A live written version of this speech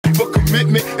for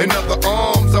commitment and other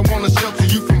arms. I wanna shelter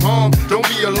you from harm. Don't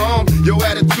be alarmed. Your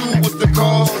attitude was the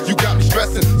cause. You got me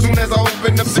stressing. Soon as I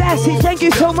open up the Sassy, doors, thank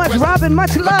you so much, Robin.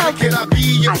 Much love.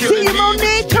 I see you,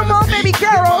 Monique. Come on, baby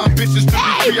girl.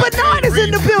 Hey, Bernard is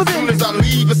in the building.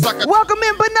 Welcome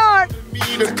in, Bernard.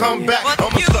 To come back,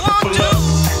 I'm a sucker for love.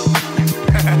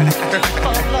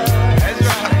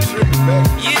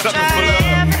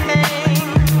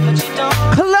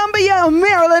 Columbia,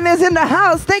 Maryland is in the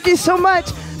house. Thank you so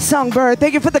much, Songbird.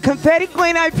 Thank you for the confetti,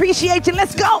 Queen. I appreciate you.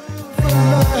 Let's go.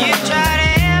 You tried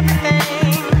everything,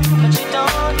 but you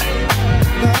don't get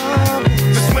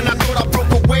Just when I thought I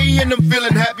broke away and I'm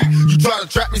feeling happy, you try to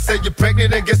trap me, say you're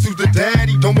pregnant, and guess who's the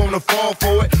daddy? Don't wanna fall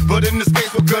for it, but in this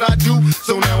case, what could I do?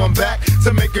 So now I'm back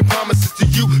to making promises to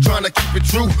you, trying to keep it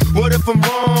true. What if I'm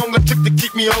wrong? A trick to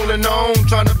keep me holding on,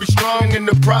 trying to be strong in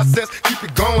the process, keep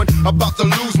it going. About to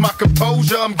lose my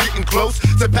composure, I'm getting close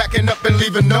to packing up and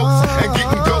leaving notes and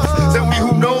getting ghosts. Tell me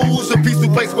who knows a peaceful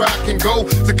place where I can go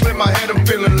to clear my head. I'm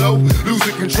feeling low,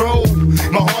 losing control.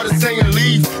 My heart is saying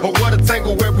leave, or what a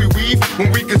tangle where we weave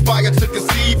when we conspire to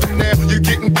conceive. And now you're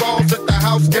getting calls at the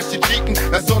house, guess you're cheating.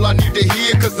 That's all I need to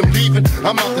hear, cause I'm leaving.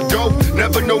 I'm out the door,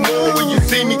 never no more when you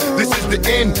see me. This is the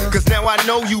end, cause now I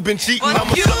know you've been cheating. I'm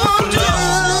a sucker for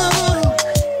love.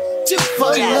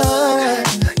 for love.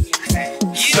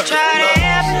 You tried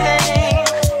everything,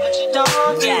 but you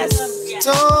don't get it.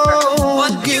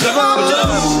 Don't give up,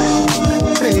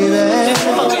 baby.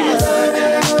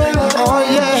 Oh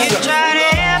yeah. You tried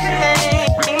everything,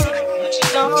 but you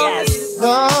don't get it.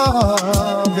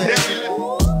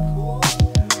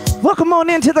 Welcome on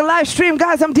into the live stream,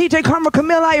 guys. I'm DJ Karma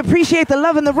Camille. I appreciate the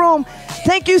love in the room.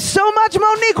 Thank you so much,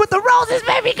 Monique, with the roses,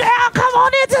 baby girl. Come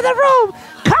on into the room.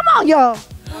 Come on, y'all.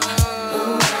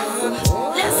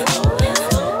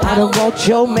 I don't want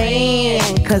your man,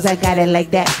 cause I got it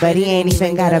like that, but he ain't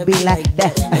even gotta be like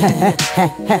that.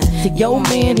 To your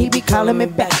man, he be calling me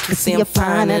back, to see I'm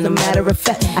fine as a matter of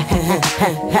fact.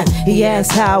 He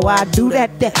asks how I do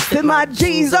that, fit my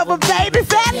jeans over baby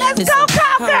fat. Let's go,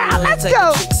 cowgirl, let's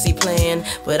go.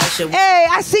 Hey,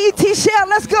 I see you, T-Shell,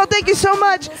 let's go, thank you so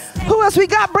much. Who else we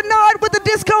got? Bernard with the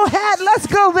disco hat, let's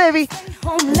go, baby.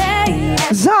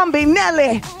 Zombie,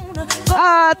 Nelly.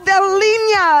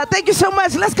 Delina, thank you so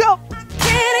much. Let's go.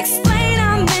 Can't explain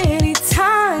how many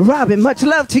times. Robin, much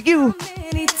love to you.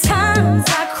 Many times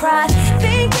I cried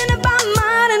thinking about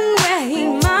mine and where he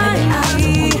might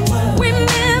be.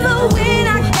 Remember when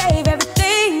I gave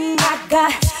everything I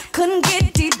got, couldn't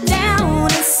get deep down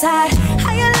inside.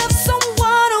 How you love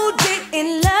someone who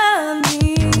didn't love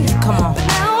me. Come on. But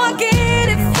now I get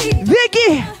it.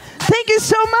 Vicky, thank you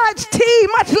so much. T,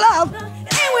 much love.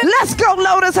 Let's go,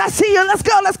 Lotus. I see you. Let's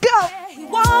go. Let's go. He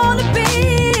wanna be.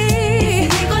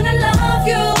 If he gonna love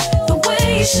you the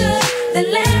way you should, then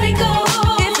let it go.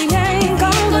 If he ain't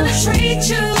gonna treat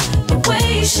you the way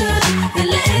you should, then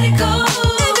let it go.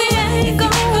 If he ain't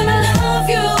gonna love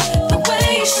you the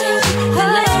way you should, then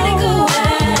let it go.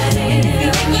 If he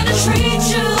ain't gonna treat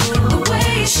you the way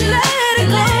you should, then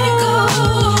let it go.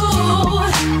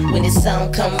 When the song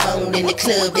come on in the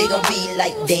club, they gon' be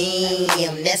like,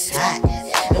 damn, that's hot.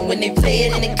 And when they play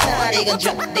it in the car, they gon'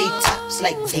 drop their tops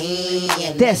like,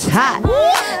 damn, that's hot.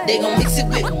 They gon' mix it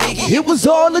with Biggie. It was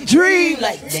all a dream.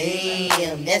 Like,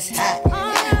 damn, that's hot.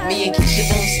 Me and Keisha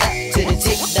don't stop till the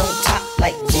tick don't top.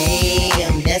 Like,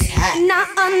 damn, that's hot. Now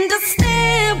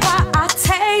understand why I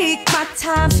take my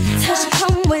time to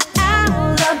come with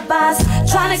alibis,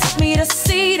 trying to get me to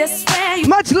see this way.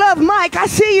 Much love, Mike. I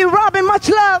see you, Robin. Much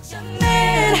love.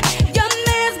 Your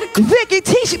man's Vicky,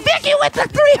 Tisha, Vicky with the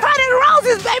 300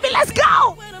 roses, baby. Let's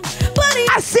go.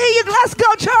 I see you. Let's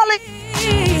go, Charlie.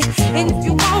 And if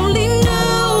you only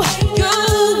knew, you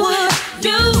would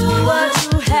do what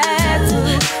you had to.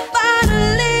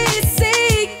 Finally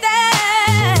see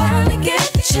that. Finally get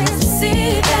the chance to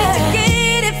see that.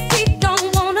 Get if he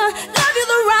don't wanna love you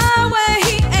the right way,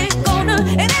 he ain't gonna.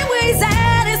 And anyway, he's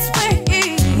at his way,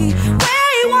 where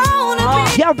he wanna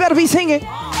be. Y'all better be singing.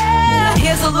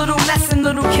 Here's a little lesson,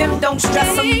 little Kim, don't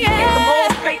stress him. Kick them all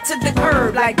straight to the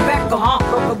curb like Beckham.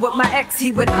 But with my ex,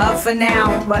 he would hug for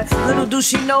now. But little do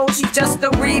she know, she's just a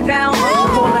rebound.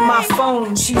 Calling my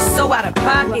phone, she's so out of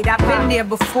pocket. I've been there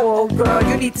before, girl,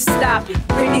 you need to stop it.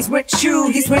 When he's with you,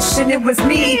 he's wishing it was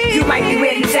me. You might be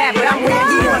where he's at, but I'm where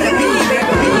he wanna be,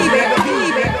 baby,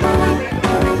 baby,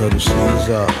 baby. her to seize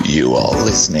up. You are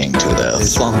listening to the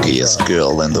funkiest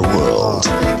girl in the world,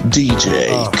 DJ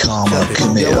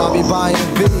Camille. Yo, I be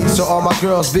buying B's, so all my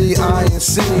girls be eyeing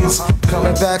C's.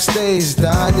 Coming backstage,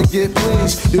 dying to get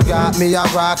pleased. You got me, I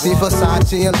rock the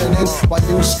Versace and linen. While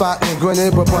you spotting,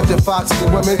 grinning with a bunch of foxy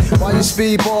women. While you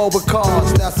speedball with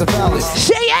cars, that's the valley.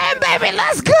 Cheyenne, baby,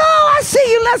 let's go. I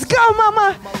see you. Let's go,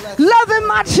 mama. Loving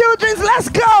my children's. Let's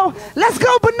go. Let's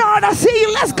go, Bernard. I see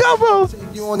you. Let's go, boo.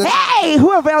 Hey,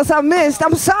 whoever else I missed.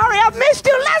 I'm sorry I missed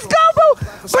you. Let's go, boo.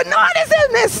 Bernard is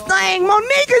in this thing.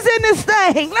 Monique is in this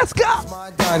thing. Let's go.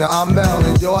 My diner, I'm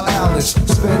Melon, you're Alice.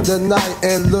 Spend the night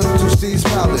and look to Steve's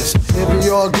palace. It be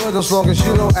all good as long as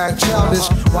you don't act childish.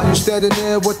 While you standing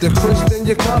there with the crisp in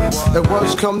your cup. The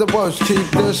worst come to worst, keep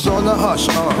this on the hush.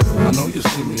 I know you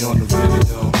see me on the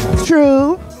video.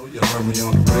 True. You heard me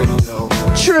on the radio.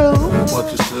 True. But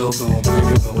you still don't pay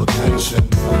no attention.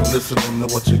 Listening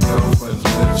to what your girlfriends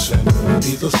mention.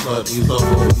 He's a slut, he's a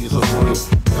hoe, he's a freak.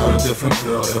 Got a different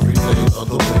girl every day of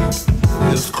the week.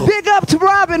 Cool. Big up to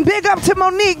Robin, big up to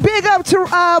Monique, big up to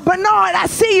Bernard. I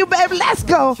see you, baby. Let's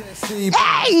go.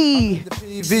 Hey!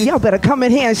 Y'all better come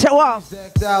in here and show off.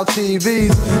 Decked out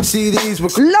TVs, CDs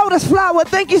with Lotus Flower,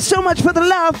 thank you so much for the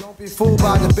love. Don't be fooled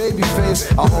by the baby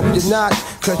face. I hope you're not,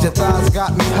 cause your thighs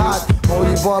got me hot.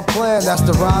 Only one plan, that's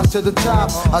the rise to the top.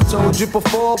 I told you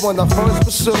before when I first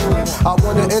pursued. I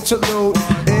want an interlude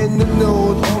in the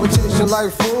nude. Orientation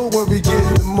like food when we get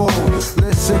in the mood.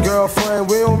 Listen, girlfriend,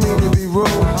 we don't mean to be rude,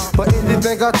 but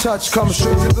anything I touch comes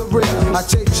straight to the rear. I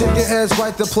take chicken heads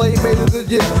right to Playmate of the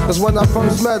Year. Cause when I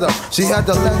first met her, she had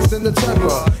the legs and the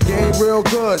temper. Game real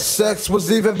good, sex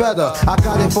was even better. I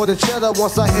got it for the cheddar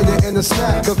once I hit it in the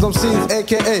snack. Cause I'm seen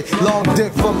aka long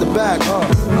dick from the back.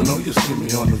 I know you see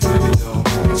me on the video.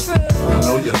 True. I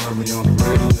know you heard me on the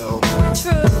radio.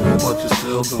 True. But you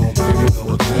still don't pay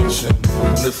no attention.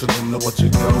 Listening to what your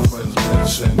girlfriends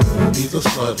mention. He's a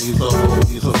slut, he's a hoe,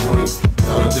 he's a freak.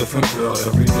 Got a different girl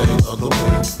every day of the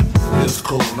week. It's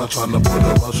cool, not trying to put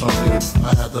a rush on you.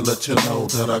 I had to let you know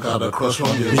that I got a crush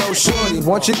on you. Yo, shorty,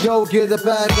 once you go get a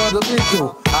bag of the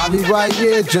legal, I'll be right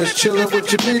here just chilling with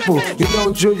your people. You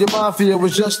know Junior Mafia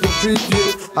was just a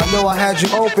preview. I know I had you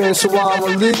open, so I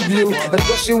will leave you.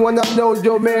 Especially when I know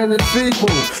your man is feeble.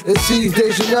 It's Steve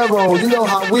De Janeiro, you know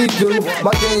how we do.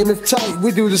 My game is tight,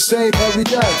 we do the same every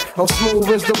day. I'm smooth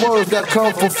as the words that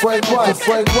come from Frank White,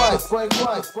 Frank White, Frank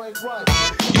White, Frank White.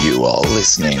 You are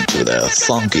listening to the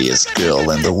funkiest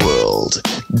girl in the world,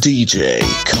 DJ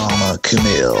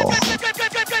Camille.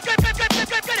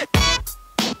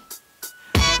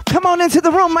 Come on into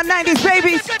the room, my 90s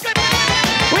babies.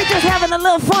 We're just having a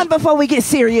little fun before we get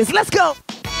serious. Let's go.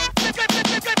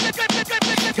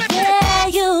 There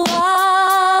you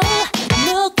are,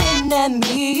 looking at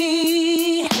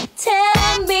me.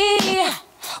 Tell me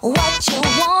what you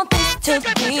want this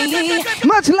to be.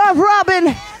 Much love,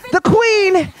 Robin, the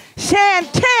queen, Chan.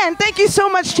 Thank you so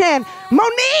much, Chan.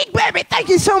 Monique, baby, thank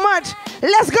you so much.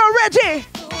 Let's go, Reggie.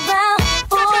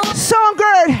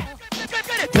 Songbird.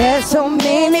 There's so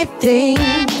many things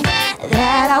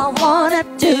that I wanna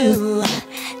do.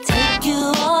 Take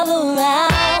you all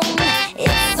around,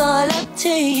 it's all up to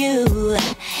you.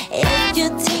 If you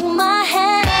take my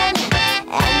hand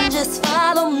and just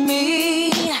follow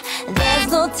me, there's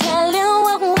no telling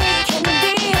what we can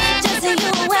be, just you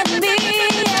and me.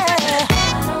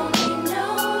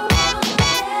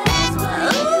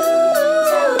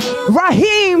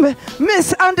 Raheem,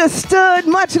 misunderstood.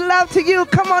 Much love to you.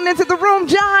 Come on into the room,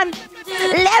 John.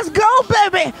 Let's go,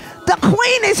 baby. The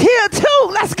queen is here too.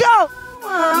 Let's go.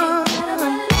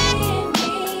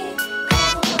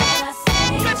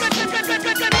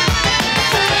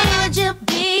 Could you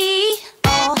be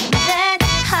all that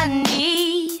I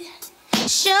need?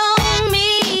 Show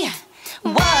me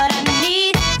what I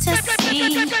need to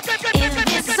see.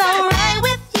 If it's alright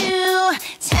with you,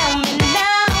 tell me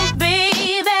now,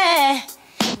 baby.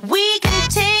 We can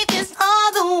take this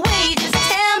all the way. Just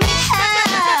tell me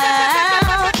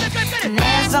how.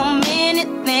 There's so many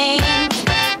things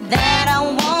that I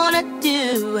wanna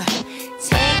do.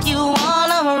 Take you all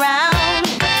around.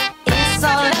 It's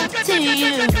all up to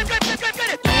you.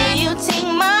 Yeah, you take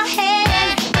my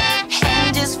hand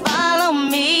and just follow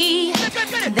me.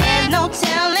 There's no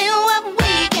telling what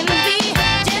we can be.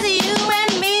 Just you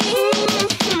and me.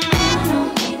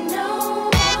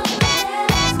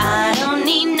 I don't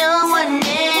need no one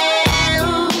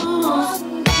else.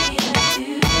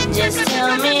 Just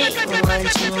tell me what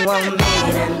you want me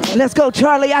to do. Let's go,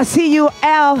 Charlie. I see you,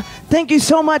 Al. Thank you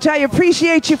so much. I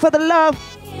appreciate you for the love.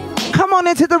 Come on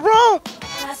into the room.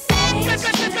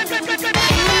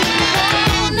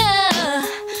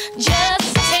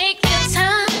 Just take your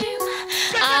time.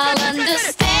 I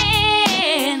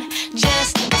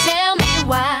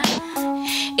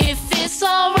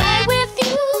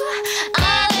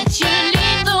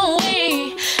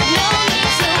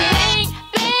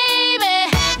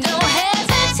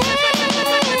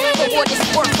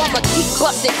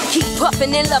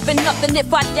Falling in love and nothing.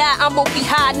 If I die, I'm gonna be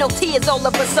high. No tears all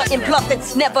of a sudden bluffing.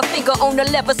 Never finger on the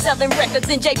lever, selling records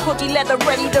in J Cookie leather,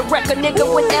 ready to wreck a nigga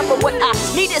whenever. What I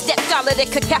need is that dollar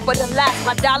that could capitalize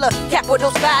my dollar.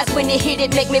 Capital spies when it hit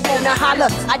it, make me wanna holler.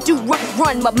 I do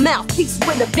run my mouth, peace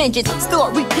with a vengeance.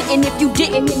 Start repeating if you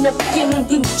didn't in the beginning.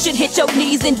 You should hit your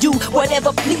knees and do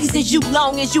whatever pleases you,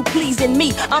 long as you pleasing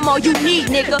me. I'm all you need,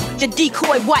 nigga. The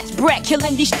decoy, watch Brat, kill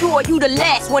and destroy. You the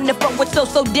last one to fuck with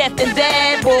so deaf and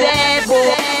bad boy. Bad boy.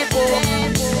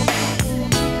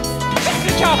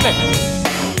 Chocolate.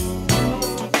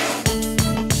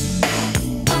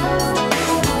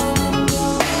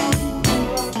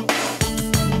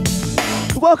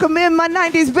 Welcome in, my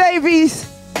 90s babies.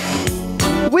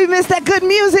 We missed that good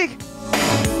music.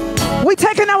 We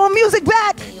taking our music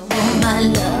back. You want my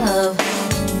love,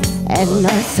 and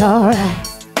that's alright.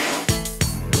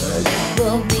 well, it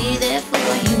will be there for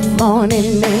you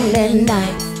Morning, noon, and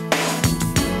night.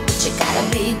 But you gotta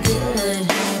be good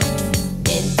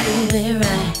and do it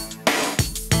right.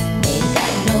 Ain't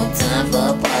got no time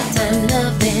for part-time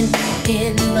loving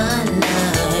in my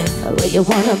life. Well, you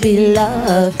wanna be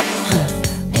loved?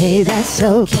 Hey, that's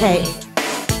okay.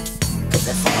 Cause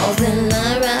it falls in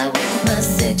line right with my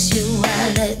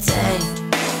sexuality.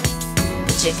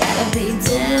 But you gotta be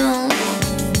down,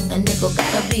 a nigga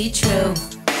gotta be true.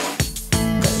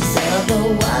 Cause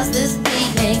otherwise this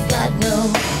beat ain't got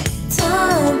no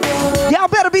time for. Y'all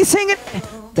better be singing.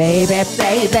 Baby,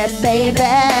 baby, baby,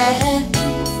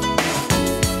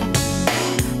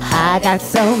 I got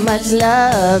so much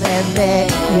love in me.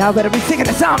 Y'all better be singing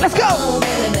the song. Let's go. Oh,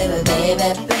 baby, baby,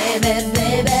 baby, baby,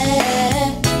 baby.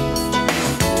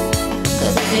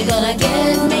 Cause if you're gonna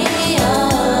get me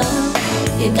on,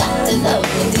 you got to love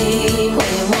me deep. When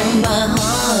you want my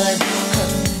heart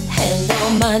and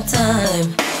all my time,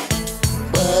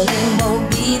 well, it won't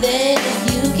be there if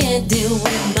you can't deal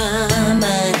with my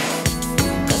mind.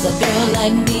 Cause a girl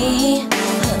like me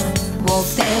won't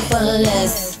stand for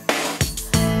less.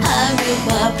 I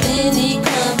require plenty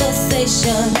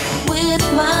conversation with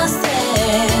my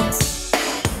sex.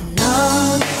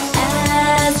 Long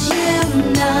as you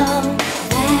know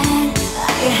that I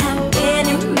can have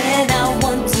any man I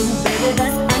want to, baby,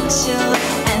 that's actual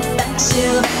and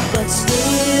factual. But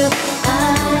still, I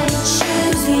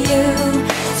choose you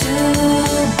to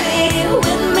be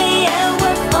with me and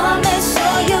we're on it, so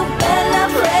you better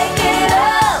break it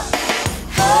up.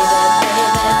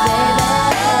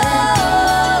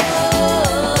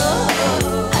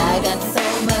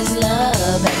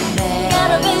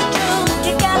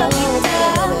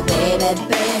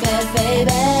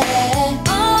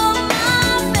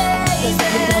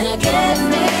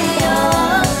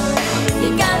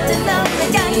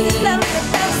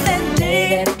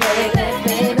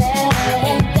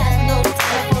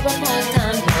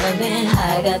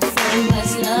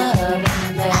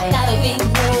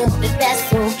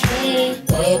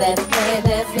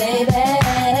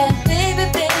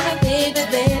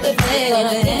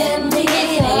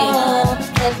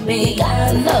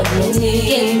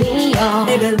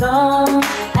 Baby, long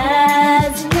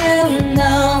as you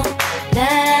know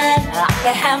that I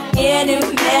can have any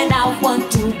man I want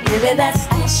to, baby, that's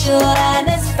actual and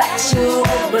it's factual.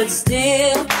 But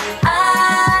still,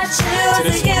 I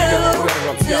choose you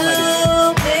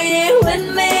to be with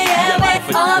me and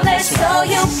make all that, so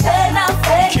you cannot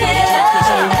fake it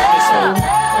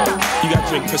up. You gotta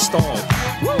drink Cristal.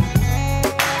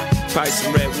 Try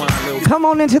some red wine, little. Come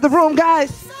on into the room,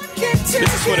 guys. This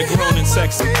is for the grown and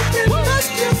sexy.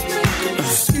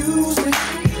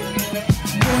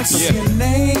 Yeah.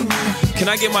 Can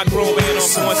I get my grown man on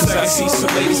for one second? I see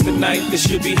some ladies tonight that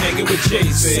should be hanging with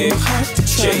Jay-Z.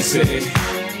 Jay-Z.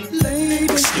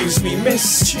 Excuse me,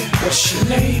 miss, what's your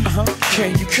name?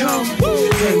 Can you come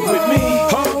hang with me?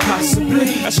 Possibly.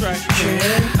 That's right.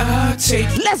 Can I take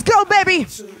you? Let's go, baby.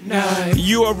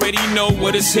 You already know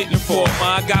what it's hitting for.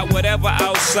 I got whatever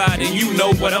outside and you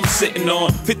know what I'm sitting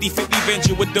on. 50-50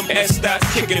 venture with them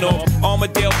S-dots kicking off.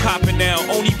 Armadale popping now,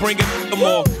 only bringing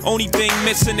more. Only thing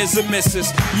missing is a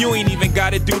missus. You ain't even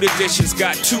gotta do the dishes.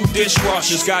 Got 2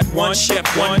 dishwashers, got 1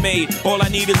 chef, 1 maid. All I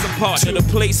need is a partner to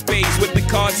play spades with the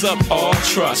cards up. All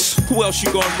trust. Who else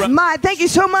you gonna run? My, thank you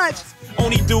so much.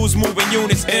 Only dudes moving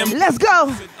units. Let's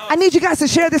go. I need you guys to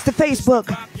share this to Facebook.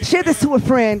 Share this to a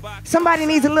friend. Somebody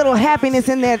needs a little happiness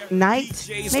in their night.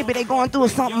 Maybe they going through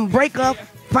something, breakup,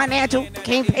 financial,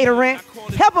 can't pay the rent.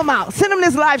 Help them out. Send them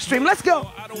this live stream. Let's go.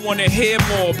 I don't want to hear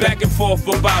more back and forth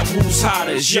about who's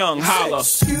hotter. Young, holla.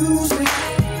 Excuse me.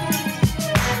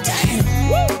 Damn.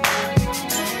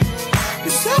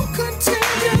 You're so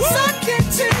contagious. I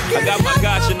can't take it. I got my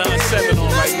Gotcha 9-7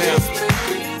 on right now.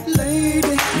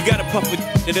 You gotta puff with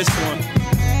this one.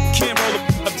 can't roll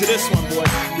up to this one, boy.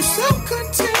 You're so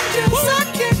contagious, I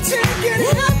can't take it.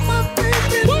 Have my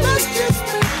baby, let's just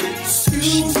make it.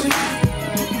 Excuse me,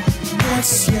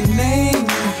 what's your name?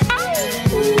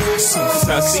 Cause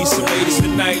I see some ladies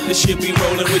tonight that should be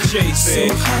rolling with Jason.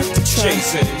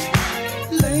 Jason.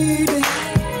 Lady,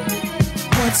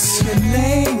 what's your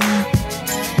name?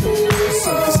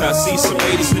 Cause I see some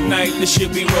ladies tonight that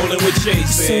should be rolling with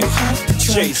Jason.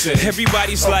 Jason.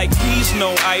 Everybody's like, he's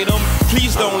no item.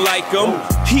 Please don't like him.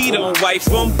 He don't wife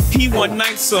him. He one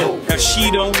night some. Now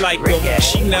she don't like him.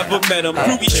 She never met him.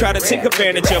 Groupies try to take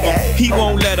advantage of him. He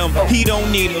won't let him. He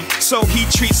don't need him. So he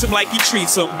treats him like he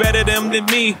treats him. Better them than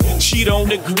me. She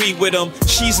don't agree with him.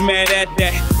 She's mad at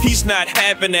that. He's not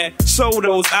having that. So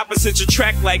those opposites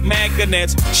attract like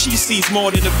magnets. She sees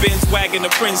more than a Benz wagon. The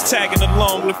friends tagging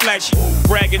along. The flashy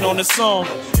bragging on the song.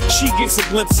 She gets a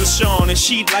glimpse of Sean and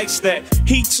she likes that.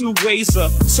 He two ways her,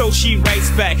 so she writes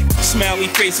back. Smiley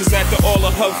faces after all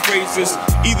of her phrases.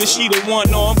 Either she the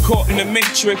one or I'm caught in the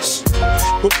matrix.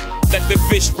 But let the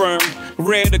fish burn,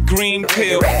 red or green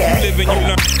pill. You live and you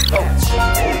learn.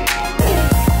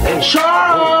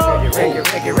 Charles!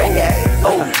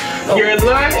 Your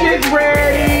lunch is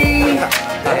ready.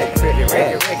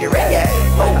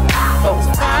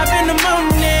 Five in the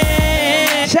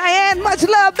morning. Cheyenne, much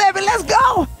love, baby. Let's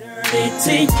go.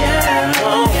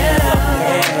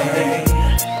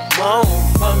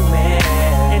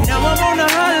 And now I'm on the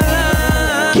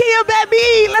hotline. Kia,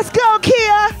 baby. Let's go,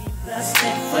 Kia.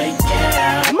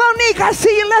 Monique, I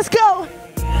see you. Let's go.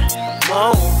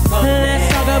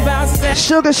 Let's talk about sex.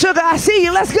 Sugar, sugar, I see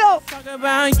you. Let's go. Talk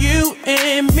about you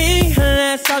and me.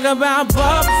 Let's talk about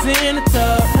bubbles in the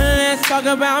tub. Let's talk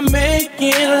about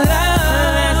making love.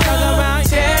 Let's talk about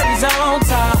cherries on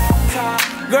top.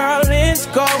 Girl, it's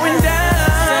going down.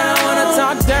 Said I wanna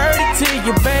talk dirty to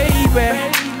you, baby.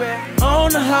 On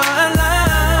the hotline.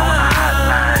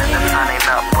 The sun ain't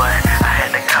up, but I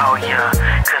had to call ya.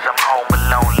 Cause I'm home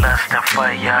alone, lusting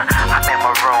for ya. I'm in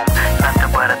my room,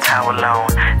 nothing but a towel on.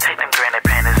 Take them granny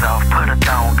panties off, put a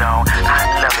thong on.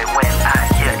 I love it when I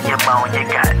hear you moan. You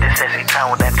got this sexy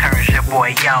tone that turns your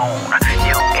boy on.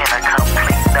 You in a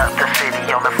complete up the city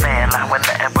on the fan line with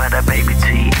nothing but a baby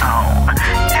T on.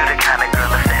 You the kind of girl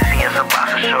that's sassy as a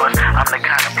box of shorts. I'm the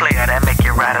kind of player that make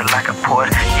you ride it like a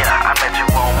Porsche. Yeah, I met you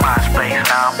on MySpace.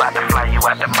 Now I'm about to fly you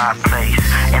out to my place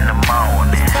in the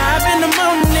morning. 5 in the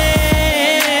morning.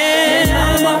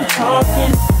 And I'm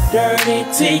talking dirty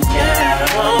to you.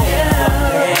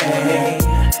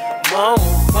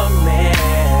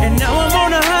 And now I'm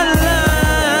on the hotline.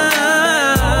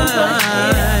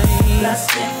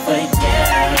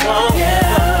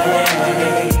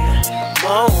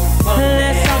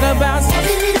 Let's talk about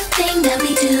every little thing that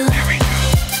we do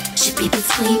should be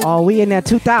between. Oh, we in there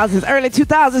 2000s, early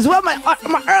 2000s. Well, my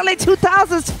early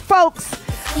 2000s folks,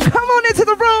 come on into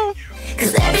the room.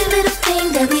 Cause every little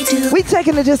thing that we do. We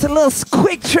taking just a little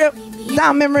quick trip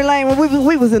down memory lane when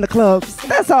we was in the clubs.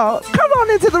 That's all. Come on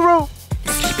into the room.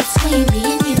 Between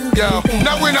me and you. Yo,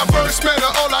 now when I first met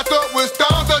her, all I thought was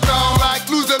down the down. Like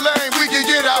lose a lane, we can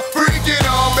get out, freak it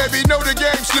on, baby. Know the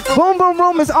game, slip a Boom Boom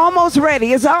Room is almost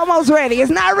ready. It's almost ready.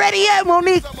 It's not ready yet,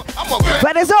 Monique,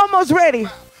 but it's almost ready.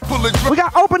 We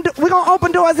gonna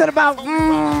open doors at about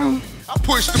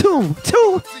two.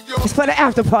 It's for the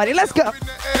after party. Let's go.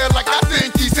 like I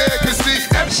think he said, cause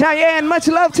see, Cheyenne, much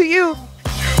love to you.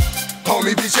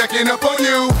 Homie be checking up on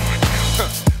you.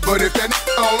 But if that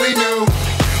only knew,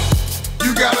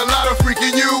 you got a lot of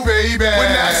freaking you, baby.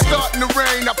 When I starting to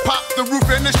rain, I pop the roof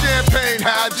and the champagne.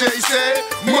 How Jay said,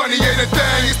 money ain't a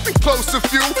thing. It's been close to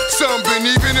few, some been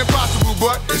even impossible,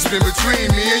 but it's been between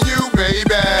me and you,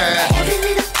 baby. Every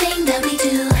little thing that we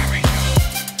do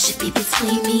should be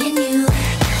between me and you.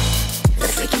 The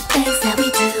freaky things that we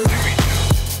do,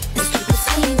 let's keep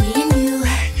between me and you.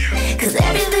 Cause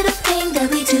every little thing that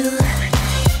we do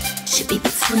should be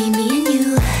between me and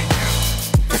you.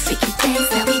 The freaky things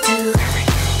that we do,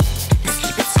 let's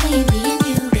keep between me and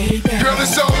you, baby. Girl,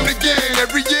 it's on again.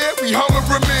 Every year we hung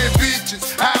around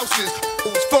beaches, houses,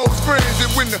 folks, friends. And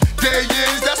when the day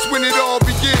ends, that's when it all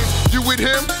begins. You with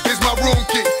him is my room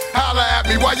king. Holla at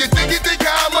me while you think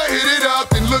I'ma hit it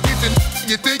up. And look at the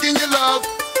you thinking you love.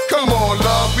 Come on,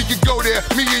 love, we could go there.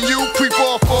 Me and you creep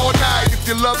off all night. If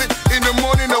you love it, in the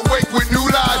morning awake with new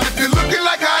lies. If you're looking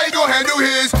like how he gon' handle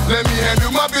his, let me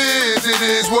handle my biz. It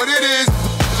is what it is.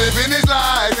 Living his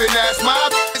life, and that's my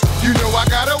bitch. You know I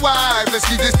got a wife. Let's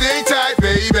keep this thing tight,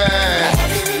 baby.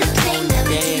 Every little thing that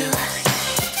we do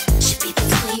should be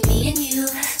between me and you.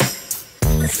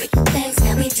 The freaky things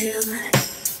that we do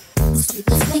should be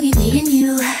between me and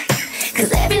you.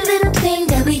 Cause every little thing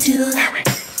that we do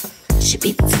should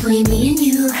be between between me and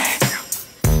you.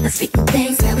 Let's speak the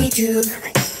things that we do.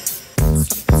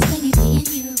 Between me and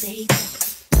you, baby.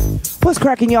 What's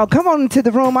cracking, y'all? Come on into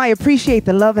the room. I appreciate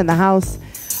the love in the house.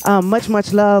 Much,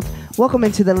 much love. Welcome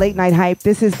into the Late Night Hype.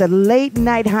 This is the Late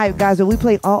Night Hype, guys, where we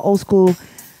play all old school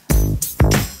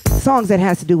songs that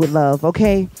has to do with love,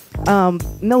 okay?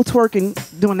 No twerking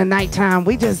during the nighttime.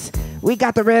 We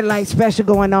got the red light special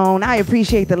going on. I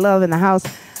appreciate the love in the house.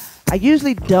 I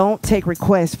usually don't take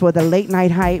requests for the Late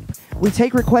Night Hype. We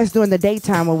take requests during the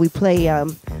daytime when we play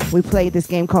this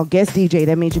game called Guest DJ.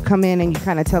 That means you come in and you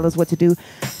kind of tell us what to do.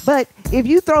 But if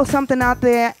you throw something out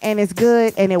there and it's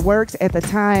good and it works at the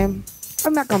time,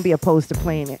 I'm not going to be opposed to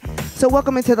playing it. So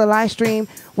welcome into the live stream.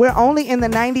 We're only in the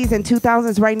 90s and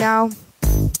 2000s right now,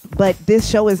 but this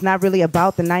show is not really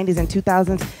about the 90s and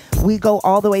 2000s. We go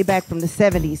all the way back from the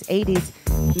 70s, 80s,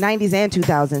 90s, and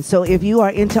 2000s. So if you are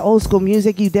into old school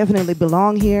music, you definitely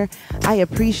belong here. I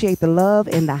appreciate the love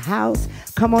in the house.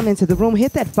 Come on into the room.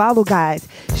 Hit that follow, guys.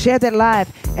 Share that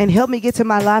live and help me get to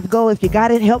my live goal. If you got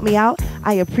it, help me out.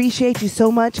 I appreciate you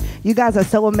so much. You guys are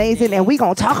so amazing. And we're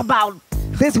going to talk about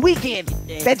this weekend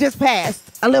that just passed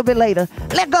a little bit later.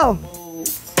 Let go.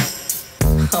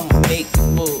 I'ma make the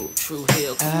move, True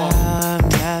Hill, come on. I've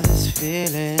got this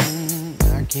feeling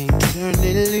I can't turn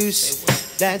it loose.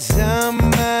 That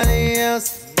somebody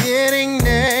else is getting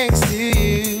next to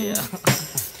you.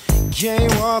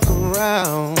 Can't walk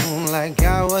around like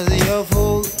I was your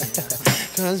fool.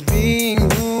 Cause being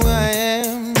who I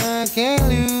am, I can't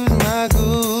lose my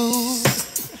cool.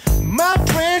 My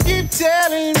friends keep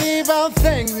telling me about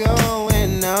things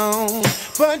going on,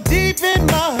 but deep in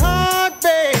my heart,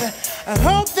 babe, I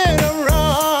hope that I'm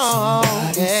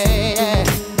wrong. Yeah.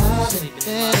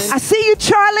 I see you,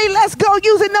 Charlie. Let's go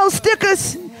using those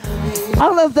stickers.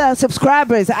 All of the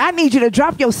subscribers, I need you to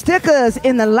drop your stickers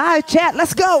in the live chat.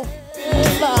 Let's go.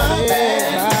 My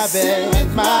bed.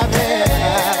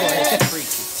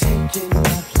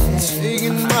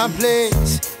 Taking my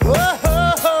place.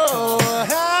 Whoa,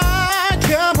 I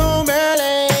come home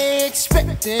early,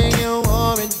 expecting a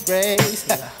warm embrace.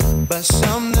 But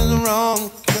something's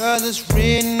wrong, cause it's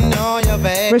written on your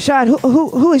face. Rashad,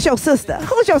 who is your sister?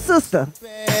 Who's your sister?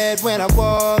 When I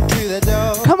walk through the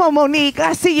door. Come on, Monique.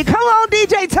 I see you. Come on,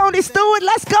 DJ Tony Stewart.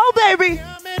 Let's go, baby.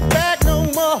 Coming back no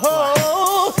more.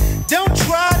 Don't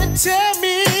try to tell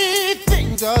me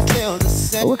things are still the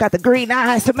same. We got the green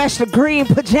eyes to match the green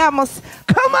pajamas.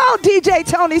 Come on, DJ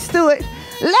Tony Stewart.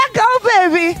 Let go,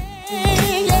 baby.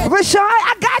 Rashad,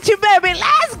 I got you, baby.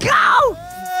 Let's go.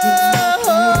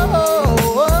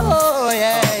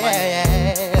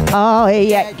 Oh,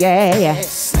 yeah.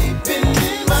 Sleeping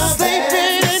in my bed.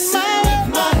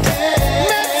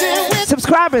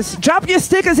 Subscribers, drop your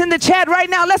stickers in the chat right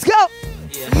now. Let's go.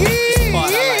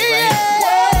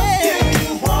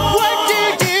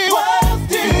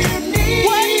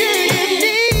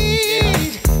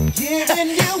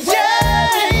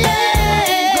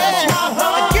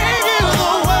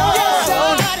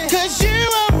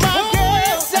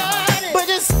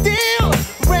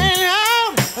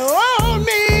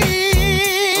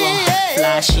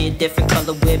 Different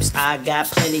color whips, I got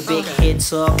plenty. Big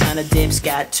hits, all kind of dips,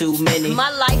 got too many. My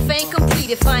life ain't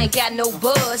complete if I ain't got no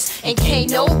buzz. And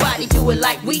can't nobody do it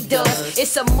like we does.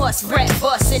 It's a must, rap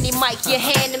bust, any mic you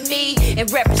hand to me,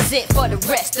 and represent for the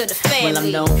rest of the family. Well,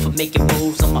 I'm known for making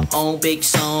moves on my own big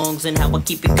songs, and how I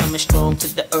keep it coming strong to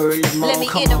the early morning. Let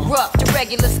me interrupt the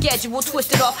regular schedule,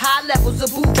 twisted off high levels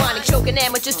of bubonic, choking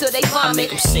amateurs till they vomit. I make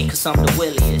them sick cause I'm the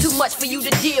williest. Too much for you to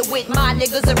deal with, my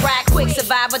niggas are ride quick,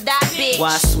 survive or die bitch.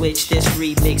 Why switch? This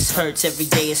remix hurts every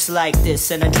day, it's like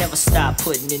this, and I never stop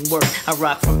putting in work. I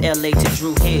rock from LA to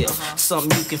Drew Hill, something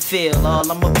you can feel. All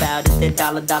I'm about is that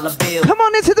dollar bill. Come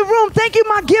on into the room. Thank you,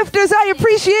 my gifters. I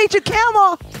appreciate you,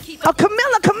 Camille.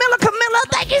 Camilla.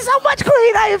 Thank you so much,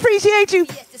 Queen. I appreciate you.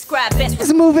 It's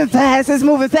moving fast.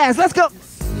 Let's go.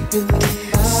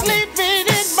 Sleeping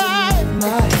in my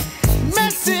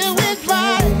messing with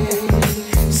my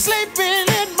sleeping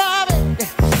in my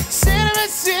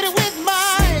sitting with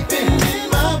my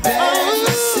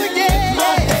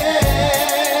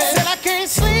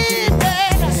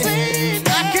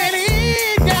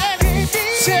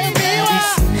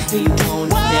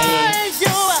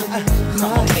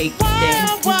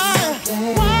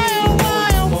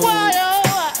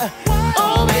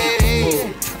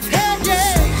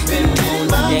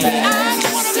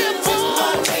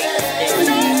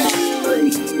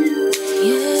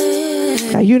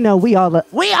You know we all love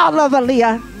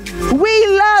Aaliyah. We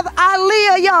love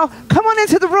Aaliyah, y'all. Come on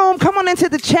into the room. Come on into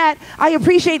the chat. I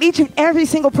appreciate each and every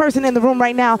single person in the room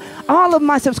right now. All of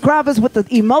my subscribers with the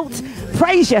emotes.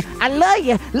 praise you. I love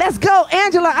you. Let's go.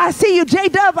 Angela, I see you.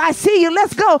 J-Dub, I see you.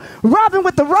 Let's go. Robin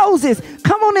with the roses.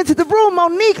 Come on into the room.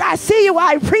 Monique, I see you.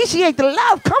 I appreciate the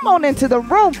love. Come on into the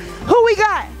room. Who we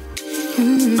got?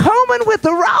 Coleman with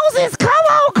the roses. Come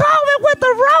on, Coleman with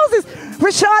the roses.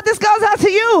 Rashad, this goes out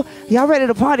to you. Y'all ready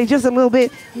to party just a little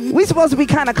bit? We supposed to be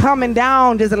kind of calming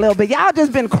down just a little bit. Y'all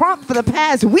just been crunk for the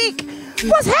past week.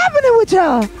 What's happening with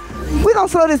y'all? We're going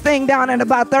to slow this thing down in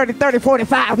about 30,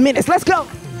 45 minutes. Let's go.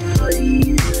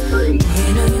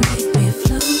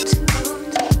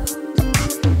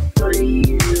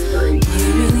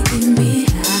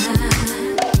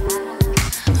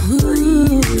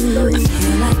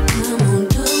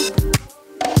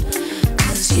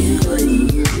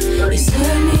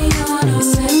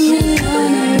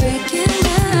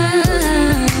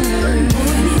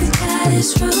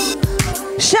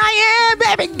 Cheyenne,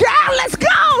 baby girl, let's go.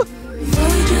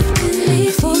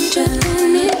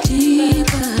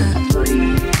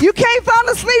 You can't fall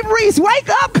asleep, Reese. Wake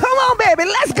up. Come on, baby.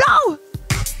 Let's go.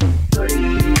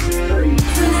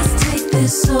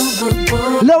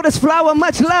 Lotus Flower,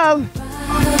 much love.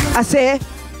 I said.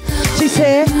 She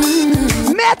said.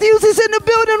 Matthews is in the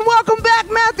building. Welcome back,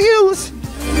 Matthews.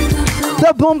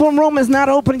 The Boom Boom Room is not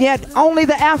open yet. Only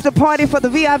the after party for the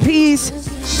VIPs.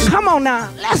 Come on now.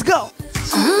 Let's go.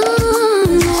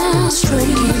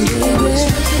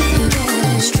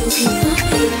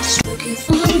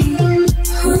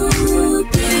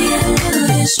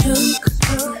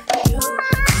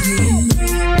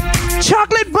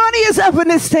 Chocolate Bunny is up in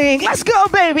this thing. Let's go,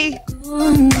 baby.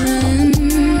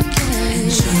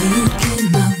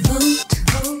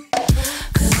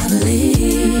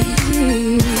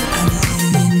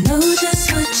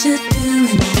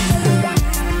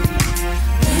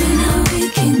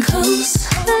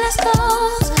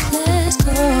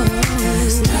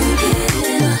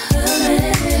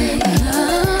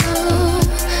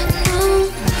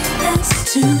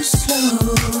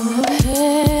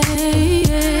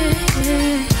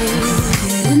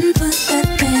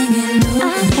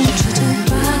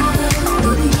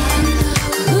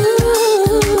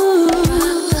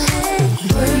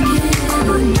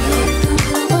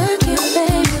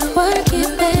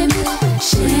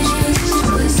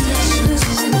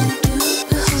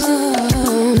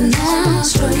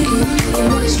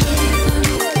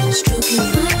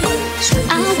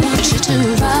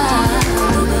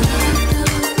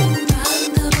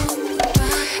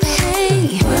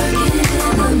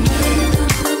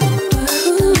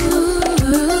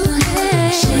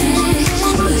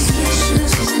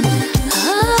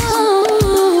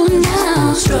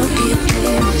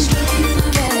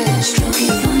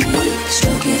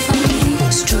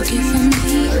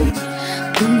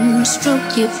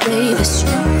 Stroke it, baby,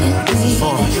 stroke it, baby.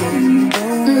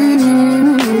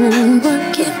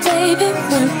 Work it, baby,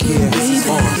 work it, baby.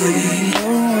 Stroke it.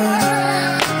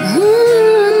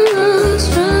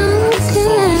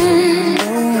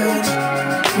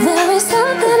 There is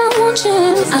something I want you.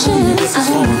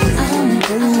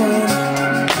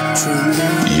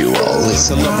 You are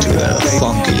listening to the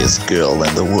funkiest girl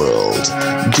in the world,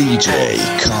 DJ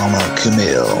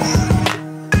Camille.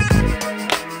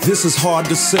 This is hard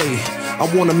to say. I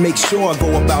wanna make sure I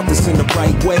go about this in the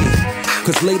right way.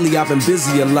 Cause lately I've been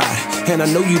busy a lot, and I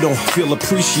know you don't feel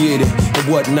appreciated and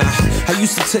whatnot. I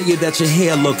used to tell you that your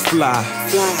hair looked fly,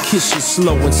 kiss you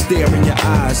slow and stare in your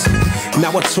eyes.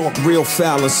 Now I talk real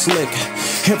foul and slick.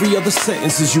 Every other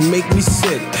sentence is you make me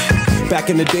sick. Back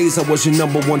in the days I was your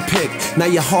 #1 pick. Now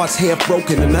your heart's half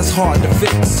broken and that's hard to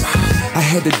fix. I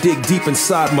had to dig deep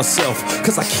inside myself,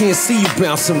 cause I can't see you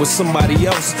bouncing with somebody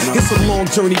else. It's a long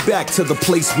journey back to the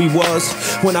place we was,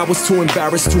 when I was too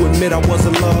embarrassed to admit I was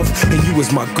in love. And you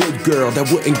was my good girl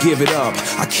that wouldn't give it up.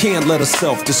 I can't let her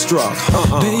self-destruct.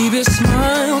 Baby,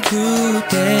 smile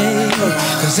today,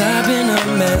 cause I've been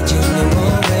imagining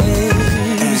more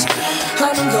ways.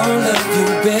 I'm gonna love you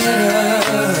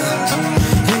better,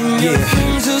 and your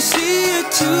friends will see it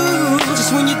too.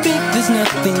 Just when you think there's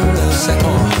nothing else I can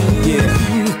do,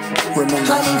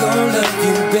 remember, I'm gonna love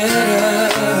you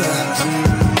better.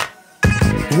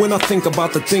 When I think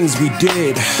about the things we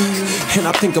did, and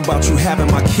I think about you having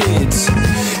my kids,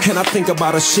 and I think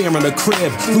about us sharing a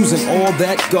crib, losing all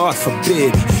that, God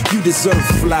forbid. You deserve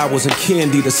flowers and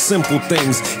candy, the simple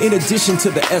things, in addition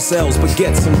to the SLs,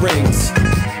 baguettes and rings.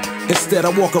 Instead, I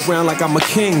walk around like I'm a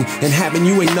king, and having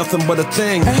you ain't nothing but a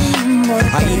thing.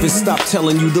 I even stopped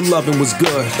telling you the loving was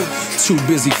good. Too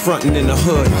busy fronting in the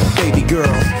hood. Baby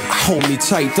girl, hold me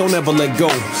tight, don't ever let go.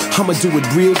 I'ma do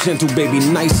it real gentle, baby,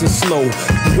 nice and slow.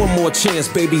 One more chance,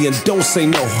 baby, and don't say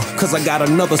no, cause I got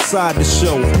another side to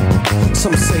show.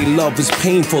 Some say love is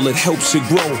painful, it helps you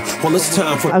grow. Well, it's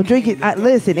time for... I'm drinking,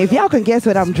 listen, if y'all can guess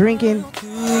what I'm drinking,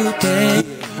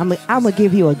 I'm gonna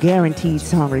give you a guaranteed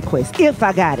song request, if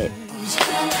I got it.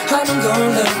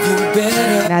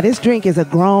 Now this drink is a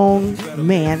grown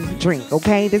man drink,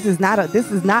 okay? This is not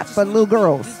for little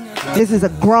girls. This is a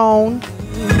grown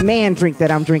man drink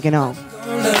that I'm drinking on.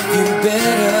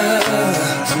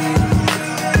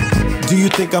 Do you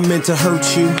think I meant to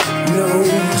hurt you? No.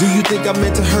 Do you think I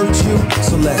meant to hurt you?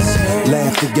 So let's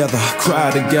laugh together,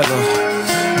 cry together.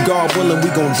 God willing, we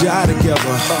gon' die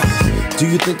together. Do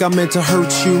you think I meant to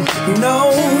hurt you?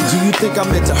 No. Do you think I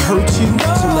meant to hurt you?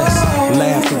 So let's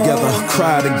laugh together,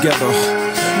 cry together.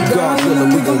 God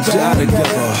willing, we gon' die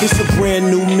together. It's a brand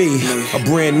new me, a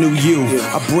brand new you,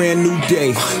 a brand new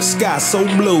day. Sky so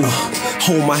blue.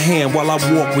 Hold my hand while I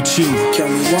walk with you.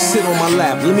 Sit on my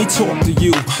lap, let me talk to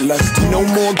you. No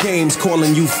more games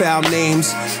calling you foul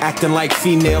names. Acting like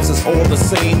females is all the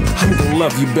same. I'm gonna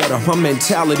love you better, my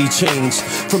mentality changed.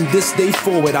 From this day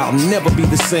forward, I'll never be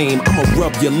the same. I'ma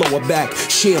rub your lower back,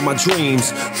 share my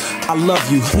dreams. I love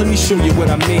you, let me show you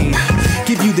what I mean.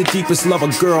 Give you the deepest love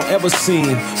a girl ever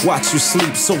seen. Watch you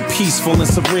sleep so peaceful and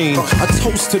serene. A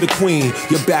toast to the queen,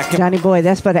 you're back. Johnny Boy,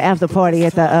 that's for the after party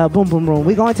at the Boom Boom Room.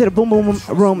 We're going to the Boom Boom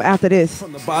Room after this.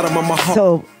 From the bottom of my heart,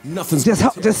 so nothing's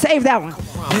just save that one.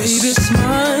 Baby,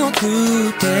 smile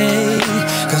today,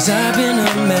 cause I've been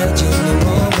imagining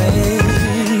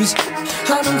always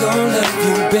how I'm gonna love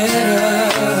you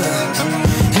better.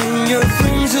 And your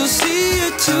friends will see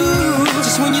it too.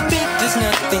 Just when you think there's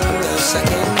nothing else I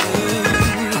can do,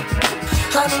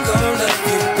 I'm gonna love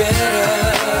you better.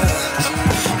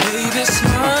 Baby,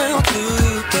 smile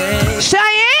today.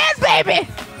 Cheyenne, baby!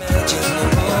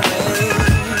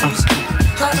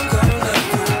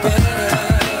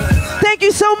 Thank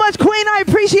you so much, Queen. I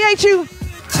appreciate you.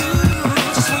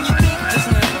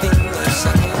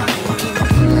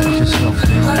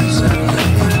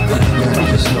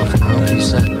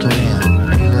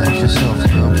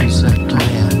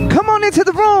 Come on into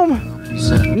the room.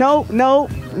 No.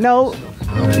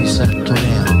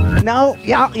 No,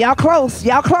 y'all close.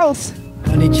 Y'all close.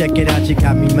 Honey, check it out. You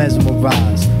got me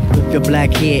mesmerized. With your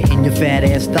black hair and your fat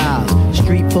ass styles.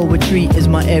 Street poetry is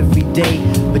my everyday.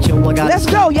 But yo, I got. Let's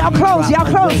go. Y'all close. Y'all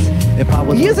close.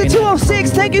 User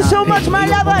 206. Thank you so much, my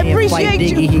love. I appreciate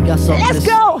you. Let's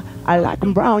go. I like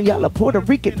them brown, yellow, Puerto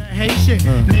Rican.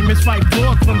 Name is Fight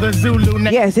Dog from the Zulu.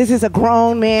 Yes, this is a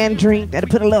grown man drink that'll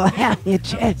put a little hair in your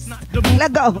chest.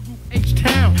 Let go.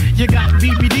 H-Town, you got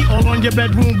BBD all on your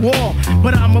bedroom wall.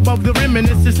 But I'm above the rim and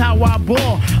this is how I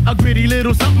ball. A gritty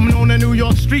little something on a New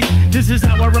York street. This is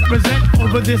how I represent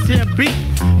over this here beat.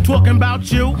 Talking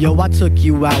about you. Yo, I took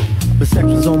you out. But sex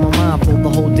was on my mind for the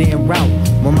whole damn route.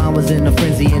 My mind was in a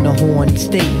frenzy in a horny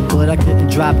state. But I couldn't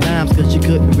drop dimes cause you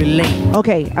couldn't relate.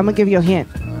 Okay, I'm gonna give you a hint.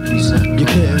 You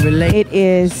couldn't relate. It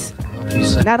is,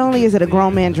 not only is it a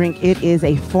grown man drink, it's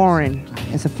a foreign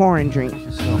drink.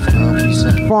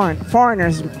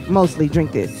 Foreigners mostly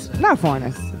drink this. Not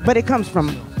foreigners, but it comes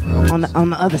from on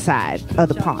the other side of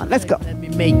the pond. Let's go. Let me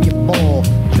make you ball.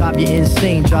 Drive you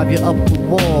insane, drive you up the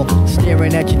wall.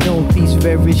 Staring at your known piece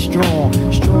very strong.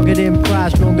 Stronger than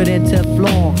pride, stronger than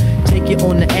Teflon. Take you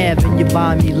on the Ave and you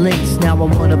buy me links. Now I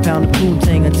want a pound of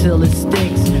poontang until it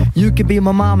stinks. You could be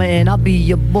my mama and I'll be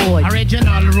your boy.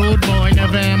 Original rude boy,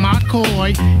 never am I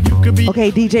coy. You could be.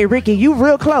 Okay, DJ Ricky, you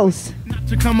real close.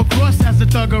 To come across as a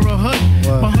thug or a hood.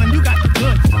 But hun, you got the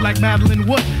goods, like Madeline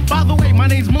Wood. By the way, my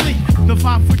name's Malik, the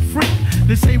 5-foot freak.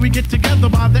 They say we get together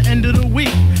by the end of the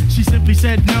week. She simply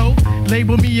said no,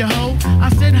 label me a hoe. I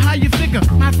said, how you figure?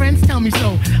 My friends tell me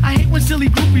so. I hate when silly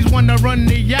groupies wanna run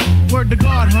the yak. Word to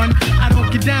God, hun, I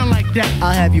don't get down like that.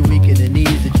 I'll have you weak in the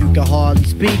knees that you can hardly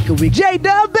speak.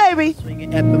 J-Dub, baby!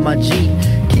 Swinging up in my Jeep.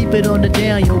 Keep it on the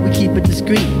down, yo, we keep it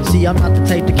discreet. See, I'm not the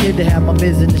type of kid to have my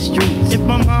biz in the streets. If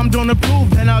my mom don't approve,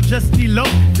 then I'll just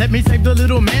elope. Let me save the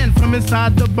little man from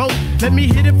inside the boat. Let me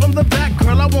hit it from the back,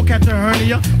 girl, I won't catch a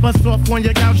hernia. Bust off on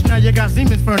your couch, now you got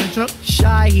Siemens furniture.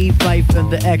 Shy, he fight from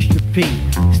the extra P.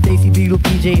 Stacy Beetle,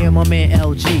 PJ, and my man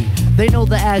LG. They know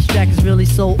the abstract is really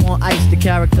so on ice. The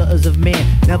character is of man,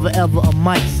 never ever a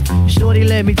mice. Shorty,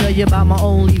 let me tell you about my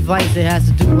only vice. It has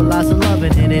to do with lots of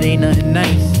loving and it ain't nothing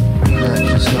nice. Relax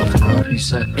yourself, girl,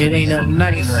 reset. It ain't nothing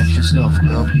nice. Relax yourself,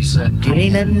 girl, reset. It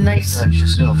ain't nothing nice. Relax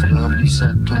yourself, girl,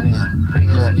 reset.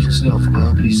 Relax yourself,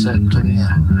 girl, reset.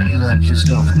 Relax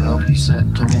yourself, girl, reset.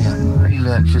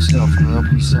 Relax yourself, girl,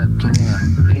 reset.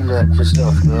 Relax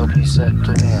yourself, girl, reset.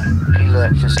 Relax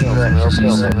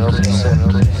yourself, girl, reset.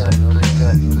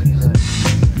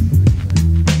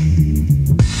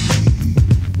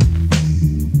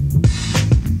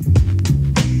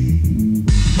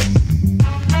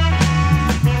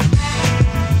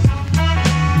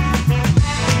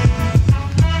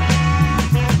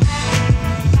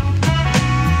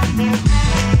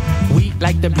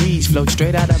 Like the breeze float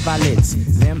straight out of our lids.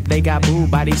 Them, they got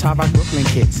booed by these hard rock Brooklyn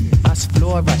kids. Us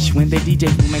floor rush when they DJ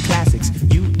booming classics.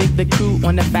 You dig the crew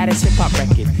on the fattest hip hop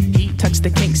record. He tucks the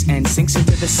kinks and sinks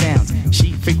into the sounds.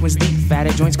 She frequents deep,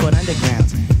 fatter joints called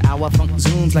undergrounds. Our funk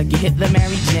zooms like you hit the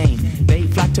Mary Jane. They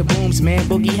flock to booms, man,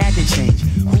 boogie had to change.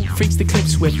 Who freaks the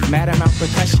clips with mad amount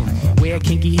percussion? Where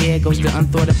kinky hair goes to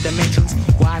unthought of dimensions.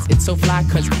 Why is it so fly?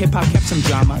 Cause hip hop kept some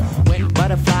drama. When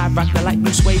Butterfly rocked the light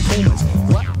blue suede Pumas.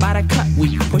 What by the cut?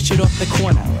 We push it off the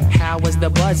corner. How was the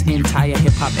buzz entire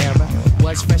hip hop era?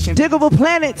 Was fresh and Diggable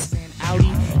Planets.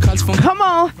 Audi comes from come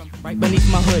on right beneath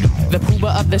my hood. The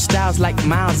pooba of the styles like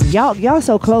Miles. Y'all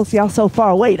so close, y'all so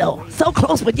far away though. So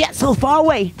close but yet so far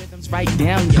away. Right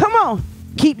down. Come on.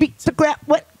 Keep beats to grab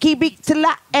what? Keep beats to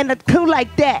lot and a cool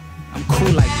like that. I'm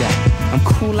cool like that. I'm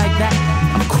cool like that.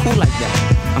 I'm cool like that.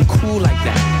 I'm cool like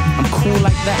that. I'm cool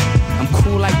like that. I'm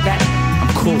cool like that.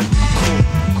 I'm cool. I'm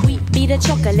cool. Queen be the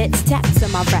chocolates, taps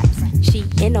on my raps. She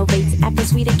innovates after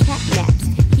sweeter cat naps.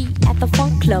 He at the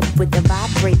funk club with the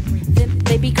vibrate. Them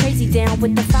they be crazy down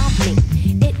with the 5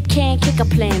 me. It can kick a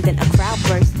plan, then a crowd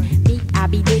burst. Me, I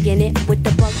be digging it with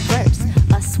the bug verse.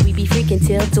 Us, we be freaking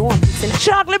till dawn.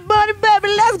 Chocolate bunny, baby,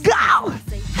 let's go.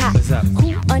 What's up?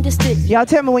 Who understood? Y'all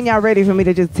tell me when y'all ready for me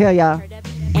to just tell y'all.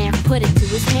 And put it to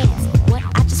his hands. What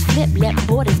I just flip, let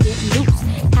borders get loose.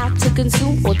 How to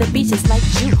consume all the beaches like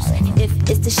juice. If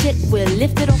it's the shit, we'll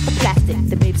lift it off the plastic.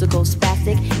 The babes will go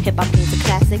spastic. Hip hop game's a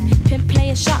classic. Pimp play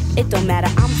a shot, it don't matter.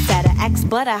 I'm fatter. Axe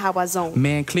butter how I zone.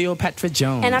 Man, Cleopatra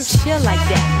Jones. And I'm chill like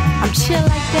that. I'm chill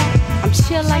like that. I'm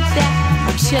chill like that.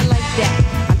 I'm chill like that.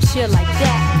 I'm chill like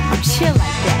that. I'm chill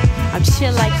like that. I'm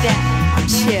chill like that. I'm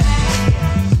chill.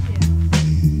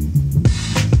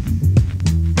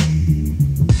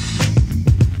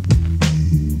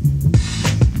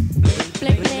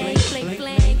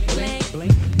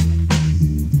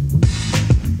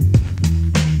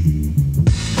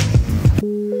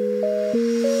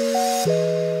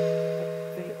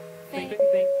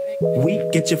 We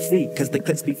get you free, cause the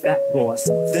clips be fat raw.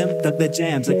 Some of them dug the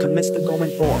jams and commenced to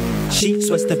going off. She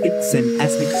sweats the beats and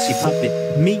asked me cause she pump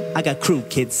it. Me, I got crew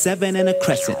kids, 7 and a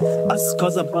crescent. Us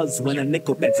cause a buzz when a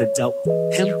nickel bed's a dope.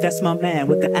 Him, that's my man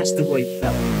with the asteroid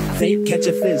belt. They catch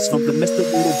a fizz from the Mr.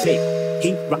 Little Big.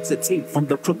 He rocks a tape from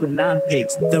the Brooklyn 9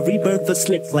 pigs. The rebirth is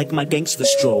slick like my gangster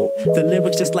stroll. The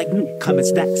lyrics just like Luke, come in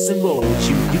stacks and rolls.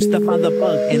 You used to find the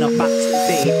bug in a box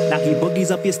today. Now he boogies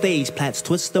up your stage, plats,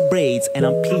 twist the braids, and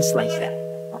I'm peace like that.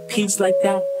 Peace like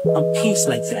that, I'm peace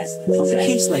like that. I'm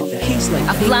peace like that, peace like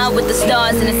that. I fly with the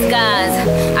stars in the skies.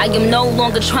 I am no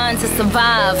longer trying to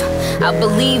survive. I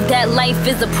believe that life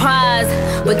is a prize,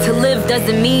 but to live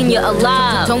doesn't mean you're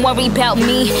alive. Don't worry about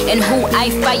me and who I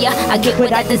fire. I get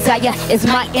what I desire, it's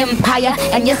my empire.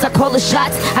 And yes, I call the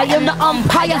shots, I am the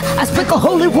umpire. I sprinkle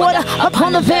holy water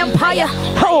upon the vampire.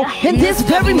 Oh, in this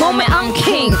very moment I'm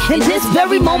king. In this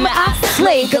very moment I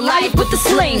slay Goliath with the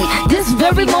sling. This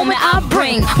very moment I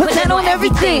bring. Put that on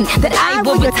everything, that I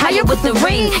will retire with the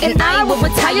ring, and I will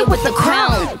retire with the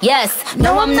crown. Yes,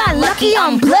 no I'm not lucky,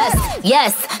 I'm blessed.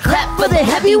 Yes, clap for the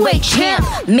heavyweight champ,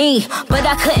 me. But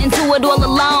I couldn't do it all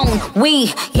alone.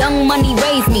 We, Young Money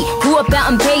raised me, grew up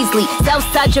out in Paisley,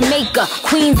 Southside Jamaica,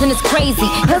 Queens, and it's crazy.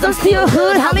 Cause I'm still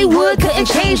hood, Hollywood couldn't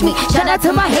change me. Shout out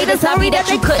to my haters, sorry that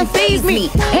they couldn't faze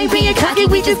me. Ain't being cocky,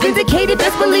 we just vindicated.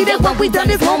 Best believe that what we done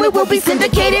this moment will be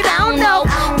syndicated. I don't know,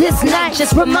 this night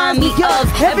just remind me of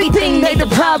everything they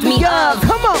deprived me of.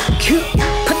 Come on.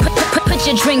 Put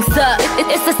your drinks up.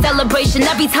 It's a celebration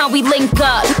every time we link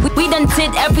up. We done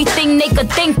did everything they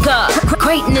could think of.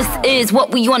 Greatness is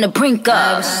what we on the brink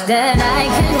of.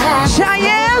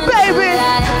 Cheyenne, baby.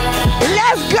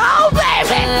 Let's go,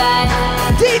 baby.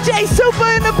 DJ Super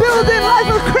in the building. Life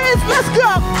of Chris. Let's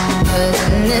go.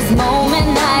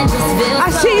 I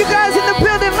see you guys in the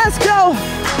building. Let's go.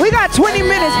 We got 20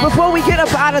 minutes before we get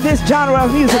up out of this genre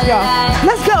of music, y'all.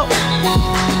 Let's go.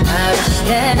 I wish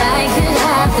that I could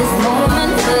have this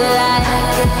moment for life.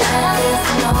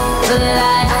 For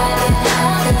life.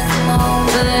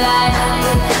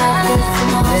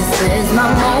 This is my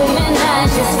moment, I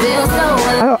just feel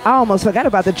so I almost forgot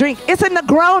about the drink. It's a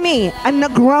Negroni.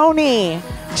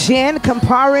 Gin,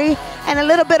 Campari, and a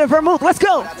little bit of vermouth. Let's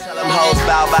go. Tell them hoes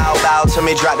bow, bow, bow to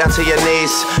me, drop down to your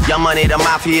knees. Young Money, the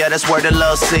mafia, that's where the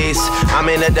love sees. I'm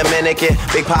in the Dominican,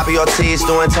 Big Papi Ortiz,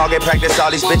 doing target practice.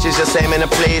 All these bitches just aiming to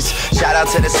please. Shout out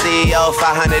to the CEO,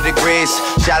 500 degrees.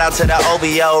 Shout out to the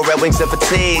OVO, Red Wings and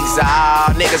Fatigues.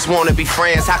 Ah, niggas wanna be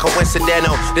friends, how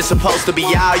coincidental? This supposed to be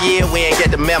our year, we ain't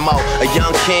get the memo. A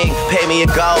young king, pay me a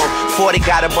gold. 40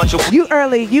 got a bunch of. You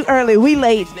early. We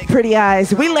late, pretty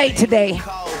eyes. We late today.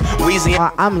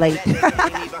 I'm late.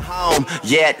 Home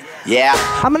yet, yeah.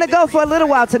 I'm gonna go for a little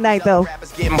while tonight, though.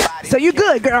 So you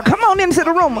good, girl? Come on into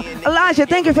the room, Elijah.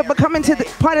 Thank you for becoming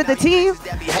part of the team.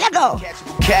 Let go.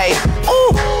 Okay.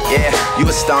 Ooh. Yeah, you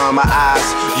a star in my eyes.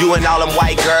 You and all them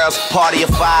white girls, party of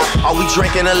 5. Are we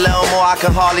drinking a little more? I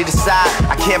can hardly decide.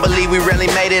 I can't believe we really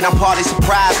made it. I'm party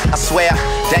surprised. I swear,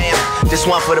 damn, this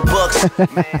one for the books.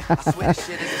 Man, I swear this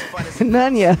shit is as fun as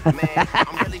Nunya.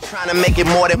 I'm really trying to make it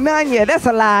more than Nunya. That's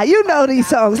a lie. You know these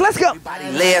songs. Let's go.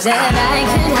 that I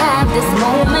could have this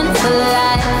moment for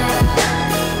life,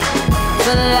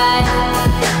 for life,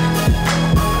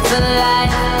 for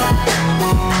life.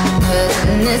 'Cause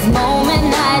in this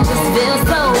moment I just feel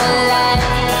so alive,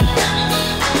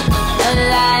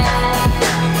 alive,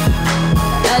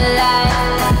 alive.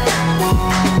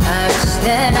 I wish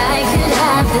that I could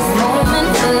have this moment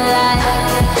for life,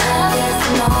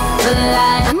 for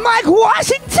life. Mike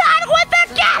Washington with the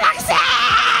Galaxy.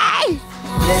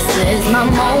 This is my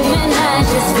moment, I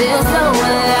just feel so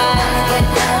alive,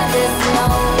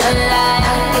 alive,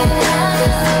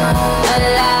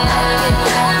 alive.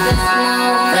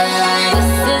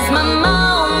 This is my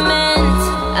moment,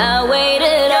 I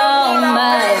waited all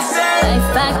my life,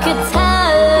 I could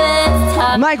tell it's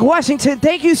time. Mike Washington,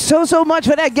 thank you so much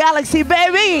for that Galaxy,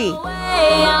 baby.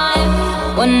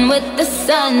 I'm one with the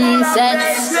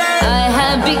sunsets, I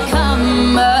have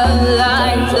become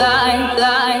alive, life,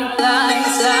 life, life, life.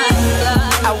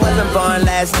 I wasn't born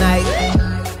last night.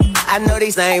 I know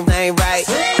these names ain't right,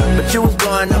 but you was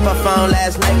blowing up her phone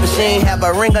last night, but she ain't have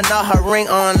a ring or not her ring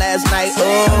on last night.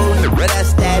 Ooh, but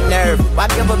that's that nerve. Why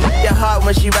give a bitch your heart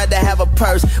when she rather have a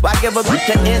purse? Why give a bitch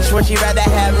an inch when she rather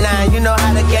have 9? You know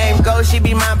how the game goes, she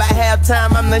be mine by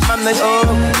halftime. I'm the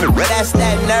ooh, but that's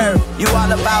that nerve. You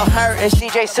all about her and she.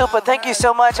 DJ Super, thank you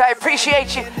so much. I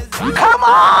appreciate you. Come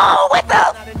on with the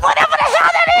whatever the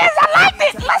hell that is. I liked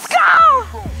it. Let's go.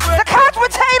 The couch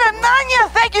potato, Nanya.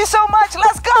 Thank you so much.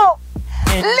 Let's go.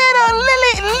 Little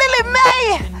Lily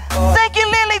May. Thank you,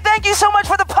 Lily. Thank you so much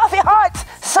for the puffy hearts.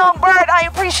 Songbird, I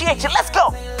appreciate you. Let's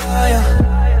go.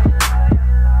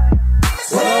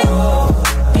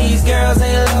 These girls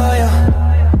ain't loyal.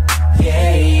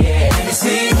 Yeah, yeah. Let me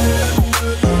see.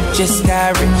 Just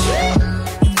got rich.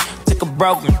 Took a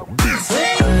broken.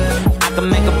 I can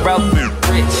make a broken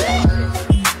rich,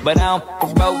 but I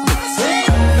don't broke it.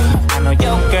 I know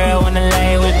your girl wanna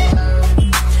lay with me.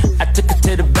 I took her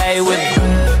to the bay with me.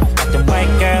 Got them white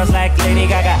girls like Lady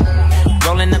Gaga,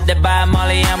 rolling up that by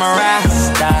Molly, I'm a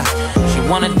rasta. She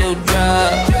wanna do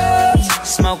drugs,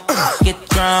 smoke, get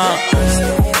drunk.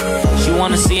 She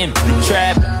wanna see him in the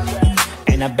trap,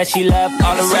 and I bet she love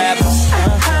all the rappers.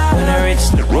 When I reach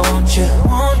the road,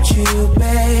 want you,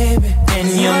 baby, and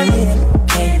you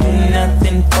can't do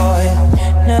nothing for you,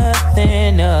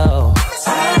 nothing, no.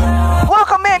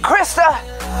 Welcome in, Krista.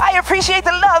 I appreciate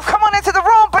the love. Come on into the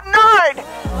room, Bernard.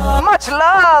 Much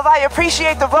love. I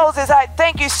appreciate the roses. I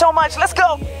thank you so much. Let's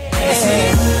go.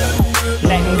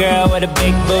 Latin girl with a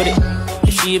big booty.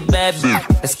 If she a bad bitch,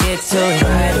 let's get to it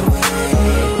right away.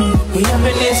 We up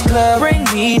in this club, bring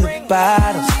me the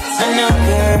bottles. I know,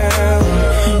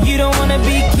 girl, you don't wanna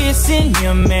be kissing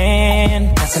your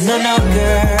man. That's a no,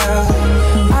 girl.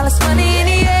 All this money in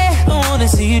the air, I wanna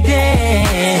see you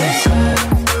dance.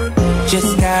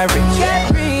 Just got rich,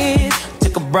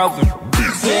 took a broken,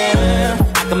 yeah.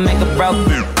 I can make a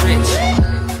broken rich,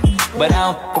 but I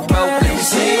don't broke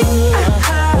it.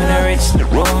 When I reach the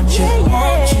road, want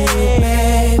you,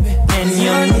 baby, and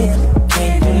you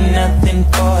can't do nothing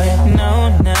for you, no,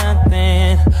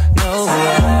 nothing, no.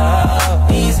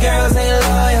 These girls ain't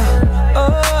loyal,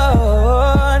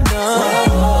 oh no.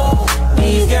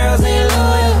 These girls ain't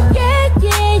loyal, yeah.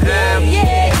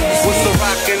 What's the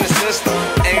rock in the system?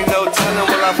 Ain't no telling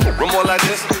when I room all like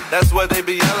this. That's what they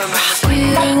be yelling at.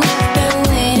 Been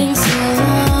waiting so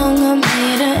long, I'm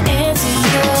here to answer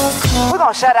your call. We're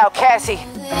gonna shout out Cassie.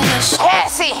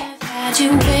 Cassie!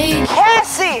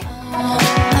 Cassie!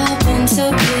 I've been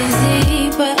so busy,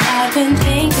 but I've been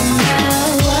thinking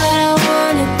about what I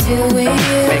wanna do with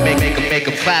you. Make a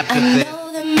clap to I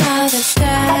know them other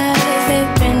guys,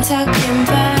 they've been talking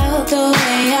about the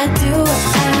way I do what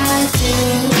I do.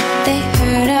 They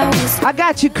heard I was. I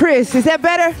got you, Chris. Is that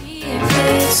better? If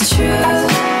it's true,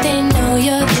 they know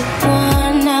you're the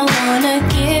one I wanna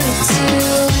give it to.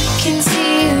 I can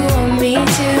see you want me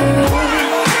too.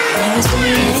 I was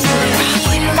waiting for you.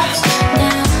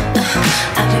 Now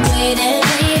I've been waiting.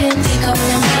 Think I'm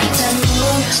gonna make that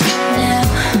move now.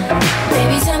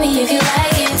 Baby, tell me if you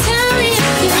like it. Tell me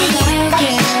if you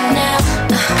like it now.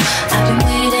 I've been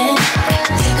waiting.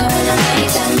 Think I'm gonna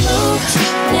make that move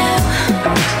now.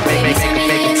 Baby, tell me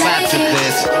if you like it.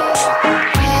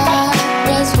 I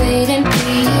was waiting for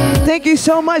you. Thank you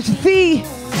so much, Thee.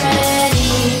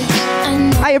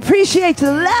 I appreciate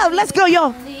the love. Let's go,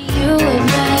 y'all. You would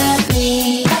love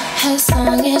me. As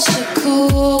long as you're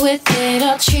cool with it,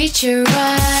 I'll treat you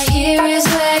right. Here is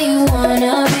where you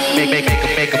wanna be.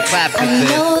 Make a clap for I this.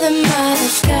 know them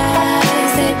other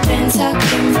guys, they've been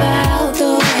talking about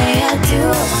the way I do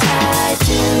what I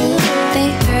do. They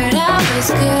heard I was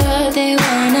good, they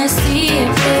wanna see if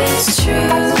it's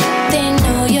true. They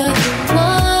know you're the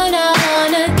one I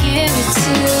wanna give it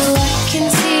to. I can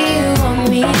see you want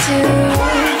me too.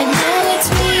 And now it's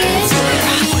me and you.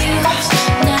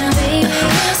 Now baby,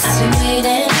 I've been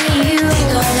waiting for you. Ain't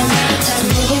gonna make time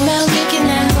thinking about making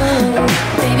that move.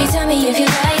 Baby, tell me if you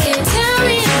like it. Tell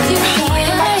me if you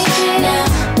like it now.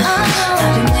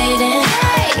 I've been waiting.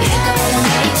 Ain't gonna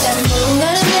make that move.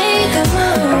 Gonna make a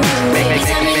move. Baby,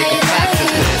 tell me how you like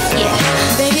it. Yeah,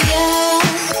 baby girl,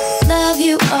 love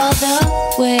you all the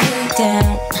way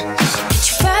down. Get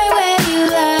you right where you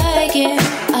like it.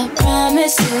 I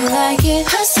promise you like it.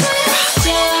 I swear,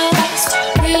 just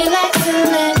relax and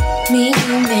let me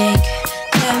make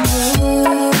that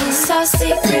move. It's our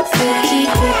secret, but keep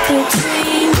it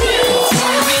between me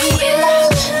and you.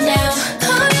 Now,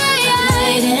 oh yeah,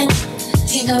 waiting.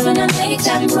 Think I'm gonna make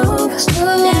that move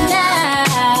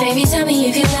now. Baby, tell me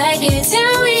if you like it.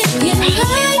 Tell me if you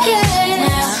like it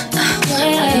now. I'm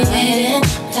waiting.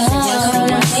 I'm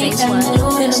gonna make that move.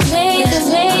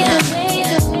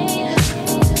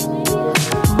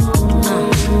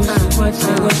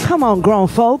 Come on, grown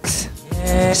folks.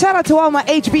 Shout out to all my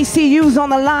HBCUs on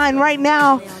the line right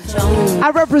now.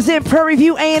 I represent Prairie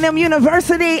View A&M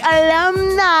University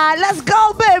alumni. Let's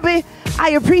go, baby.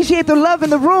 I appreciate the love in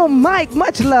the room. Mike,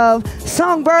 much love.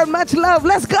 Songbird, much love.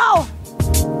 Let's go.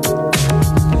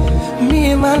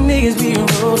 Me and my niggas be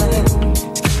rolling,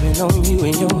 skipping on you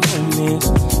and your homies.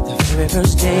 The very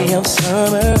first day of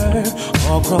summer,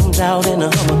 all chromed out in a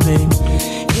Hummer, babe.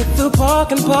 Hit the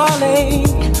park and parlay.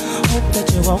 Hope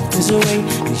that you walk this way.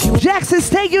 Jackson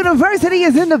State University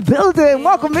is in the building.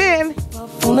 Welcome in.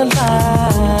 On the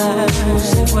line.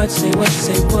 Say what, say what,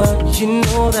 say what. You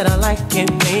know that I like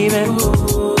it, baby.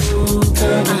 Ooh,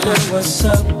 girl, you know what's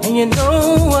up, and you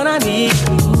know what I need.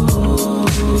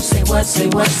 Ooh, say what, say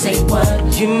what, say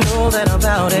what. You know that I'm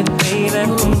about it, baby.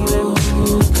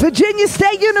 Virginia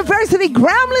State University,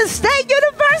 Grambling State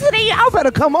University. Y'all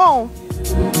better come on.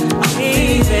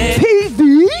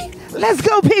 PV. Let's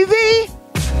go, PV.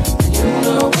 You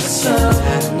know what's up,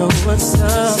 I know what's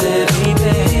up,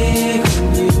 baby.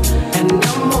 And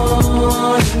I'm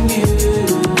on you.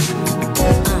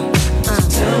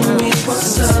 Tell me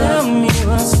what's up, tell me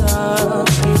what's up,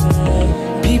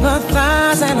 baby. People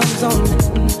thighs and I'm zoning.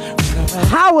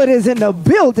 Howard is in the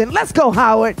building. Let's go,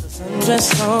 Howard.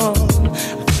 Dress on, I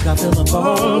think I feel a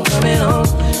bone coming on.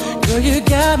 Girl, you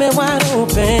got me wide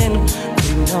open.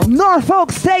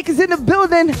 Norfolk State is in the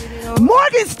building.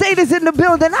 Morgan State is in the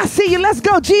building. I see you. Let's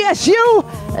go, GSU.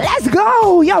 Let's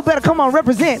go. Y'all better come on,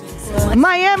 represent.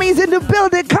 Miami's in the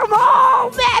building. Come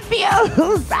on,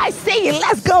 Matthews. I see you.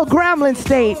 Let's go, Grambling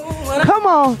State. Come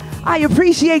on. I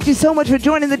appreciate you so much for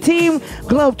joining the team.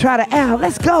 Globetrotter Al.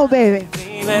 Let's go, baby.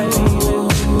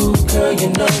 Girl, you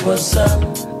know what's up.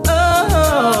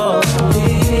 Oh,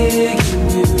 big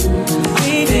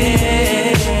you,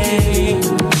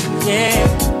 yeah.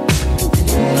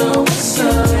 You know what's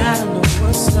up. I know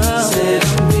what's up. Said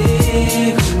I'm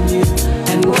big on you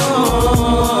and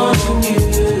on you.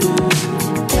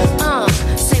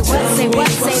 Say what, say what,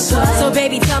 say what. So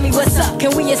baby, tell me what's up.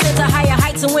 Can we ascend to higher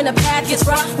heights and when the path gets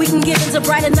rough, we can get into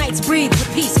brighter nights, breathe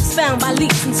with peace, expound by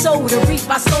leaps and soul to reach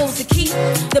our souls to keep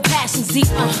the passions deep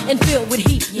and filled with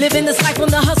heat. Living this life on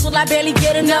the hustle, I barely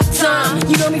get enough time.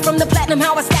 You know me from the platinum,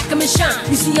 how I stack 'em and shine.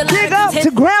 You see a lot Big up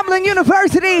to Grambling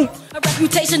University. A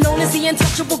reputation known as the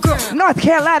untouchable girl. North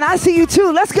Carolina, I see you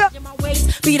too. Let's go.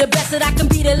 Be the best that I can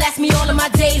be to last me all of my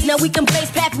days. Now we can blaze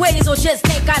pathways or just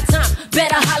take our time.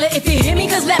 Better holler if you hear me,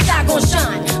 cause left eye gon'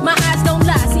 shine. My eyes don't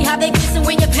lie, see how they glisten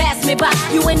when you pass me by.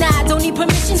 You and I don't need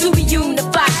permission to be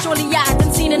unified. Surely I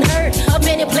done seen and heard of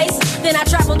many places. Then I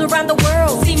traveled around the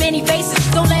world, see many faces.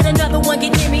 Don't let another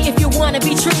get near me if you wanna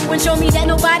be true and show me that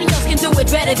nobody else can do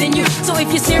it better than you. So if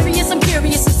you're serious, I'm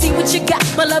curious to see what you got.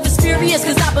 My love is furious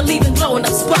cause I believe in blowing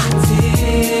up spots.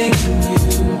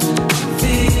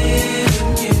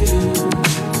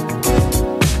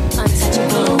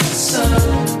 Untouchable,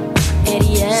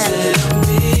 Eddie F,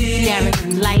 Darren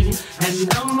Lighty, and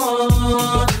no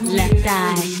more. Left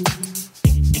Eye,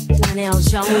 Donnell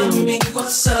Jones. Tell me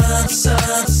what's up,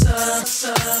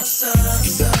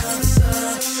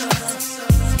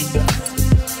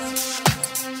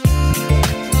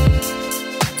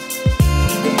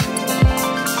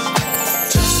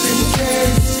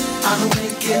 I don't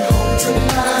make it home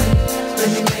tonight. Let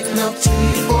me make love to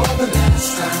you for the last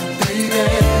time,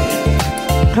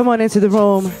 baby. Come on into the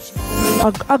room.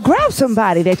 Or grab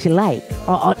somebody that you like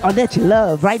or that you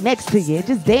love right next to you.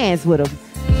 Just dance with them.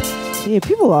 Yeah,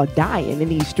 people are dying in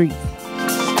these streets.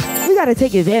 We got to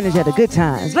take advantage of the good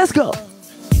times. Let's go.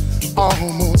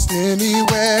 Almost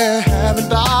anywhere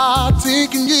haven't I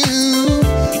taken you?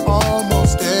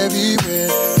 Almost everywhere.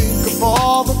 Think of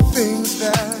all the things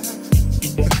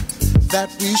that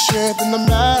we shared in the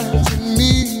imagine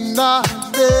me not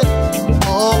there.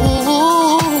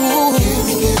 Oh,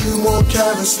 give you more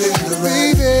carrots than the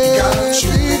rain. Got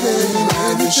you, baby,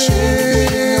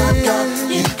 everything I got,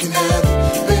 you can have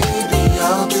it, baby.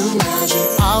 I'll do magic.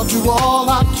 I'll do all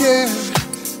I can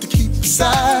to keep you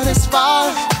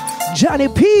satisfied. Johnny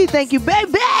P, thank you,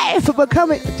 baby, for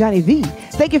becoming Johnny V.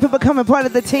 Thank you for becoming part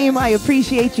of the team. I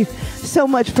appreciate you so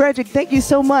much, Frederick. Thank you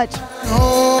so much.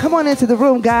 Come on into the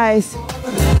room, guys.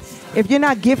 If you're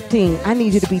not gifting, I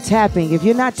need you to be tapping. If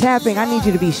you're not tapping, I need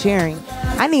you to be sharing.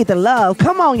 I need the love.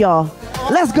 Come on, y'all.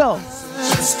 Let's go.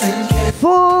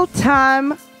 Full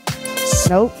time.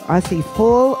 Nope, I see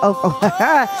full of.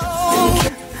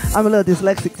 I'm a little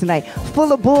dyslexic tonight.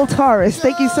 Full of Bull Taurus.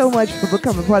 Thank you so much for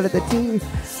becoming part of the team.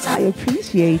 I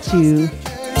appreciate you.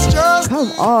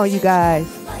 Come on, you guys.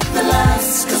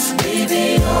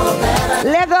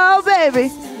 Let go, baby.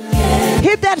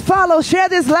 Hit that follow. Share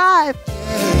this live.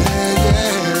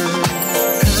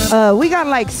 We got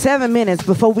like 7 minutes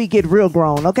before we get real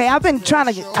grown. Okay, I've been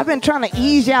trying to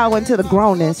ease y'all into the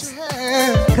grownness,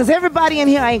 cause everybody in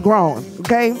here ain't grown.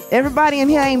 Okay, everybody in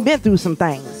here ain't been through some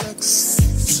things.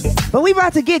 But we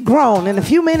about to get grown in a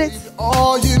few minutes.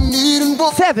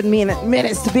 7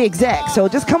 minutes to be exact. So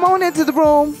just come on into the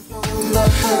room.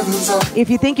 If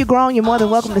you think you're grown, you're more than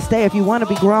welcome to stay. If you want to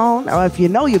be grown, or if you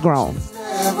know you're grown,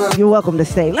 you're welcome to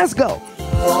stay. Let's go.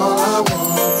 All I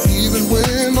want, even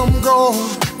when I'm gone,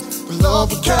 the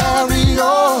love will carry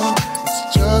on.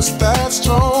 It's just that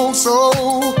strong, so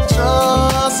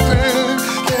just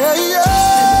yeah.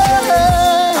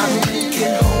 I make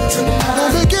it home tonight. I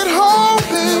make it home,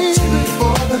 baby.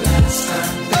 For the last time.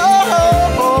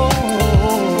 Oh,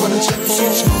 wanna cherish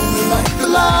each moment like the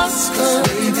last,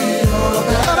 baby. All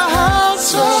that I have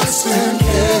just in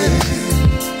case.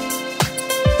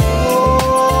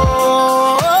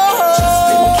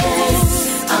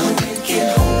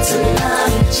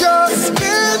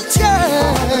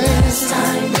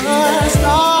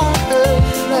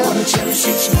 Cherish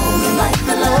each moment like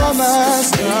the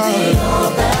last, baby. All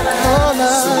that I have, the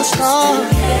last time.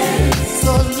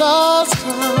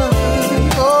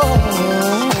 Oh,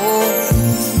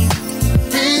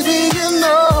 baby, you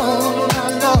know I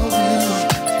love you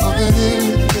more than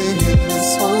anything in this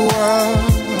whole world.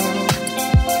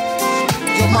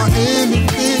 You're my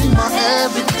anything, my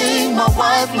everything, my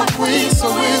wife, my queen. So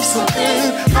if something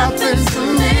happens to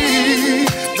me,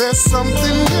 there's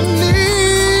something you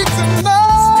need to know.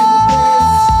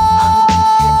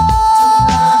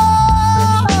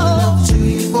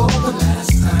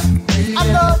 I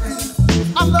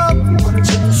love you. Wanna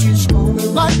cherish each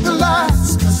moment like the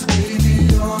last. 'Cause baby,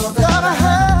 all that I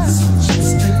have.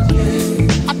 Just in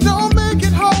case. I don't make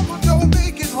it home. I don't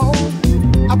make it home.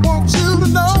 I want you to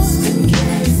know. Just in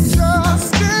case.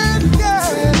 Just in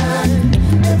case.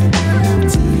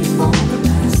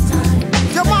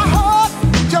 You're my heart.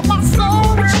 You're my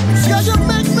soul. Yeah, you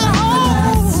make me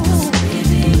whole.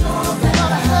 Baby, all that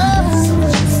I have.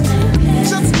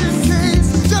 Just in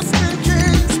case. Just in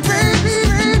case, baby.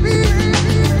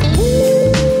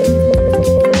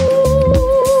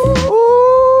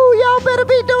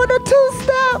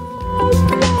 Two-step.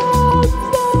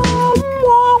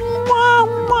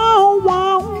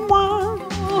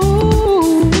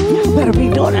 You better be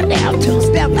doing it now.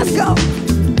 Two-step. Let's go.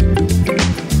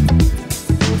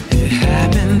 It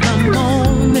happened the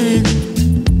moment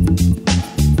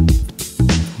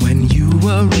when you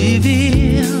were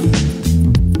revealed.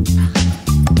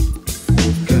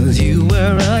 'Cause you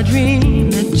were a dream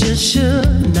that just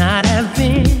should not have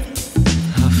been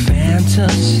a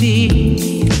fantasy.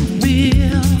 Real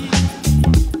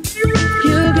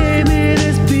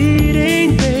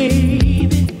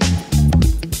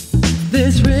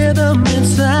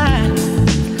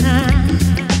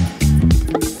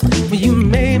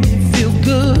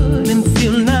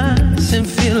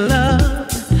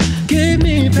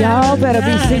better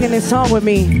be singing this song with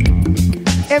me.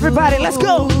 Everybody, let's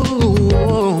go.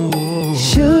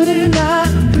 Shouldn't I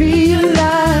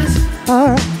realize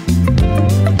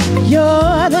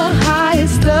you're the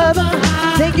highest of the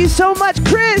high. Thank you so much,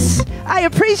 Chris. I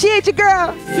appreciate you,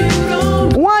 girl.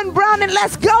 One Brown and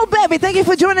let's go, baby. Thank you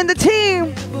for joining the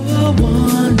team.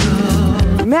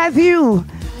 Matthew,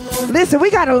 listen,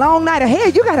 we got a long night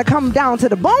ahead. You got to come down to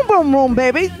the Boom Boom Room,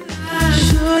 baby.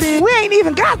 We ain't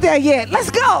even got there yet. Let's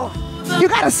go. You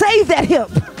got to save that hip.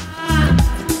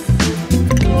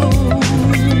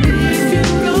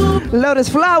 Lotus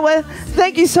Flower,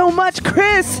 thank you so much,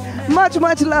 Chris. Much,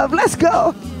 much love. Let's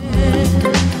go.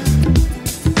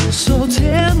 So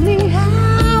tell me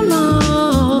how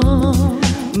long.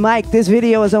 Mike, this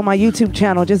video is on my YouTube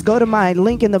channel. Just go to my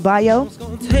link in the bio.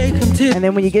 And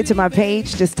then when you get to my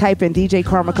page, just type in DJ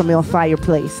Karma Camille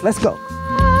Fireplace. Let's go.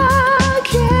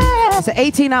 It's an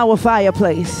 18-hour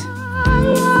fireplace.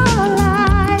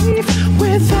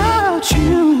 Without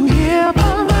you here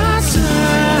by my side.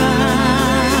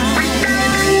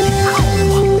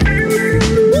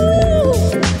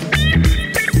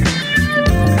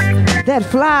 That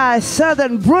fly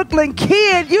Southern Brooklyn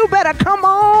kid, you better come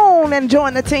on and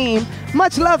join the team.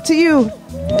 Much love to you.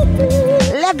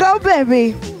 Let go,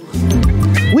 baby.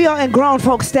 We are in grown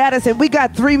folk status and we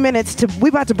got 3 minutes to, we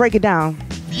about to break it down.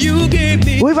 You gave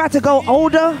me. We about to go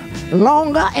older,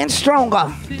 longer, and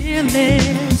stronger.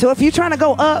 So if you're trying to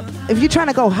go up, if you're trying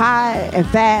to go high and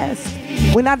fast,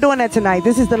 we're not doing that tonight.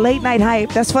 This is the late night hype.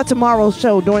 That's for tomorrow's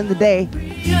show during the day.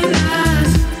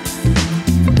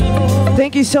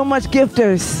 Thank you so much,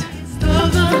 gifters.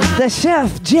 The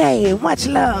Chef Jay, much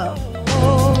love.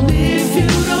 If you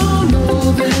don't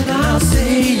know, then I'll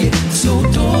say it. So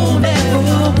don't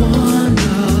ever wonder.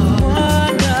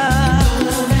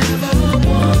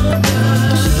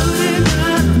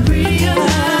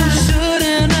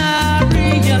 Shouldn't I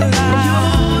realize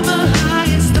you're the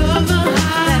highest of the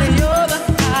high? You're the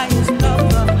highest of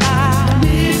the high.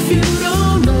 If you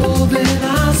don't know, then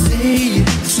I'll say it.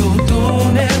 So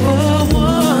don't ever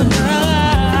wonder.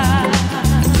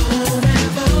 Don't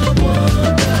ever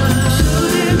wonder.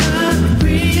 Shouldn't I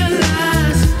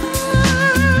realize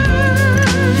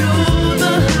you're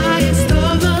the highest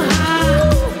of the high?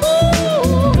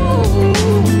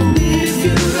 If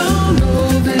you don't know,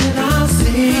 then I'll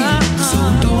say it. So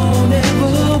don't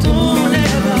ever wonder.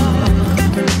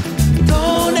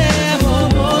 Don't ever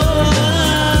wonder.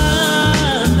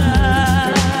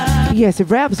 Yes, it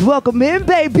raps. Welcome in,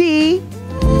 baby.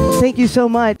 Thank you so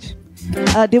much.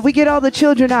 Did we get all the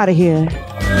children out of here?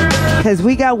 Because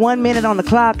we got 1 minute on the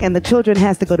clock and the children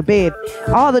has to go to bed.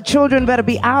 All the children better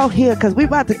be out here because we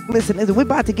about to, listen, we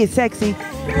about to get sexy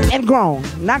and grown.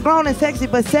 Not grown and sexy,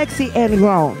 but sexy and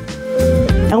grown.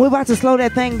 And we're about to slow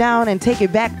that thing down and take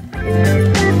it back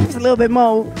just a little bit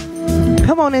more.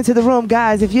 Come on into the room,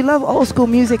 guys. If you love old school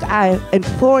music, I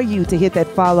implore you to hit that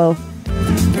follow.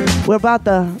 We're about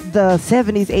the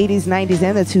 70s, 80s, 90s,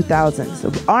 and the 2000s.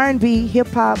 So R&B,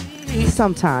 hip-hop,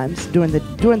 sometimes during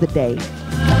the day.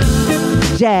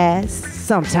 Jazz,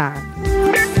 sometimes.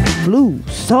 Blues,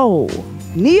 soul,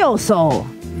 neo-soul.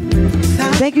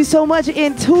 Thank you so much,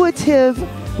 Intuitive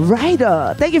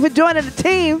Writer. Thank you for joining the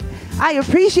team. I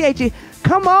appreciate you.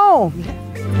 Come on.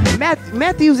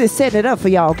 Matthews is setting it up for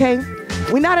y'all, okay?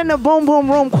 We're not in the Boom Boom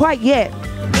Room quite yet.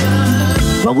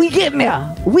 But we getting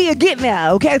there. We are getting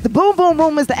there, okay? The Boom Boom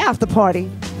Room is the after party.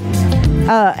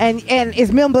 And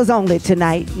it's members only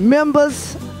tonight.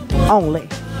 Members only.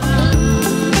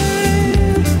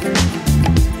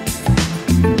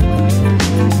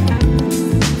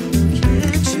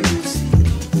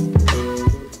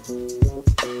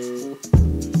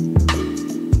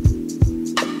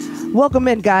 Welcome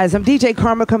in, guys. I'm DJ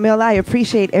Karma Camille. I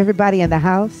appreciate everybody in the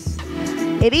house.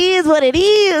 It is what it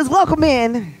is. Welcome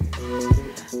in.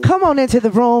 Come on into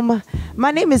the room.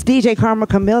 My name is DJ Karma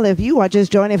Camille. If you are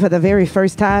just joining for the very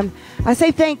first time, I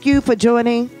say thank you for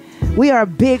joining. We are a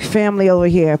big family over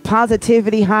here.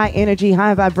 Positivity, high energy,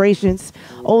 high vibrations,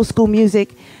 old school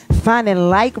music, finding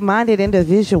like-minded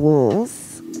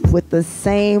individuals with the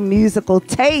same musical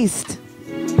taste.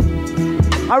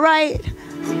 All right.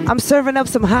 I'm serving up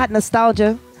some hot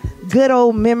nostalgia, good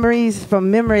old memories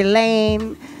from memory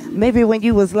lane. Maybe when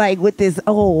you was like with this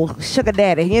old sugar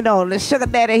daddy, you know, the sugar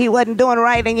daddy, he wasn't doing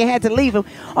right and you had to leave him.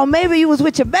 Or maybe you was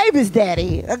with your baby's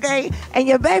daddy, okay? And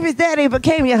your baby's daddy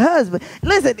became your husband.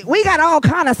 Listen, we got all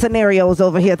kind of scenarios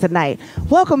over here tonight.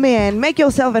 Welcome in, make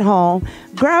yourself at home,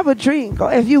 grab a drink,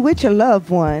 or if you with your loved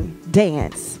one,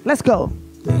 dance. Let's go.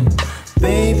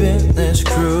 Baby, let's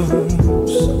cruise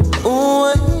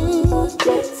away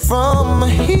from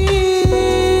here.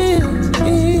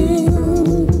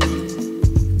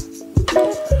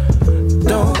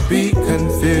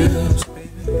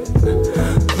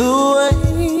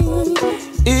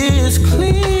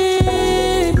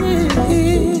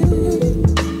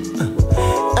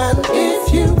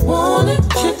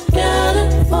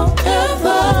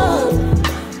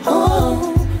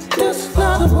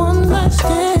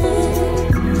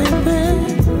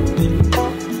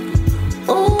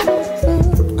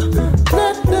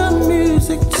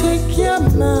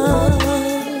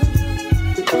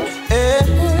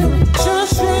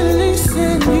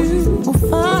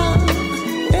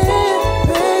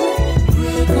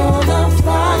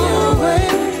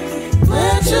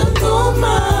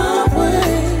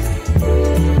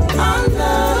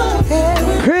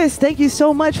 Thank you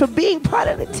so much for being part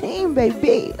of the team,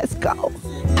 baby. Let's go.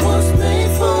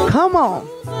 Come on.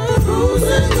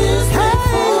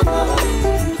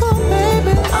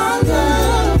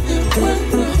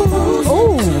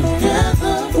 Ooh.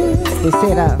 They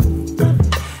said,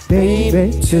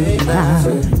 baby, tonight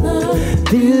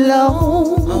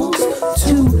belongs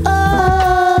to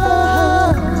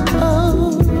us.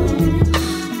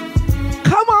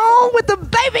 Come on with the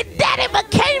baby daddy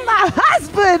became my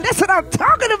husband. That's what I'm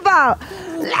talking about.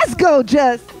 Let's go,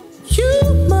 Just. You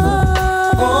must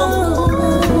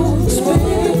be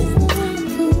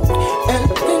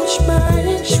and inch by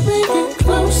inch we get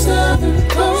closer and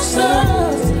closer.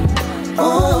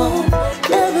 Oh,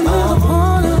 every little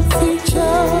part of each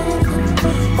other.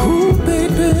 Ooh,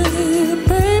 baby,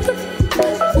 baby.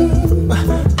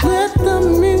 Let the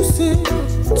music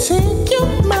take your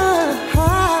mind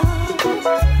high.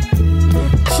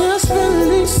 Just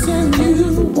releasing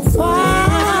you will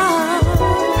fly.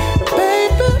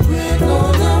 Baby, we're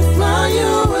gonna fly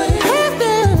away.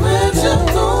 Let you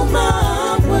go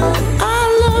my way. I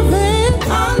love it.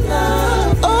 I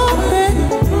love. Oh, baby,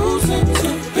 cruising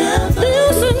together.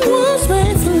 Music was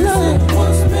made for love.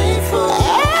 Was made for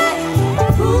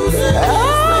love. Cruising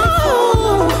was made for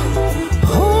love.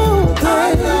 Oh, I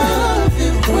love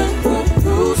it when we're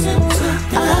cruising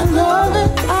together. I love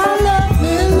it. I love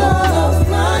it, love.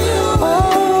 Fly away.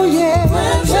 Oh yeah.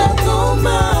 Let you go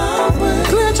my way.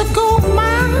 Let you go my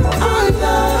way. I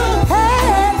love.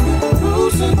 Hey,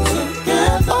 cruising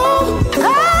together. Oh,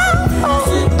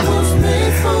 music was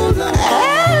made for love.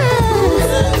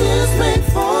 Music is made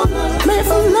for love. Made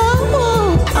for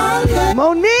love. I love.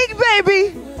 Monique, baby.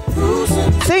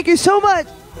 Thank you so much.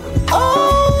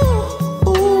 Oh,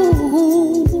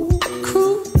 ooh,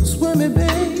 cruise with me, baby.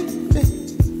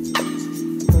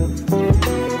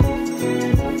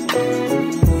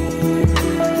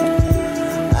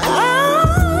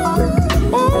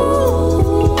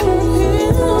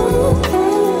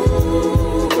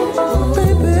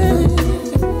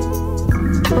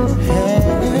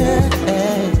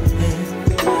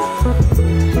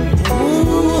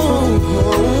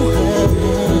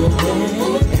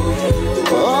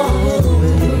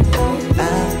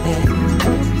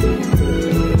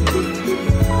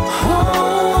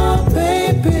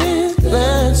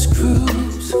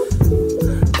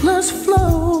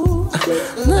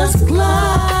 Let's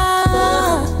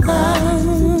glide.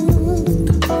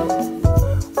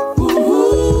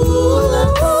 Ooh,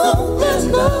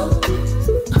 let's up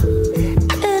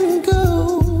and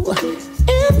go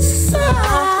inside.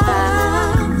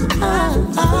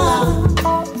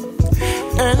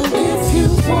 And if you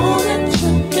want it,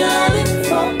 you got it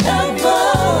forever.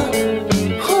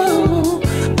 Oh,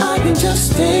 I can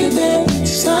just stay there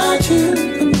beside you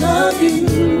and love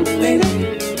you, baby.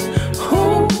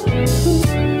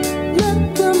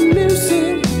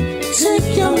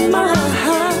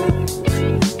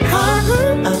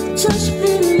 Just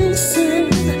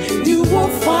listen, you will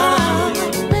find,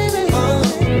 baby.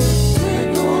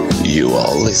 You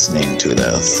are listening to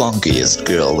the funkiest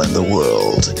girl in the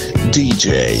world,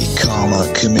 DJ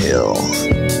Camille.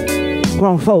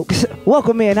 Grown folks,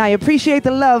 welcome in. I appreciate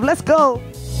the love. Let's go.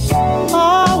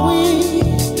 Are we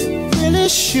really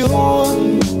sure?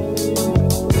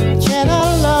 Can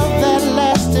a love that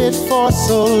lasted for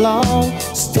so long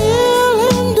still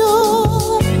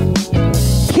endure?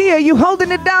 Kia, you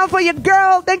holding it down for your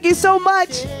girl. Thank you so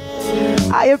much.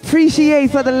 I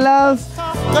appreciate for the love.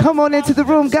 Come on into the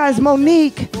room, guys.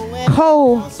 Monique,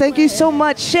 Cole, thank you so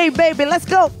much. Shay, baby, let's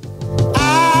go.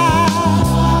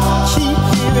 I keep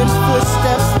hearing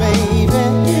footsteps, baby,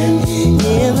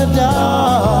 in the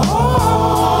dark.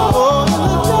 Oh, in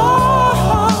the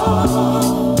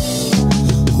dark.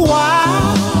 Why?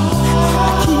 I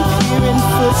keep hearing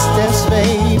footsteps,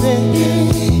 baby,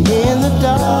 in the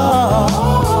dark.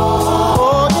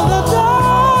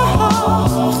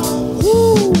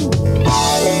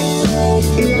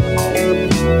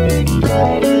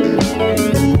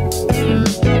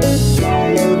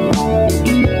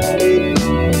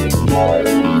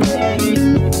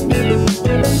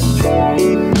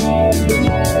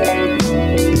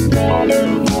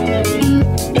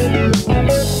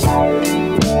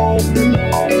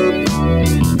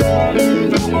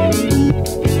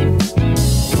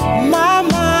 My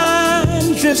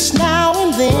mind drifts now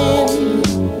and then,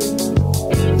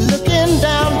 looking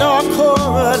down dark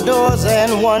corridors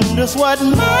and wonders what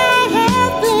might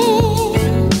have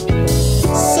been.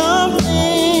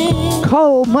 Something.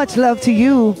 Cole, much love to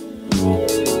you.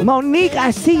 Monique,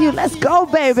 I see you. Let's go,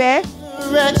 baby.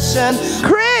 Direction.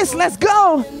 Chris, let's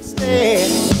go.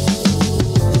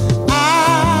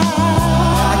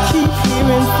 I keep hearing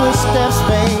hearing footsteps,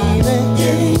 baby,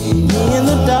 in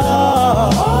the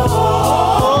dark.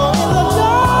 Oh, in the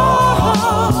dark.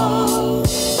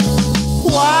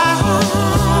 Why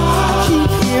I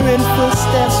keep hearing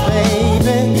footsteps,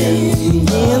 baby,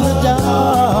 in the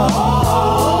dark.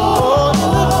 Oh, in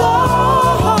the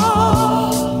dark.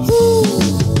 Ooh.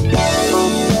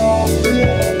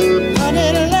 Honey,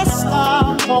 let's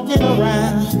start walking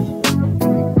around.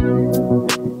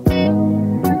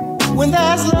 When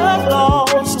there's love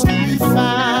lost to be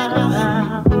found.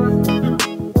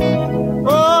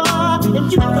 Oh,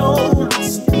 and you know I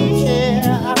still care,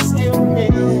 I still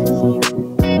care.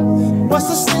 What's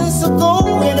the sense of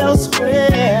going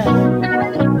elsewhere?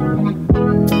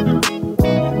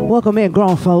 Welcome in,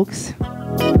 grown folks.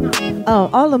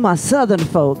 All of my southern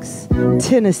folks,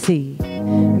 Tennessee,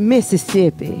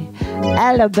 Mississippi,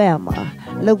 Alabama,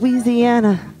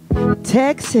 Louisiana,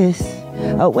 Texas,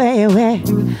 away,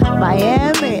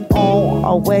 Miami, on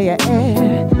away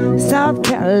ahead, South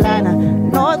Carolina,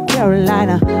 North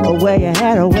Carolina, away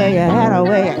ahead,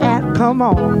 come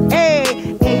on.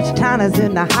 Hey, H-Towners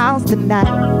in the house tonight.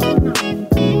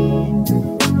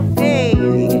 Hey,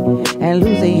 and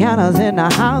Louisiana's in the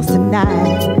house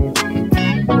tonight.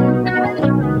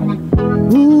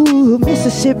 Ooh,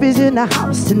 Mississippi's in the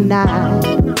house tonight.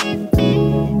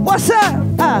 What's up?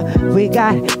 We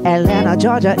got Atlanta,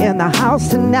 Georgia in the house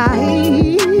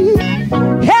tonight.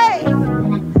 Hey!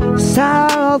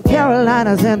 South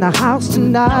Carolina's in the house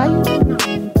tonight.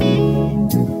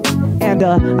 And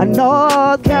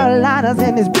North Carolina's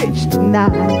in this bitch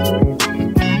tonight.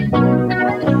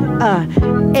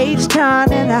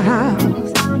 H-Town in the house.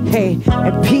 Hey,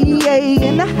 and PA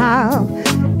in the house.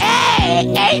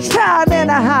 Hey, H-Town in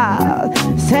the house.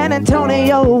 San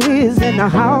Antonio is in the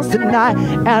house tonight.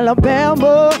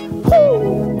 Alabama,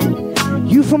 whoo,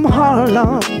 you from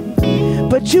Harlem,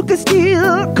 but you can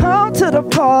still come to the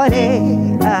party.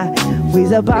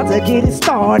 We's about to get it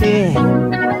started.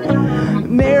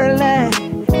 Maryland,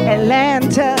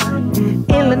 Atlanta,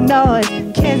 Illinois,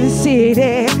 Kansas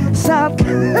City, South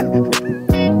Carolina.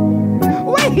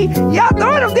 Wait, y'all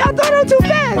throwing them too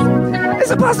fast. It's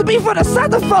supposed to be for the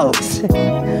southern folks.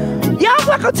 Y'all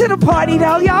welcome to the party,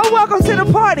 though. Y'all welcome to the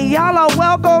party. Y'all are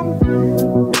welcome.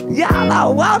 Y'all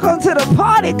are welcome to the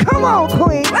party. Come on,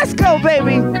 Queen. Let's go,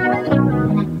 baby.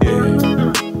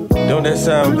 Yeah. Don't that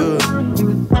sound good?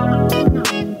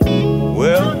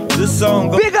 Well, this song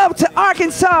goes. Big up to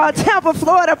Arkansas, Tampa,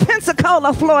 Florida,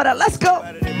 Pensacola, Florida. Let's go.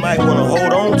 You might want to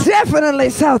hold on to. Definitely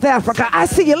South Africa. I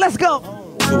see you. Let's go.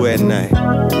 At night.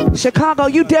 Chicago,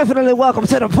 you definitely welcome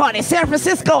to the party. San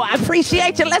Francisco, I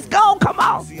appreciate you. Let's go. Come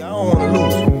on. See, I don't want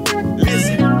to lose.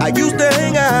 Listen, I used to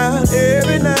hang out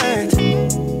every night,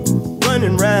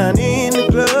 running around in the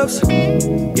clubs.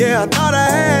 Yeah, I thought I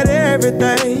had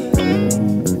everything.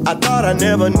 I thought I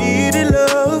never needed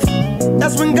love.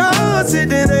 That's when God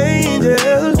sent an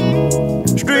angel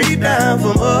straight down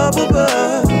from up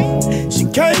above. She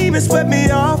came and swept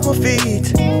me off my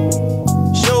feet.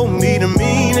 Showed me the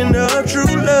meaning of true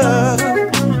love.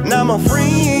 Now my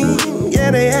friends,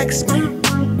 yeah, they ask me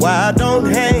why I don't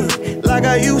hang like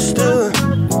I used to.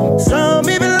 Some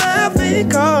even laugh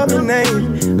and call me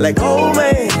names like old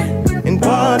man and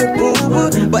party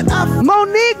pooper. But I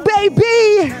Monique,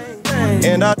 baby.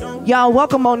 And I don't. Y'all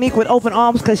welcome Monique with open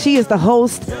arms because she is the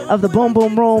host of the Boom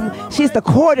Boom Room. She's the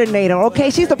coordinator,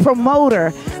 okay? She's the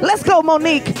promoter. Let's go,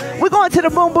 Monique. We're going to the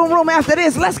Boom Boom Room after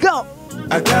this. Let's go.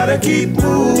 I gotta keep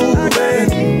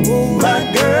moving. My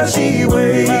girl, she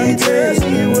waiting.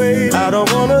 I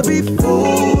don't wanna be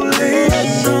foolish.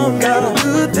 Got a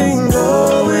good thing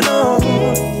going on,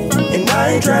 and I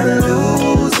ain't trying to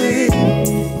lose it.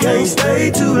 Can't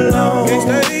stay too long.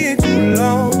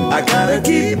 I gotta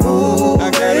keep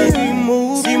moving.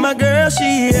 See my girl,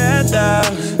 she at the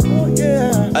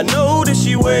house. I know that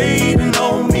she waiting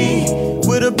on me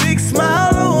with a big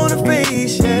smile on her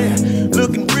face, yeah.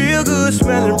 Looking real good,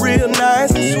 smelling real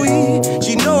nice and sweet.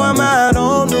 She know I'm out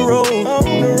on the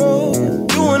road,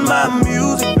 doing my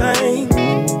music thing.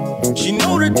 She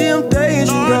know the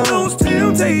temptation goes.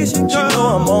 She know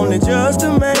I'm only just a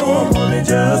man.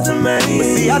 But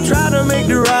see, I try to make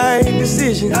the right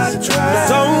decisions.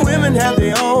 Some women have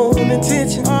their own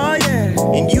intentions. Oh yeah.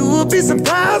 And you will be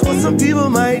surprised what some people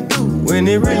might do when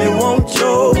they really want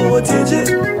your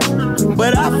attention.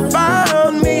 But I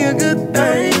found me a good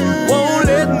thing. Won't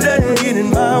let that get in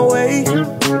my way.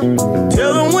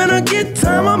 Tell them when I get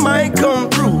time I might come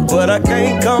through, but I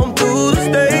can't come through to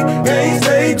stay. Can't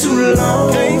stay too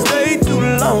long.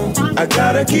 I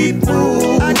gotta keep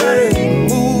moving.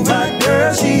 My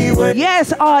girl, she wait.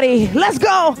 Yes, Audie, let's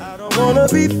go. I don't wanna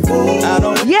be fooled.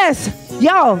 Yes,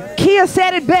 y'all, Kia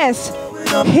said it best.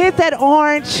 hit that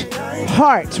orange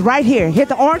heart right here. Hit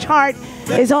the orange heart.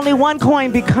 It's only one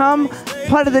coin. Become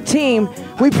part of the team.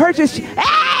 We purchased.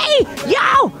 Hey,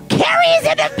 yo, Carrie is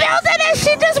in the building and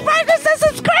she just purchased a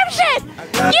subscription.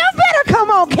 You better come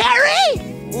on, Carrie.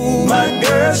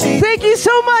 Thank you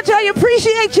so much. I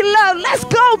appreciate your love. Let's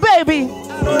go, baby.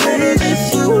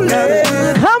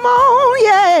 Come on,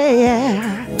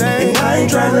 yeah. And I ain't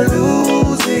trying to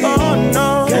lose it. Oh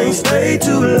no, can't stay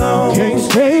too long. Can't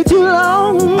stay too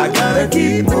long. I gotta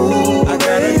keep moving. I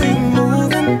gotta keep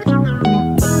moving.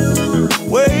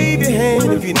 Wave your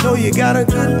hand if you know you got a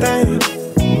good thing.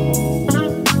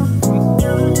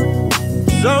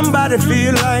 Somebody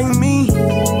feel like me.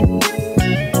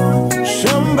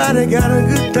 Somebody got a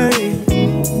good thing.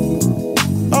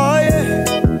 Oh yeah.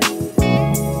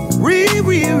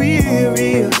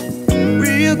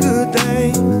 Real good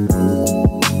thing.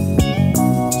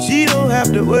 She don't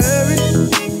have to worry.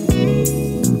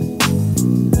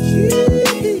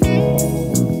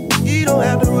 She don't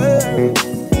have to worry.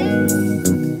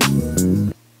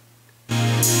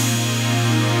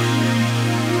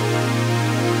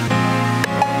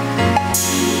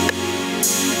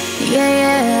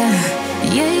 Yeah.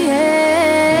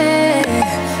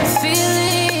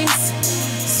 Feelings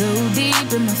so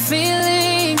deep in my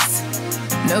feelings.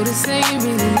 Notice they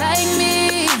really like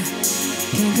me.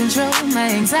 Can't control my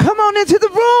anxiety. Come on into the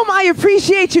room. I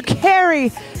appreciate you,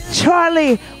 Carrie.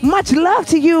 Charlie, much love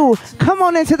to you. Come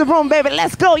on into the room, baby.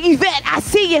 Let's go. Yvette, I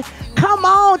see you. Come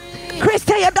on. Chris,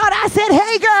 tell your daughter I said,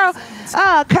 hey, girl.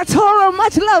 Katoro,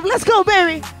 much love. Let's go,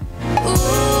 baby.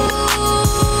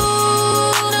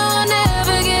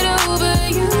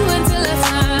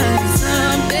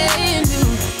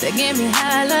 Get me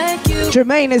high like you.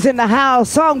 Jermaine is in the house.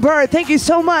 Songbird, thank you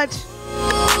so much.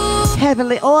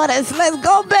 Heavenly Orders, let's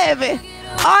go, baby.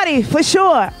 Audie, for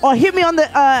sure. Or hit me on the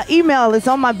email. It's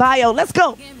on my bio. Let's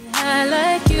go. High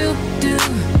like you do.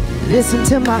 Listen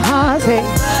to my heart say,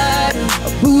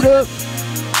 boot up.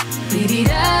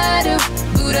 Beady-da-do,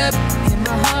 boot up. And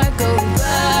my heart go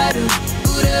ba-do,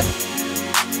 boot up.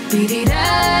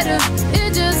 Beady-da-do,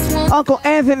 it just won't. Uncle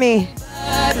Anthony.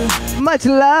 Much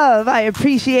love. I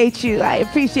appreciate you. I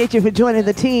appreciate you for joining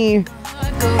the team.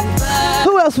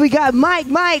 Who else we got? Mike,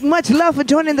 much love for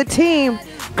joining the team.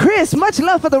 Chris, much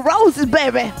love for the roses,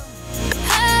 baby.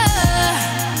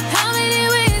 How many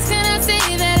ways can I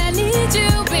say that I need you,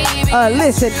 baby?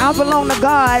 Listen, I belong to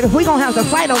God. We're going to have to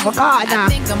fight over God now.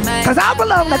 Because I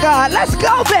belong to God. Let's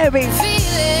go, baby.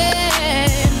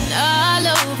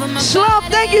 Slump,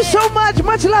 thank you so much.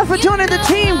 Much love for joining the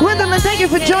team. Gwendolyn, thank you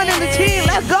for joining the team.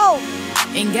 Let's go.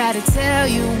 Ain't gotta tell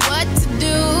you what to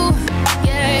do.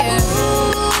 Yeah.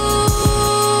 Ooh,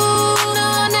 no,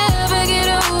 I'll never get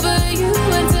over you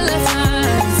until I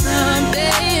find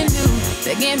something new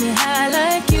that get me high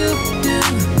like you do.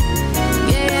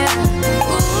 Yeah.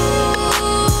 Ooh,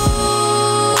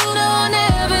 no, I'll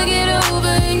never get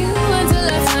over you until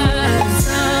I find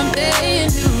something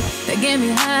new that get me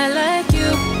high like you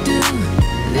do.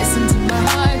 Listen to my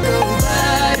heart go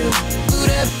ba-do,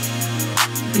 boot up,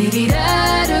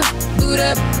 beady-da-do, boot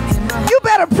up. You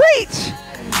better preach.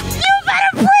 You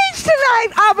better preach tonight.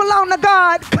 I belong to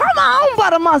God. Come on,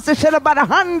 butter monster, shut up about a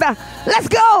Honda. Let's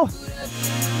go.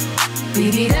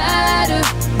 Beady-da-do,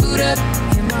 boot up,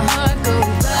 and my heart go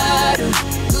ba-do,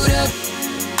 boot up,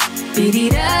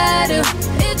 beady-da-do,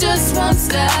 it just won't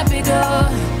stop, it go.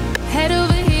 Head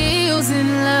over heels in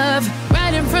love,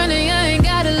 right in front of you, I ain't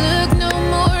gotta look no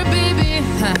more, baby.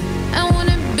 I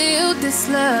wanna build this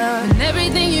love, and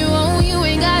everything you own, you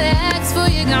ain't gotta ask for.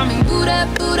 You got me boot up,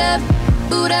 boot up,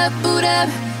 boot up, boot up.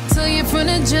 So you're from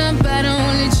the jump, I don't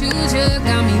only choose you.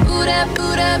 Got me boot up,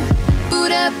 boot up,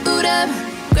 boot up, boot up.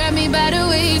 Grab me by the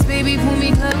waist, baby, pull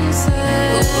me closer.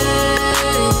 Ooh,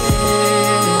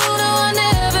 no, I'll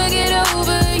never get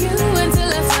over you until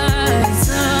I find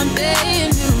something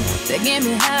new that get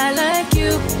me high like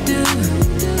you do.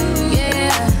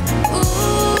 Yeah.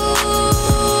 Ooh,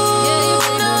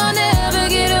 yeah, no, I'll never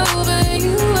get over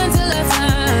you until I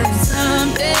find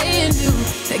something new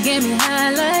that get me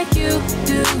high like you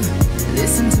do.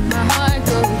 Listen to my heart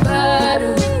go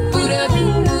ba-do, boot up,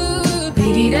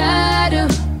 beady-da-do.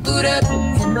 Boot up,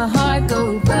 and my heart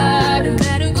go ba-do,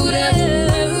 boot up,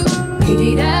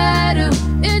 beady-da-do.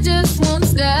 It just won't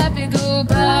stop, it go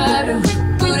ba-do,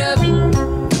 boot up,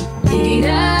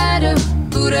 beady-da-do,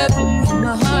 boot up, and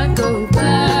my heart go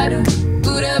ba-do,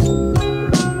 boot up,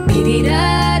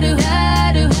 beady-da-do,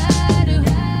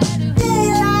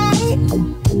 Daylight,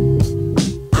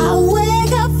 I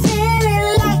wake up feeling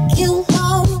like you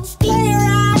won't play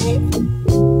right.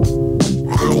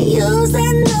 I used to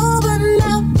know, but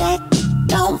now that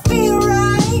don't feel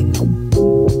right.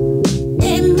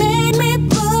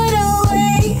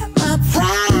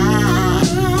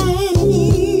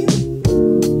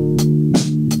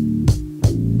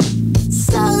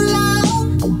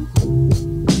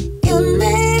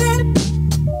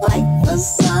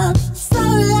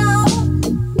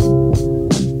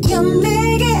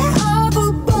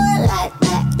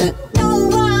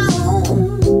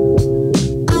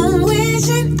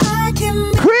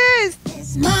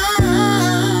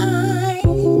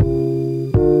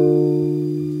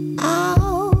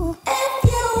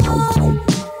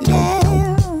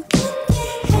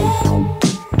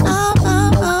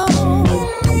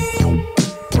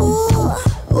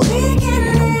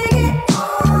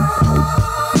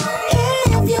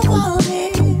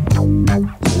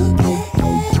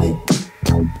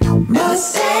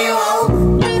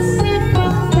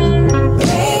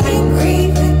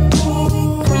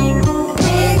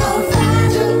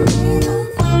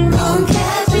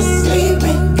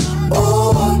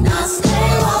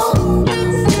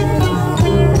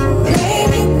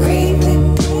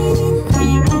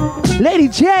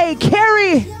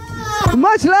 Gregory,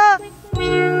 much love.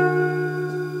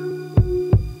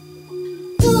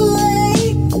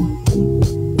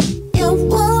 You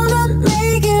wanna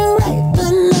make it right,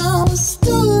 but now it's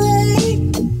too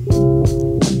late.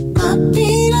 My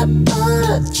peanut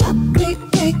butter chocolate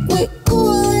cake with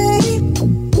Kool-Aid.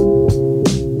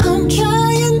 I'm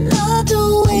trying not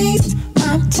to waste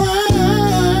my time.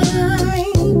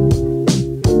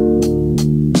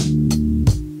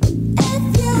 If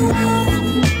you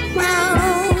want,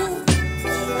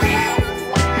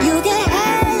 you can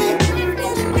have it.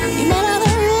 You know how to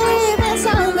really mess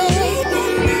on me.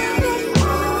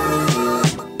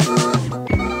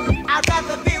 I'd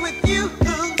rather be with you,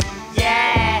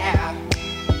 yeah.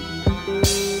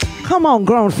 Come on,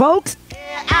 grown folks.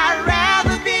 I'd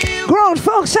rather be Grown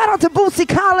folks, shout out to Bootsy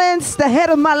Collins, the head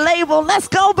of my label. Let's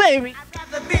go, baby. I'd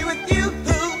rather be with you,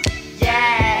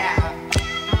 yeah.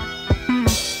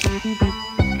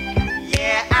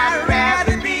 Yeah, I'd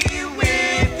rather be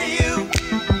with you.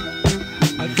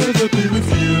 I'd rather be with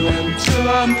you until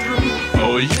I'm through.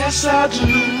 Oh, yes, I do.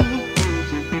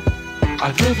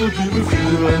 I'd rather be with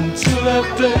you until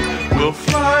that day will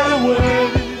fly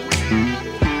away.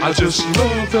 I just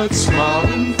love that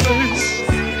smiling face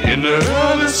in the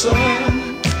early sun.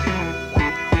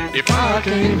 If I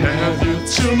can't have you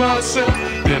to myself,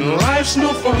 then life's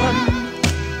no fun.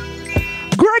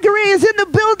 Gregory is in the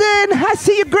building. I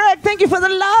see you, Greg. Thank you for the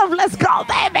love. Let's go,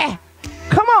 baby.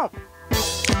 Come on.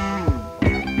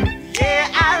 Yeah,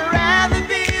 I'd rather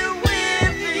be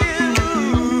with you.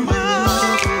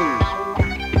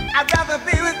 I'd rather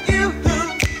be with you,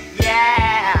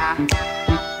 yeah.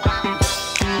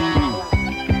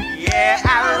 Yeah,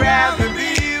 I'd rather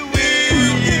be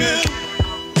with you.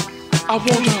 I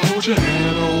wanna hold your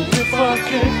hand, oh, if I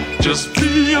can, just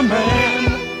be a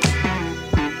man.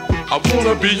 I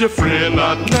wanna be your friend,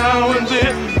 not now and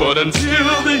then, but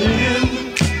until the end.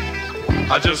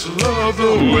 I just love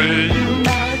the way you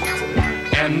act,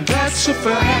 and that's a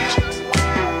fact.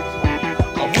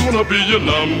 I wanna be your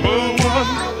number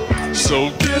one, so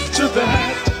get to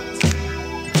that.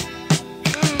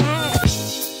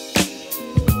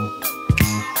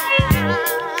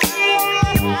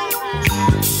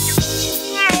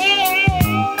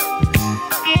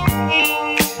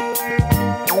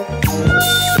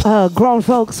 Grown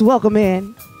folks, welcome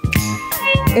in.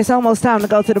 It's almost time to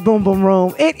go to the Boom Boom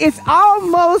Room. It is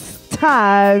almost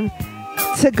time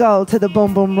to go to the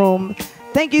Boom Boom Room.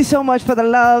 Thank you so much for the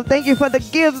love. Thank you for the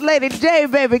gifts, Lady J,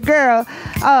 baby girl.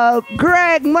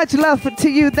 Greg, much love to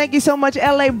you. Thank you so much,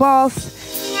 LA Boss.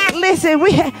 Listen,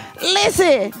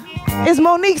 is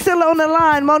Monique still on the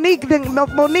line? Monique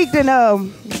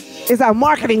is our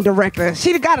marketing director.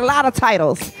 She got a lot of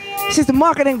titles. She's the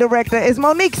marketing director. Is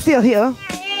Monique still here?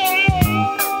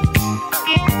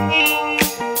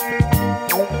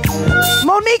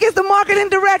 Monique is the marketing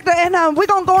director, and we're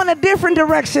going to go in a different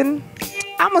direction.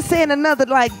 I'm going to say in another,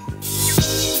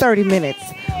 30 minutes.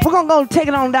 We're going to go take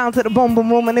it on down to the Boom Boom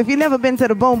Room, and if you've never been to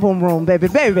the Boom Boom Room, baby,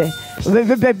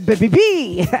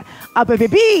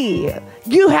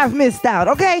 you have missed out,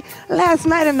 okay? Last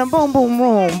night in the Boom Boom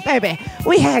Room, baby,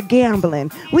 we had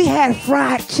gambling. We had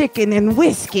fried chicken and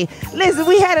whiskey. Listen,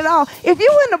 we had it all. If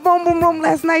you were in the Boom Boom Room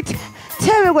last night,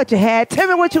 tell me what you had. Tell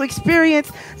me what you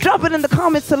experienced. Drop it in the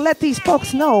comments to let these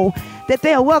folks know that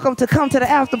they are welcome to come to the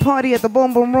after party at the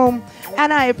Boom Boom Room.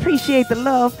 And I appreciate the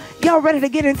love. Y'all ready to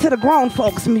get into the grown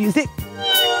folks music?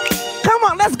 Come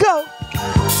on, let's go.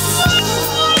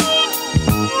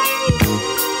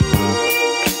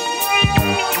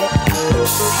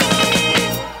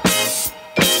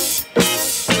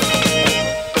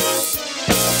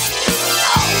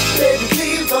 Baby,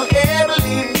 please don't ever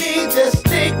leave me. Just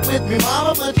stick with me,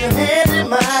 mama, put your hand in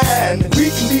mine. We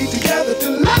can be together to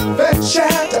laugh and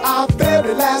chat to our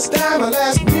very last dime, our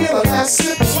last meal, our last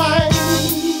sip of wine.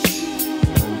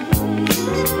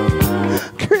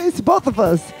 Chris, both of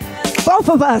us,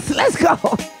 let's go.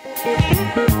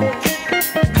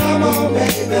 Come on,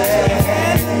 baby.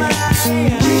 We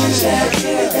can share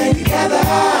anything together.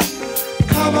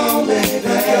 Come on, baby.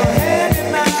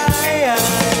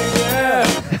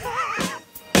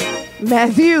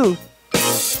 Matthew.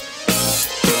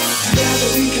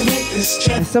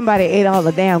 Somebody ate all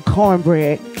the damn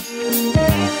cornbread.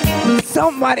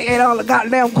 Somebody ate all the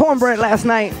goddamn cornbread last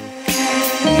night.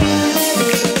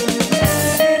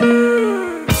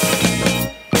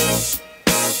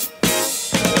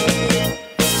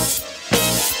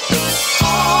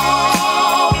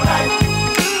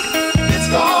 It's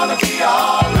gonna be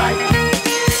alright.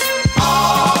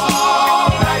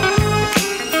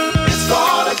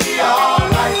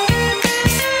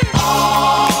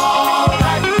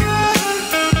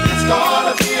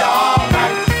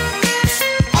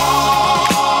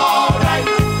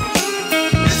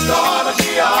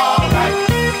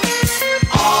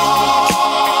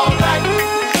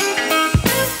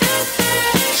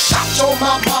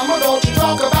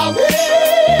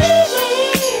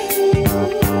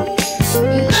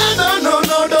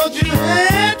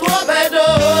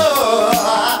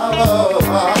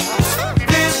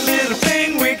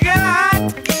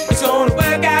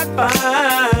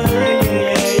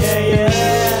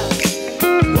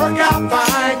 work out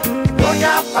fine. Work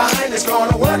out fine, it's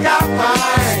gonna work out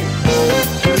fine.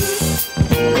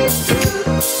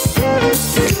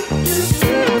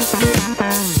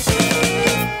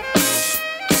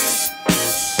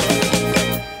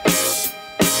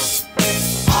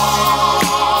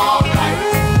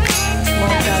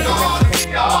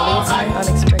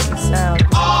 Unexpected sound.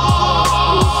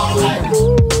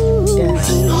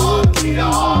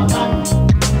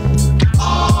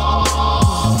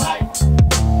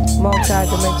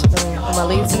 Multi-dimensional, am I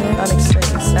listening?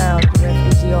 Unexpected sound,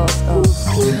 refugee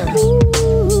all-star.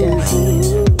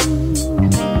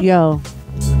 Yo,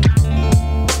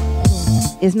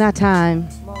 it's not time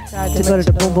to go to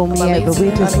the boom boom yet, but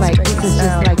we just like, this is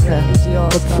just like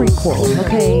the prequel,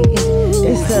 okay?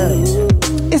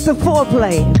 It's the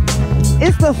foreplay.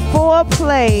 It's the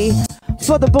foreplay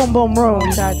for the boom boom room.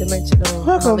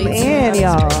 Welcome in,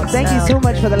 y'all. Thank you so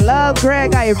much for the love,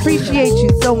 Greg. I appreciate you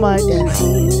so much.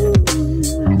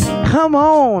 Come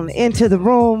on into the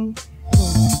room.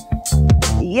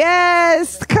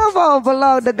 Yes, come on,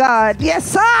 belong to God. Yes,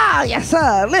 sir. Yes,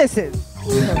 sir. Listen,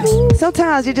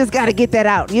 sometimes you just got to get that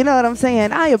out. You know what I'm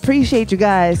saying? I appreciate you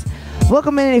guys.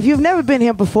 Welcome in. If you've never been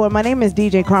here before, my name is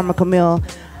DJ Karma Camille.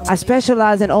 I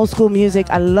specialize in old school music.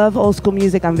 I love old school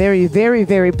music. I'm very, very,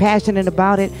 very passionate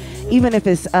about it. Even if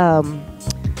it's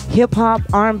hip hop,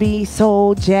 R&B,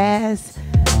 soul, jazz,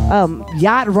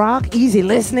 yacht rock, easy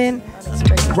listening,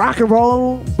 rock and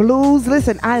roll, blues.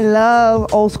 Listen, I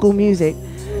love old school music.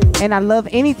 And I love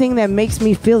anything that makes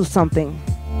me feel something.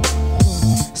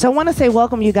 So I want to say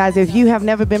welcome, you guys. If you have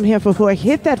never been here before,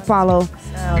 hit that follow.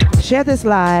 Share this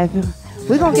live.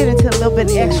 We're going to get into a little bit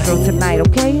extra tonight,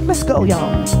 okay? Let's go,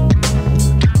 y'all.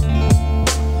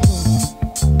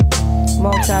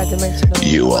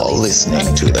 You are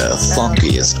listening to the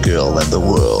funkiest girl in the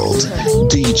world,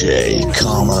 DJ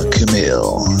Karma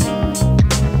Camille.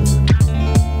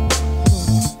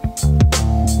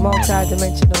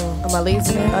 Multi-dimensional, am I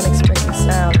listening? Unexpected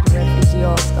sound, refugee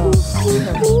all-star.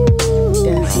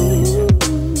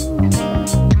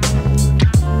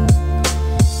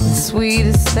 The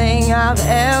sweetest thing I've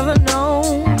ever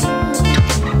known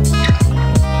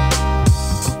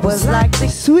was like the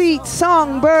sweet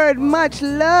songbird. Much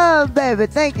love, baby.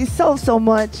 Thank you so, so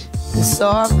much. The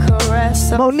soft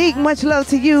caress. Monique, much love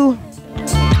to you.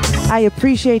 I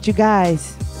appreciate you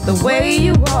guys. The way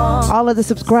you are. All of the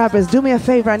subscribers, do me a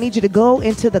favor. I need you to go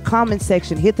into the comment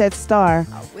section, hit that star,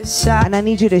 and I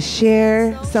need you to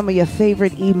share some of your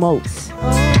favorite emotes.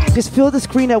 Just fill the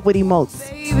screen up with emotes.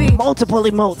 Multiple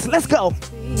emotes. Let's go.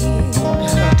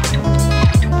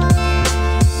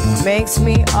 Makes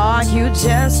me argue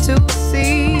just to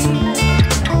see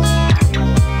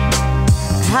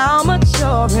how much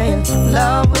you're in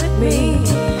love with me.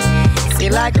 See,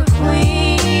 like a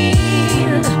queen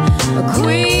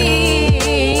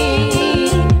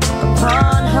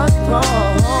upon her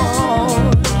throne.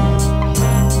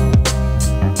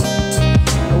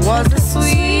 It was the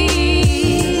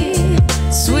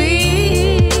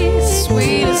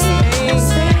sweetest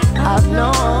thing I've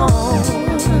known.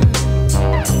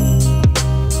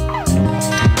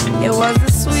 It was the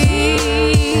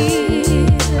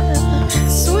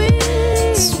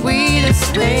sweetest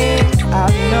thing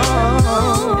I've known.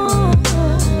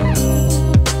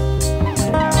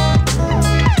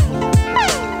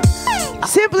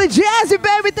 Simply Jazzy,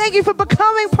 baby. Thank you for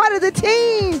becoming part of the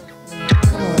team.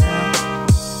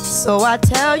 So I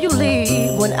tell you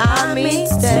leave when I mean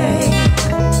stay.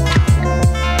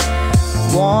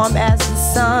 Warm as the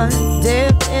sun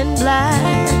dipped in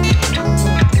black.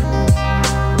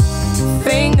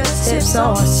 Fingertips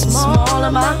are small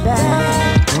on my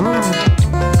back.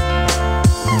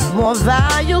 More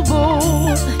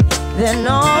valuable than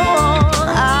all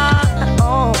I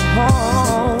own.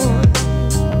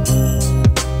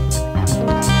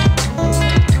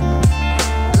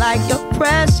 Like your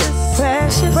precious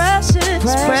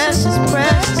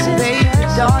baby,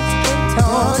 dark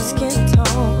skin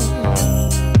tone.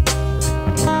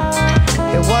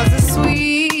 It was a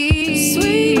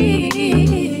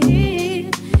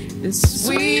the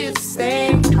sweetest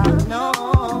thing I've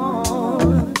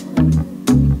known.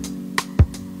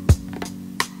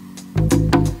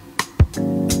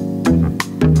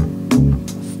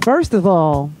 First of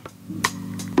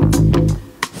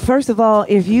all,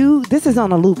 if this is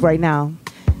on a loop right now,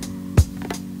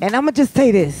 and I'm gonna just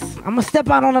say this. I'm gonna step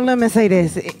out on a limb and say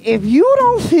this. If you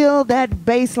don't feel that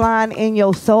bass line in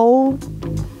your soul,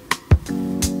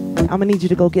 I'm gonna need you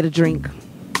to go get a drink.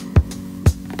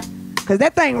 Cause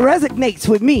that thing resonates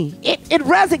with me. It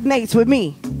resonates with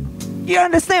me. You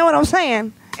understand what I'm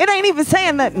saying? It ain't even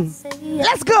saying nothing.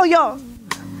 Let's go, y'all.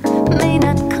 May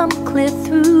not come clear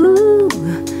through.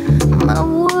 My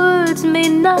words may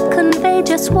not convey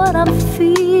just what I'm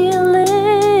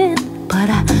feeling, but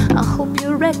I hope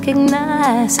you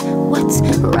recognize what's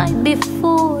right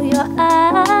before your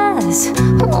eyes.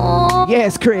 Oh,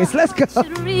 yes, Chris, let's go.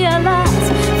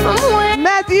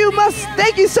 Matthew,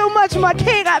 thank you so much, my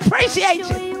king. I appreciate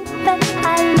you. That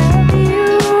I love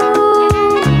you.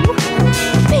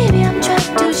 Baby, I'm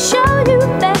trying to show you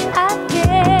that I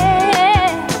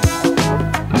care.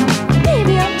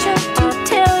 Baby, I'm trying to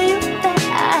tell you that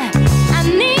I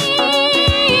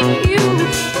need you.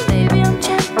 Baby, I'm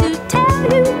trying to tell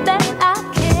you that I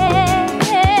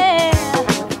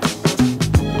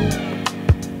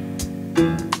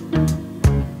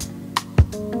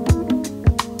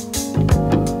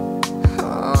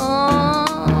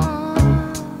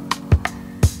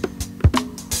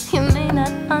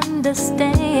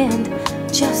understand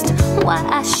just why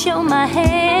I show my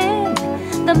hand,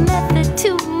 the method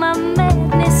to my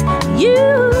madness you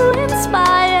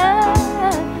inspire.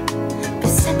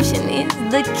 Perception is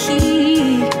the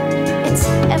key. It's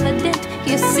evident,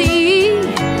 you see,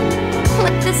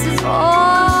 what this is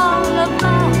all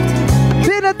about.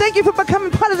 Dina, thank you for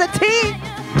becoming part of the team.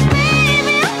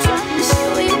 Baby, I'm trying to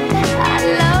show you that I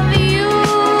love you.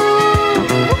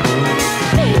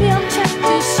 Baby, I'm trying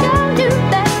to show you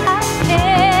that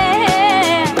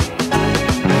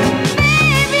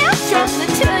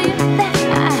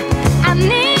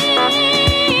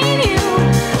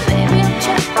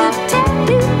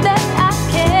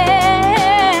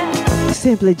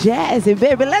simply jazzy,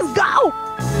 baby. Let's go. All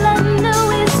I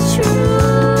know is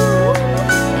true.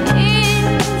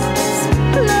 Is this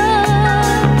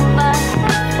love I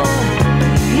have for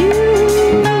you?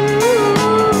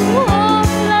 All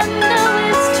I know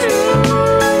is true.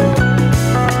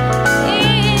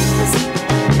 Is,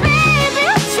 baby,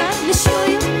 I'm trying to show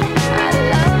you that I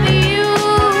love you.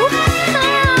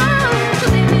 Oh,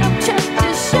 baby, I'm trying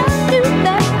to show you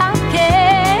that I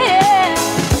care.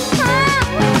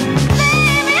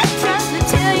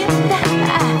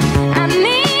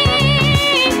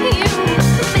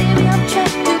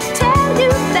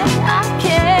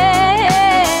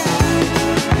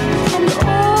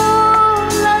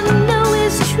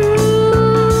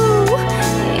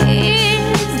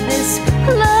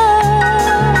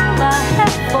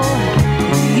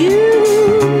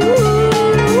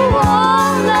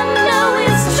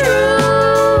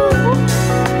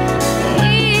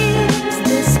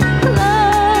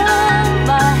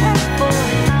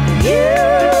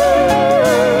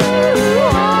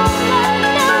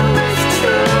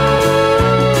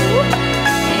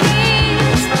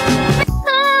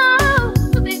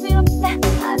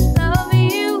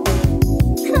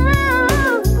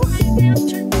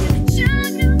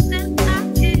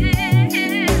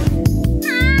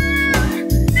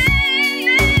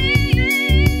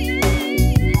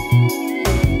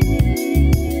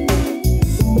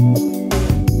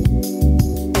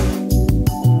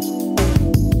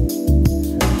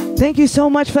 Thank you so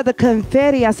much for the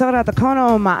confetti. I saw it out the corner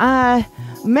of my eye.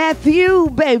 Matthew,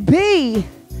 baby.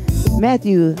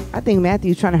 Matthew, I think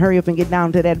Matthew's trying to hurry up and get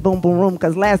down to that boom boom room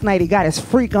because last night he got his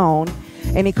freak on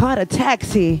and he caught a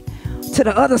taxi to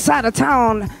the other side of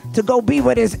town to go be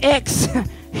with his ex.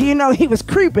 You know, he was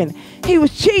creeping. He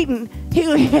was cheating.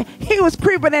 He was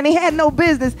creeping and he had no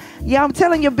business. Yeah, I'm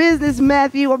telling your business,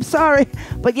 Matthew. I'm sorry.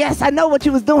 But yes, I know what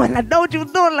you was doing. I know what you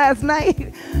was doing last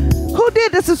night. Who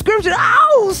did the subscription?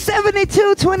 Oh,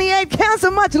 7228. Count so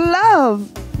much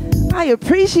love. I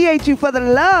appreciate you for the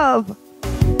love.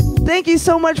 Thank you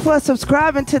so much for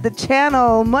subscribing to the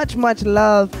channel. Much, much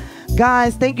love.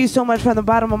 Guys, thank you so much from the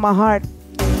bottom of my heart.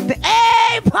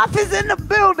 Hey, Puff is in the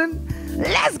building.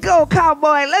 Let's go,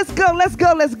 cowboy. Let's go, let's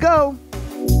go, let's go.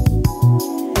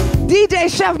 DJ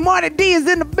Chef Marty D is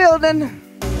in the building.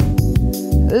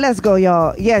 Let's go,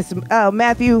 y'all. Yes,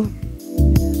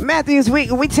 Matthews, we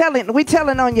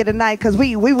telling on you tonight because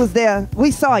we was there.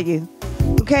 We saw you.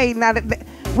 Okay, now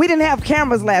we didn't have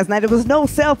cameras last night. There was no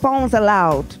cell phones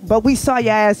allowed, but we saw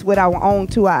your ass with our own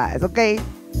two eyes. Okay.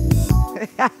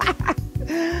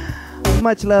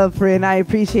 Much love, friend. I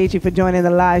appreciate you for joining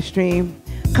the live stream.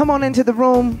 Come on into the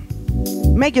room.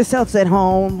 Make yourselves at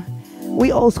home.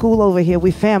 We old school over here.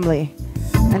 We family.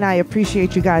 And I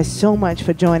appreciate you guys so much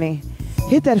for joining.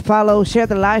 Hit that follow. Share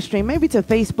the live stream. Maybe to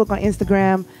Facebook or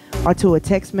Instagram or to a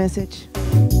text message.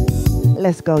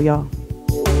 Let's go, y'all.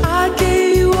 I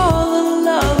gave you all the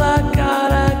love I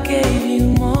got. I gave you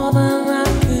more than I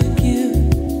could give.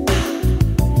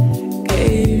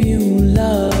 Gave you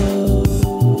love.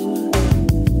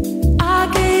 I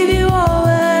gave you all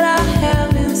that I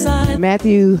have inside.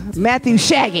 Matthew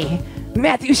Shaggy.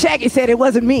 Matthew Shaggy said it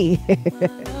wasn't me. Did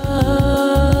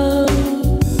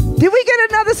we get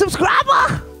another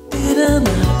subscriber?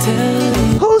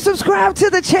 Who subscribed to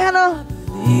the channel?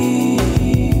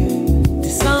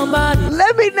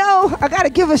 Let me know. I gotta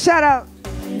give a shout out.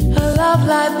 A love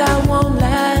like that won't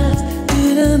last.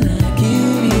 Didn't I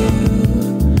give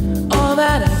you all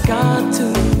that I got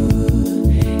to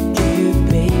give,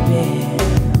 baby?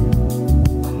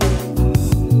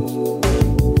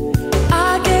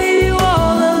 I gave you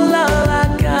all the love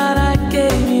I got. I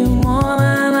gave you more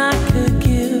than I could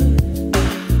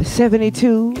give.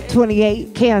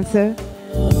 7228 Cancer.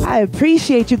 I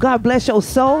appreciate you. God bless your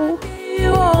soul.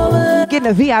 Getting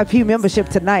a VIP membership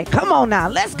tonight. Come on now,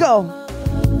 let's go.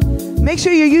 Make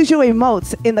sure you use your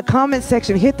emotes in the comment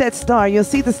section. Hit that star. You'll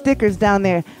see the stickers down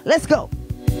there. Let's go.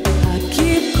 I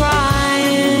keep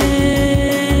crying.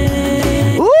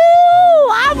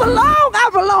 Ooh, I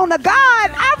belong to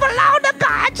God. I belong to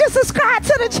God. Just subscribe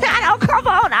to the channel. Come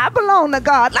on, I belong to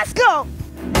God. Let's go.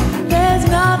 There's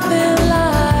nothing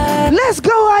like. Let's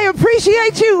go. I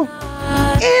appreciate you.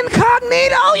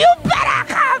 Incognito, you better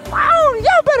come on.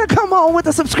 You better come on with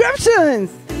the subscriptions.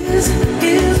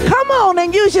 Come on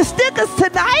and use your stickers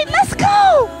tonight. Let's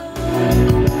go.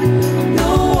 No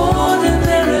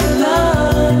ordinary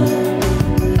love.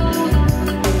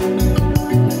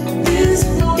 This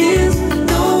is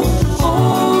no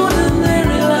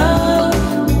ordinary love.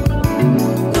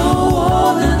 No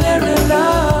ordinary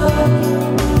love.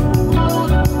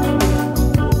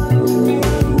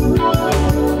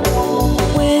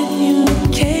 When you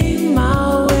came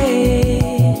my way,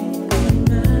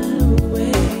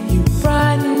 you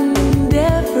brightened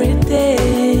every day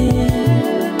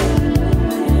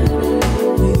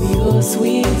with your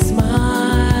sweet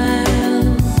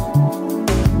smile.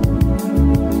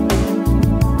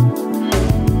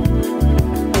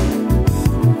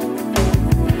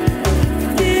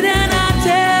 Didn't I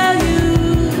tell you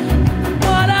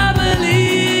what I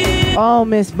believe? Oh,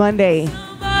 Miss Monday.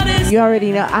 You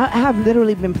already know. I have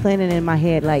literally been planning in my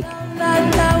head like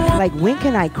when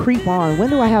can I creep on? When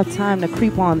do I have time to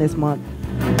creep on this month?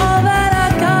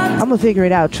 I'm gonna figure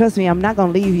it out. Trust me, I'm not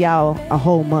gonna leave y'all a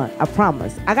whole month. I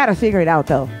promise. I gotta figure it out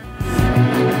though.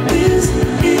 This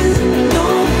is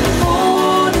no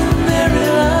ordinary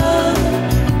love.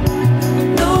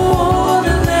 No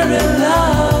ordinary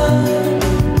love.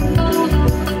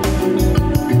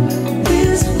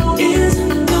 This is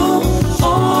no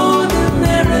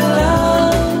ordinary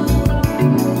love.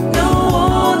 No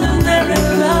ordinary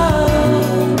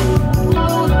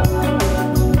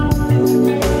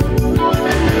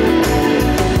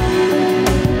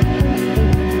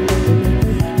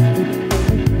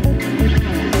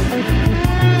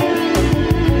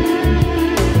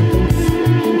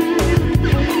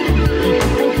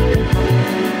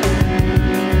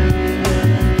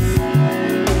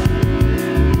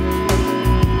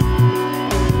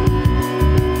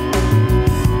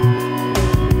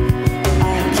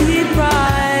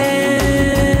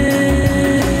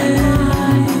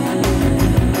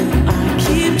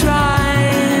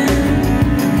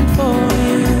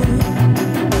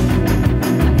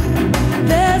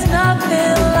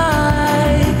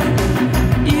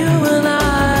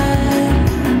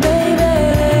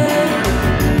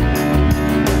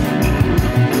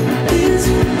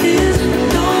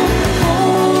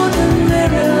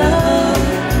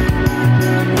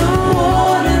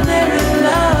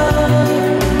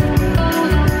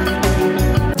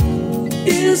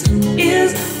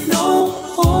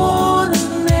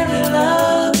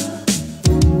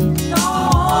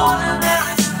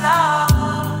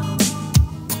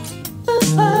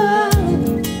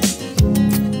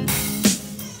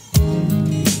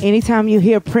Anytime you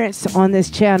hear Prince on this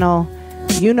channel,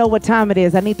 you know what time it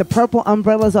is. I need the purple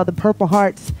umbrellas or the purple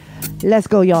hearts. Let's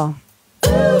go, y'all.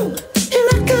 Here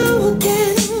I go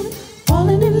again,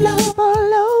 falling in love all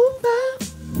over.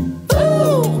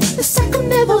 Ooh, the cycle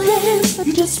never ends.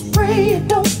 You just pray it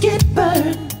don't get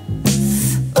burned.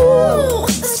 Ooh,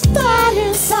 this fire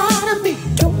inside of me,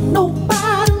 don't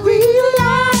nobody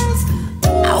realize.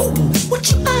 Oh,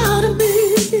 what you out of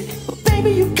me, but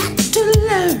baby you got to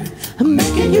learn. I'm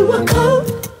making you a coat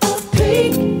of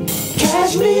pink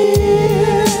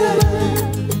cashmere.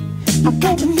 I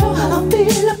got to know how I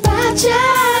feel about you.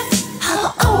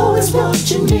 I always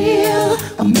want you near.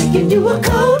 I'm making you a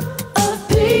coat of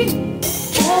pink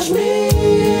cashmere.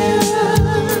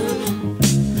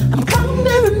 I'm counting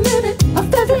every minute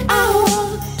of every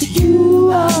hour till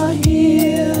you are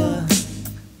here.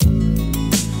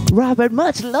 Robert,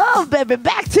 much love, baby.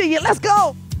 Back to you. Let's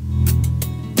go.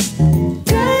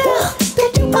 Girl,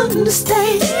 did you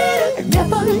understand? I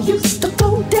never used to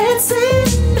go dancing.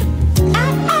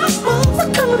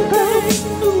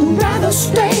 rather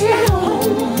stay at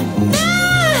home.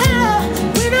 Now,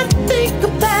 when I think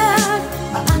about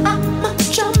how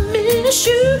much I miss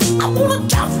you, I wanna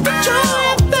just rejoice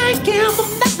and thank him for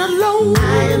that alone. I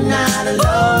am not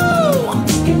alone. Ooh, I'm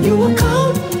making you a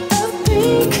coat of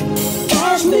pink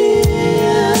cashmere.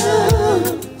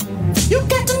 You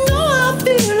got to know how I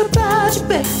feel about you,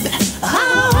 baby. I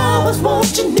always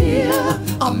want you near.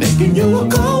 I'm making you a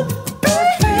coat of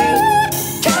pink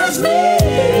cashmere.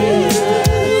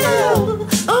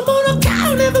 I'm gonna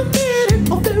count every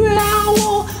minute of every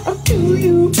hour until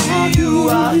you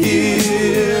are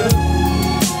here.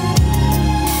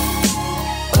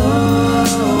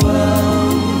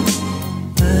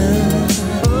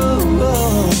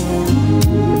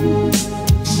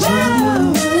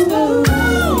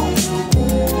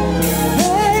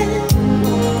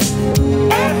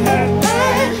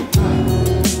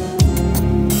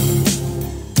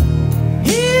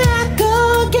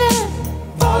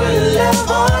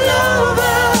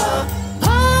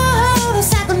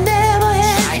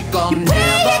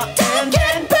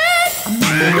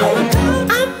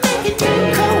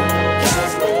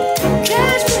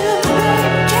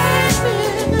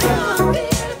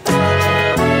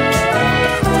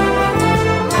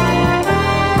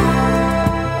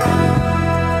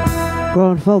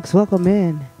 Grown folks, welcome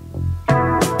in.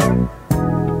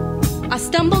 I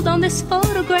stumbled on this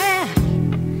photograph.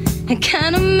 It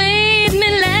kind of made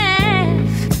me laugh.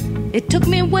 It took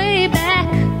me way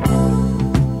back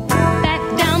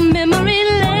down memory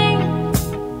lane.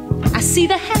 I see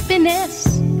the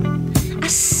happiness, I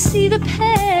see the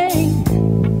pain.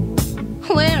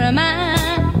 Where am I?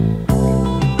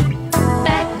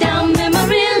 Back down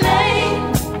memory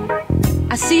lane.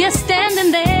 I see us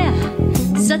standing there,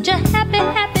 such a happy,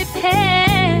 happy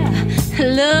pair.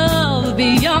 Love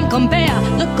beyond compare.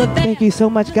 Look at that. Thank you so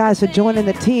much, guys, for joining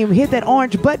the team. Hit that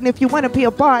orange button if you want to be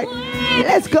a part.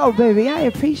 Let's go, baby. I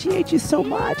appreciate you so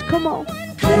much. Come on.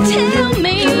 Tell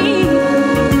me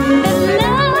that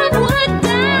love would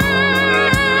die.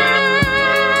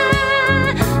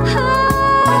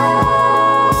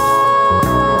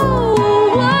 Oh,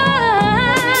 why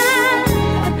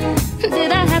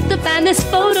did I have to find this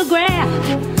photograph?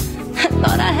 I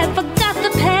thought I had forgot the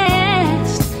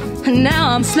past, and now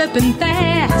I'm slipping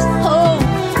fast. Oh,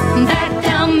 back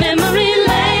down memory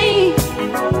lane.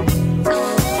 I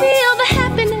feel the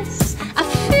happiness, I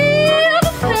feel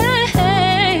the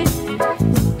pain.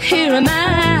 Here am I,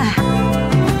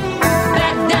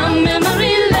 back down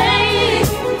memory lane.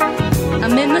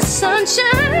 I'm in the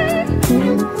sunshine,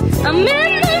 I'm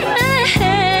in the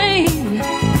rain.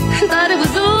 Thought it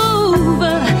was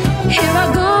over, here I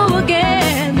go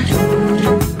again.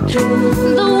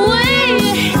 The way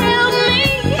you held me,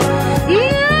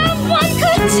 no one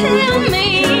could tell me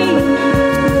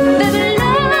that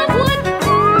love would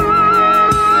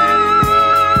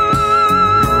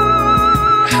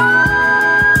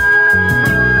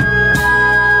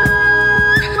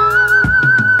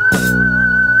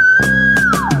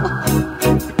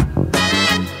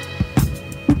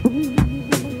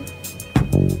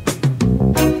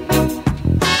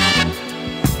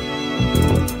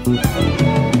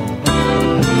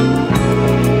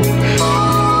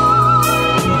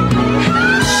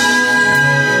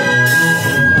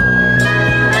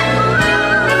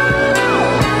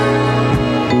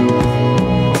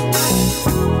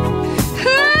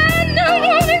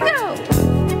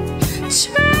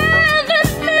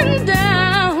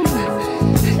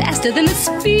than the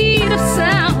speed of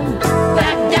sound.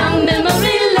 Back down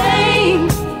memory lane.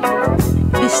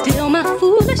 Be still my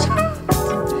foolish heart.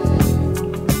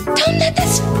 Don't let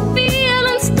this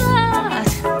feeling start.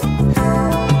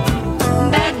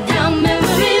 Back down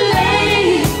memory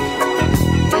lane.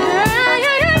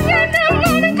 I'm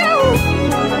gonna go.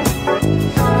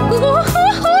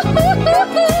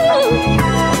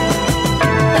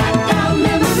 Back down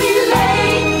memory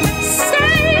lane.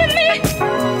 Save me.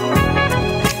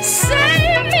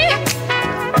 Save me.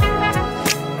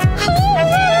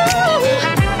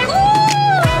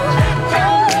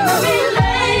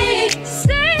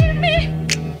 Save me.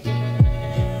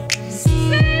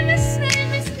 Save me, save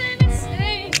me, save me,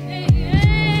 save me.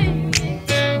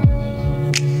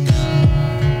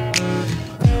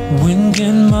 When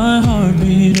can my heart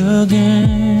beat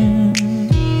again?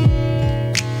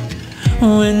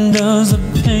 When does the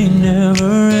pain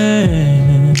never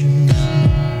end?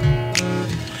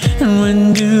 And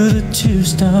when do the tears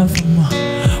stop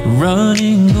from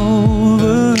running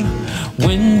over?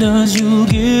 When does you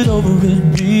get over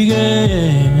it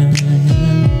begin?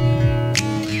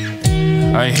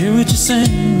 I hear what you're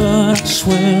saying, but I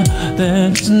swear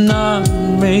that it's not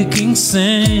making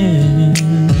sense.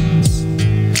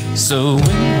 So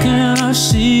when can I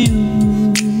see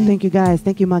you? Thank you guys.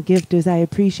 Thank you, my gifters. I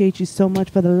appreciate you so much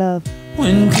for the love.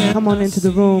 When can Come on into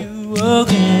the room.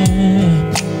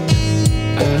 again?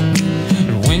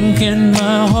 And when can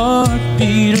my heart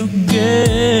beat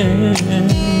again?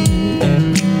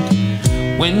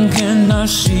 When can I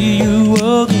see you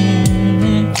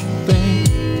again, babe?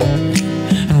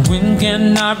 And when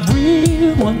can I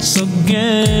breathe once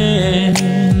again?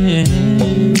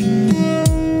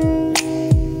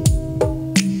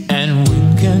 And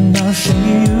when can I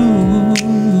see you?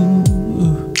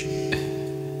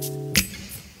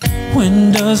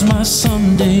 When does my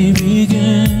someday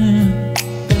begin?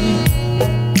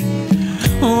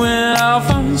 When I'll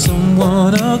find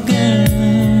someone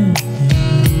again.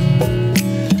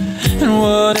 And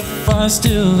what if I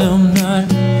still am not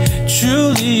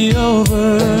truly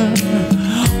over?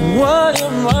 What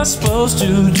am I supposed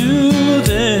to do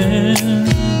then,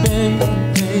 babe?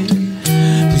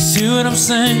 You see what I'm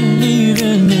saying?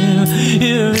 Even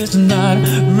if it's not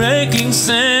making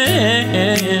sense.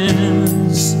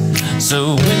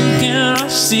 So when can I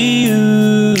see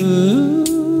you?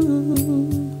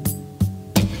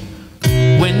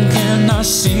 When can I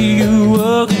see you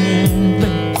again,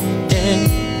 babe?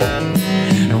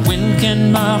 And when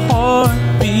can my heart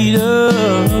beat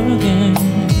again?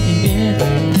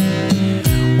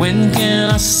 When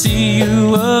can I see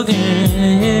you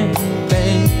again,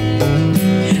 babe?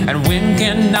 And when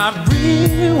can I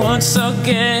breathe once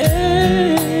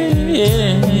again?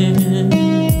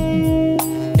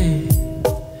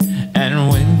 And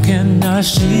when can I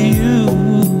see you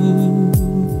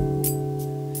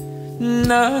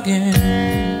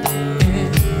again?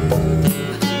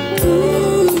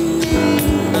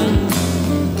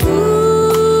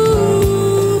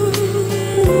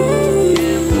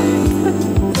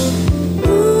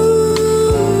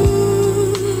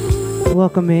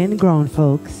 Welcome in, grown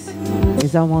folks.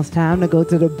 It's almost time to go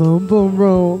to the boom boom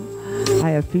room.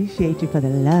 I appreciate you for the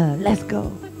love. Let's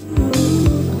go.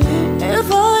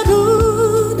 If I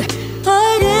could,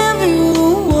 I'd give you the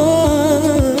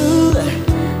world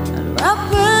and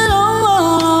wrap it all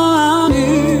around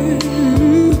you.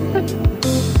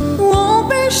 Won't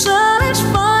be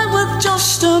satisfied with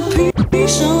just a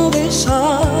piece of this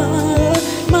heart,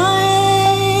 my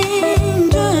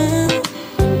angel.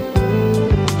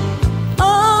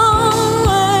 Oh,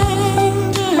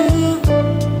 angel,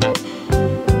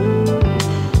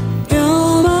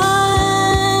 you're my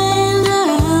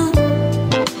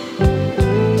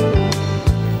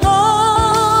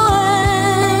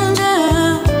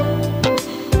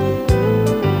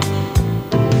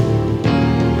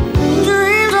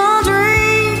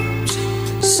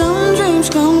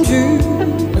come true.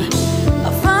 I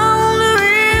found a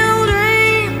real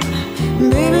dream,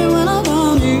 baby, when I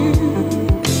found you.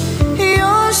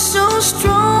 You're so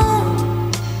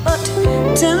strong, but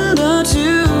tender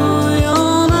too.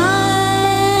 You're my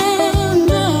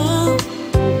angel.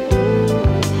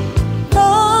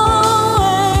 Oh,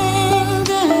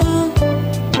 angel.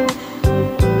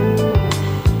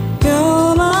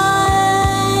 You're my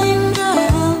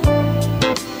angel.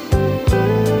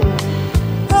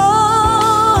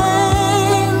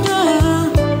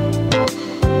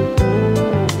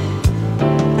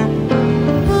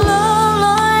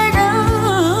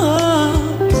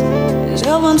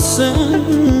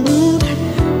 Send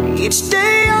each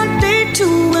day I need to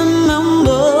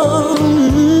remember.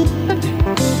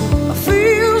 I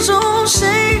feel so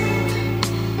safe,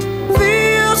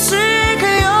 feel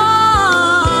secure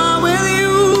with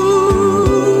you.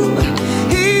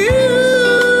 You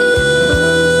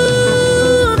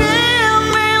give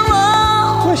me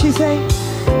love. What she say?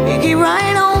 You keep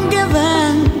right on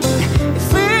giving. You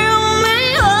fill me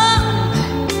up,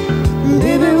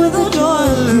 baby, with a joy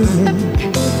of living.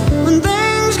 When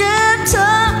things get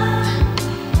tough,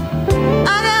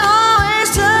 I can always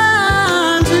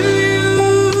turn to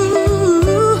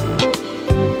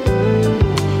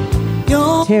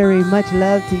you. Terry, much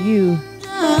love to you.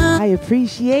 I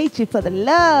appreciate you for the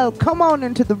love. Come on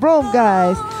into the room,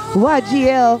 guys.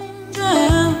 YGL.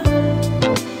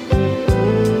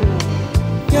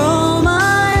 You're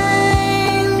my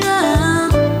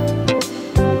angel.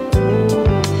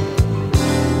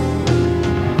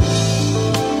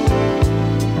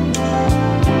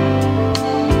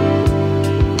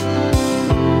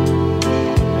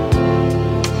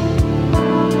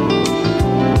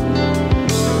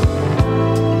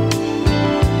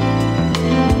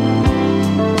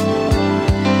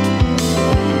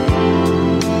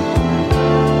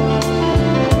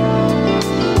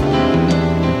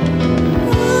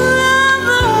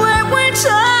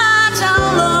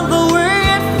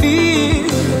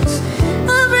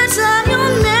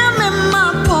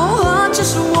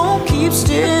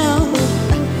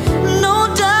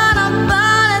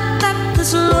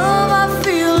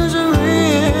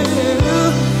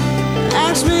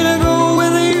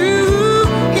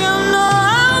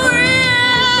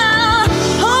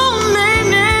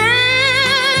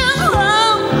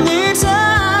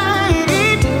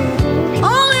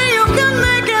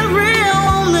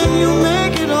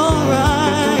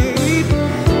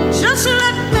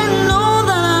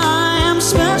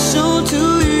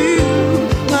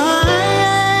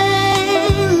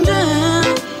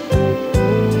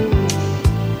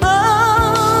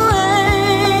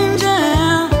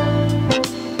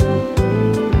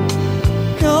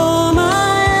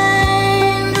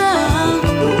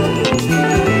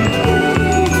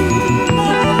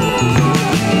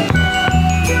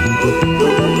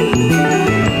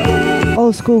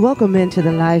 school, welcome into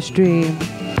the live stream.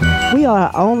 We are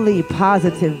only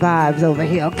positive vibes over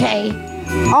here, okay?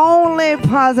 Only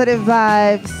positive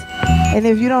vibes. And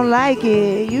if you don't like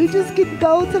it, you just can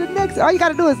go to the next. All you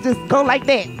gotta do is just go like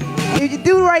that. If you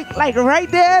do right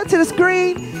there to the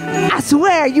screen, I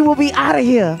swear you will be out of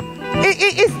here.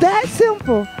 It's that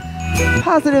simple.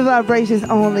 Positive vibrations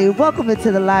only. Welcome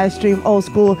into the live stream, old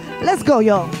school. Let's go,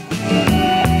 y'all.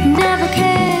 Never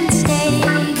can say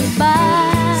goodbye.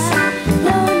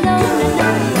 No, no, no, no.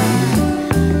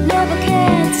 Never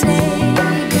can say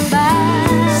goodbye.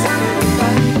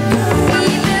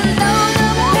 Even though the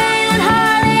pain and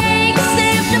heartache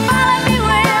seems to follow me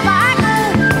wherever I go.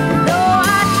 Though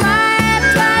I tried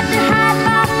to hide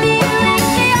my feelings,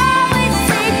 they always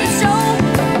seem to show.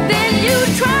 Then you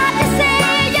tried to say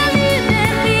you're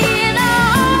leaving me, and I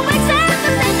always have to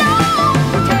say no.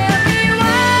 Tell me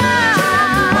why.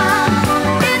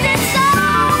 Is it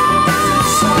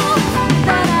so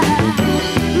that I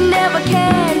never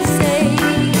can say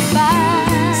goodbye?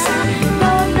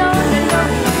 No, no, no, no.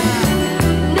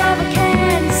 Never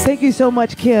can say. Thank you so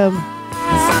much, Kim.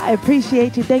 I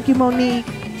appreciate you. Thank you, Monique.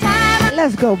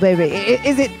 Let's go, baby.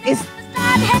 It's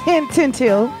 10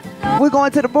 till. We're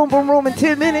going to the boom boom room in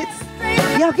 10 minutes.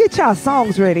 Y'all get y'all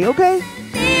songs ready, okay?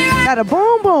 Got a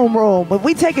boom boom room, but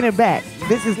we taking it back.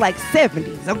 This is like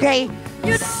 70s, okay?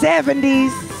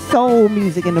 70s soul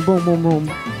music in the boom boom room.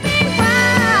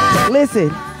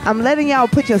 Listen, I'm letting y'all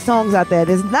put your songs out there.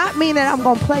 Does not mean that I'm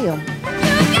gonna play them.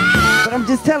 But I'm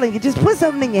just telling you, just put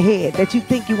something in your head that you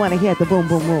think you want to hear at the boom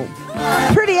boom room.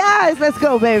 Pretty eyes, let's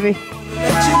go, baby.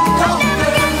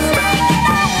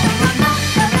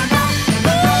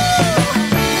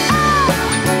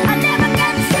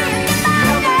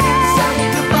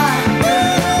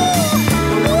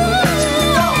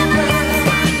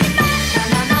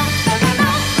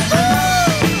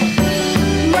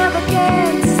 Never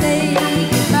can say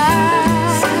goodbye.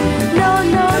 No,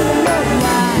 no, no,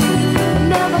 no.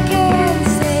 Never can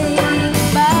say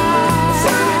goodbye.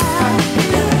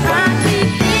 I keep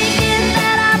thinking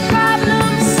that our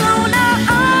problems sooner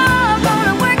are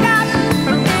gonna work out.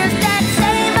 There's that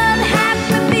same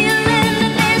unhappy feeling,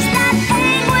 and there's that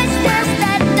anguish, there's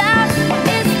that doubt.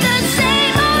 It's the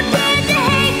same old thing you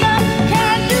hate, but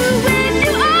can't do when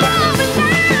you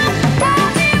overcome. Tell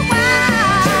me why.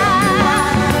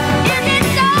 Is it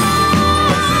so?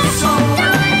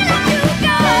 Don't let you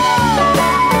go.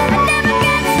 I never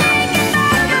can say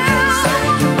goodbye, girl.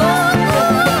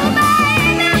 Ooh,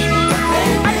 baby.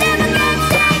 I never can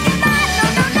say goodbye. No,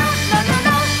 no, no, no, no,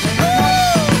 no. Ooh,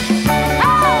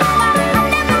 oh, I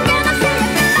never gonna say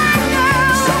goodbye,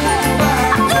 girl.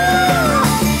 Ooh,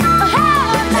 oh,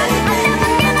 I never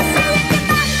gonna say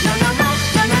goodbye. No, no, no,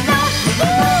 no, no, no.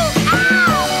 Ooh, oh,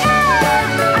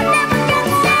 I never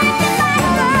gonna say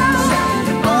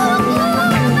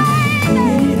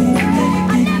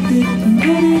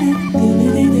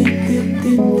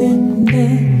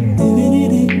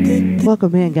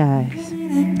Welcome in, guys.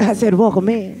 I said welcome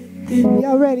in.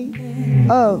 Y'all ready?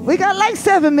 Oh, we got like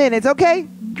 7 minutes, okay?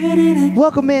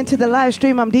 Welcome into the live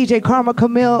stream. I'm DJ Karma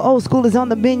Camille. Old school is on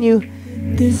the menu.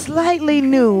 Slightly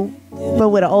new, but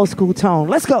with an old school tone.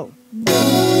 Let's go.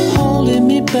 Holding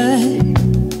me back,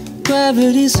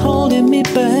 gravity's holding me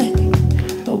back.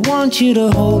 I want you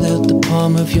to hold out the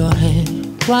palm of your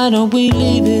hand. Why don't we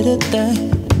leave it at that?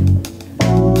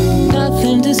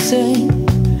 Nothing to say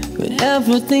when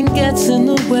everything gets in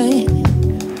the way.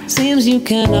 Seems you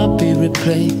cannot be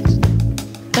replaced,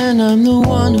 and I'm the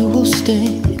one who will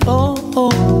stay. Oh,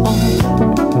 oh, oh.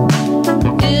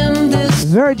 In this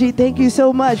Virgie, thank you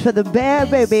so much for the bear,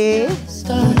 baby.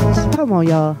 Come on,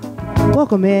 y'all.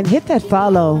 Welcome in. Hit that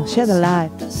follow. Share the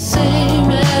live.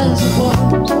 same as it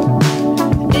was.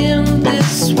 In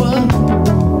this world,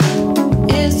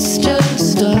 it's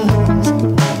just us.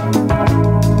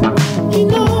 You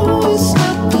know it's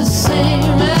not the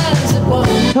same as it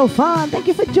was. So fun. Thank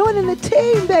you for joining the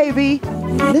team, baby.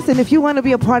 Listen, if you want to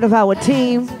be a part of our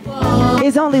team,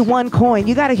 it's only one coin.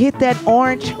 You got to hit that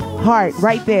orange heart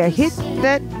right there. Hit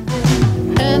that.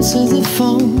 Answer the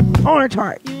phone. Orange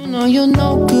heart. You know you're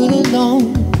no good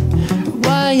alone.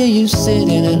 Why are you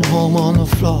sitting at home on the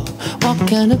floor? What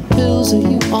kind of pills are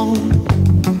you on?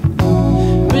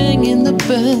 Ringing the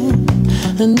bell,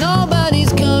 and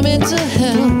nobody's coming to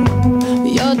help.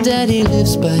 Your daddy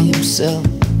lives by himself.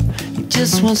 He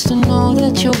just wants to know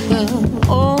that you're well.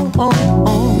 Oh, oh,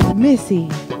 oh. Missy,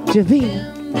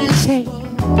 Javina, hey,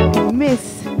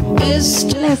 Miss,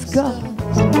 let's go.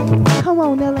 Come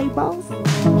on, LA boss.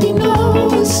 You know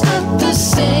it's not the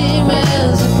same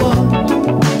as it was.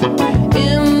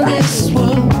 In this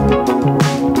world,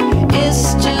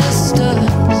 it's just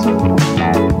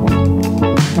us.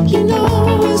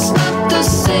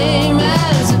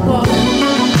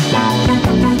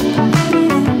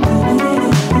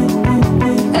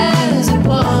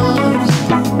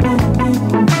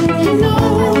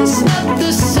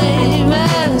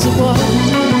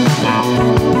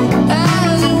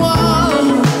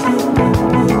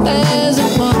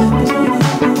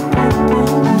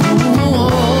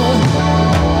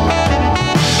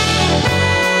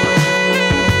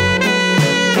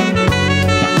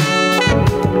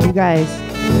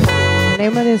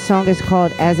 song is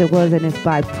called As It Was, and it's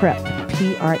by Prep,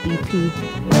 P-R-E-P.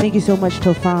 Thank you so much,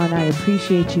 Tofan. I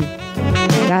appreciate you.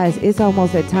 Guys, it's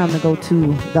almost that time to go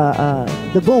to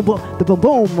the boom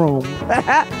room.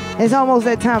 It's almost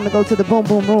that time to go to the boom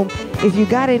room. If you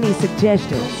got any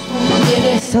suggestions,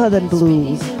 Southern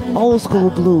blues, old school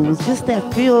blues, just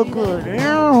that feel good,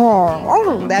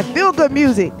 that feel good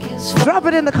music, drop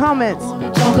it in the comments.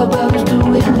 Talk about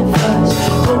doing it first.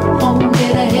 Go home,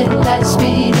 get ahead, light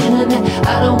speed internet.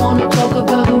 I don't wanna talk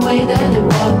about the way that it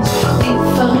was.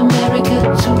 Leave for America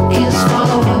to kiss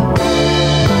follower.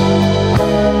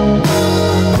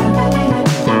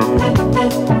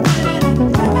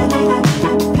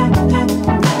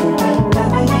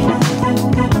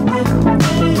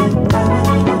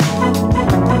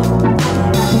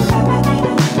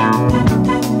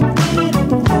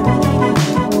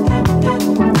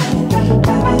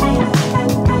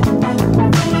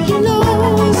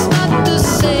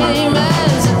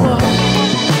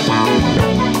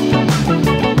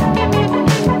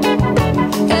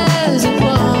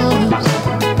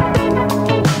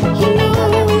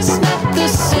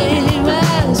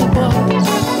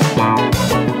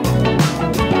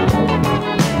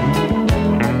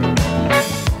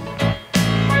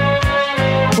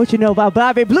 What you know about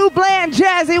Bobby Blue Bland,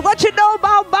 Jazzy? What you know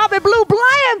about Bobby Blue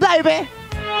Bland, baby?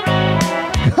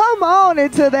 Come on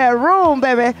into that room,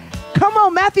 baby. Come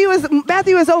on, Matthew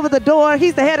is over the door.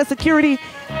 He's the head of security.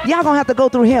 Y'all gonna have to go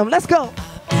through him. Let's go.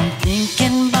 Been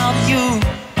thinking about you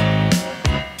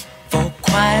for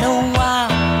quite a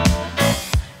while.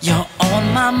 You're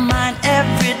on my mind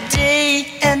every day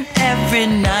and every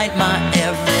night. My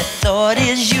every thought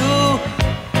is you.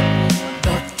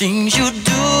 The things you do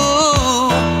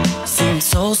seem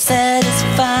so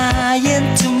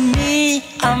satisfying to me.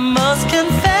 I must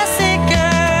confess it,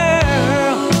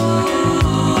 girl.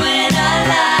 When I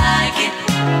like it,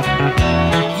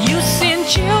 you send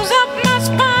chills up my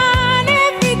spine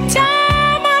every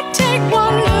time I take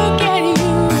one look at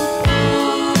you.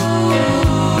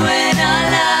 When I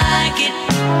like it,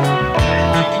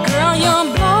 girl, you're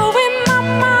blowing my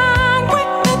mind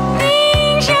with the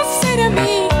things you say to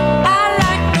me. I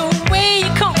like the way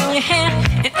you comb your hair,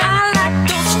 and I like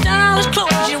those stylish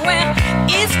clothes you wear.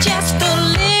 It's just the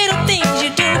little things you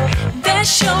do that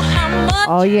show how much.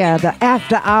 Oh yeah, the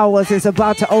after hours is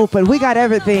about to open. We got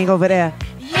everything over there.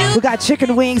 We got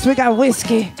chicken wings, we got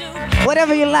whiskey.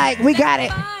 Whatever you like, we got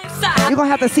it. You're gonna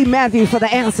have to see Matthew for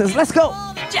the answers. Let's go.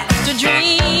 Just a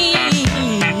dream.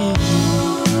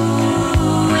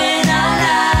 When I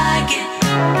like it,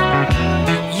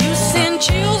 you send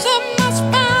chills up my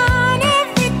spine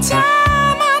every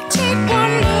time I take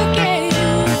one look at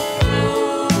you.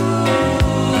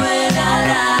 When I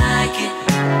like it,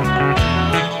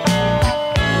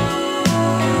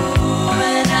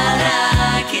 when I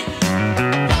like it,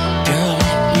 girl,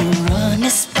 let me run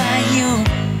this by you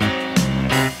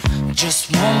just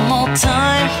one more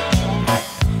time.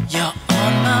 You're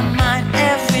on my mind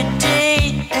every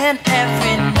day and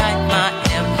every night. My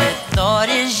every thought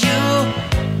is you.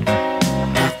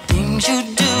 The things you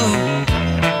do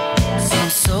seem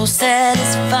so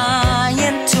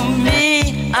satisfying to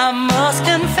me. I must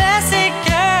confess it,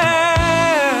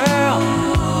 girl.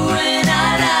 When I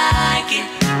like it,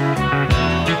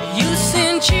 you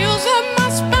send chills up my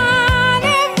spine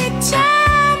every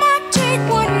time I take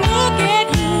one look at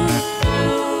you.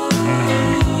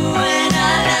 When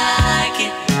I like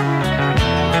it,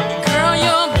 girl,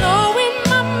 you're blowing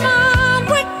my mind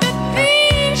with the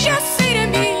things you say to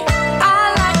me. I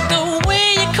like the way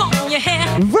you comb your hair.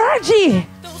 Virgie!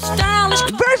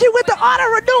 Virgie with the auto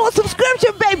renewal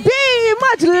subscription, baby!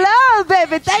 Much love,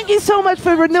 baby! Thank you so much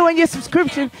for renewing your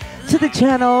subscription to the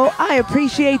channel. I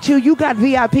appreciate you. You got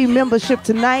VIP membership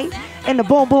tonight in the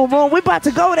Boom Boom Room. We're about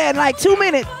to go there in like 2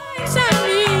 minutes.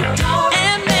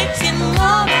 And making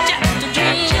love just a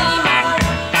dream.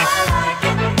 I like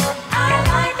it, I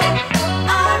like it,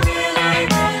 I really,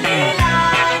 really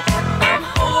like it. I'm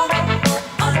for it,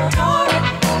 adore it,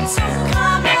 so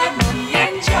come and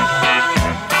enjoy it.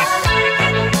 I like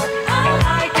it, I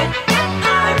like it,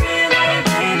 I really,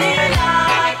 really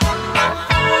like it. I'm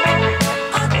for it,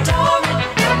 adore it,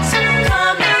 so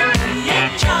come and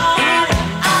enjoy it.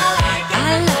 I like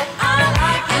it, I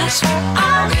like it,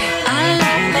 I really, I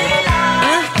like it.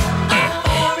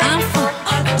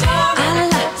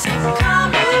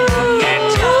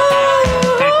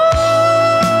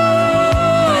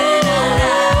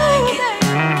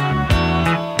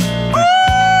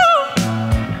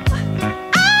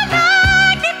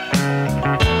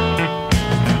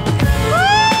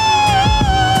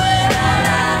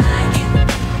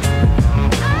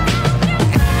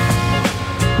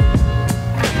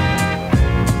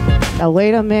 Now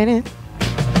wait a minute.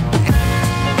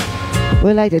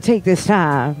 We'd like to take this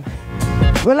time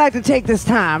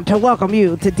to welcome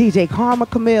you to DJ Karma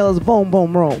Camille's Boom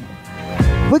Boom Room.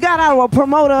 We got our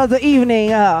promoter of the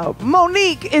evening.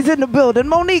 Monique is in the building.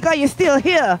 Monique, are you still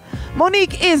here?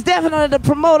 Monique is definitely the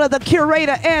promoter, the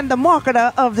curator, and the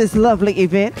marketer of this lovely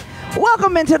event.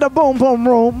 Welcome into the Boom Boom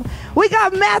Room. We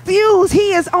got Matthews.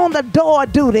 He is on the door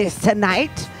duties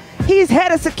tonight. He's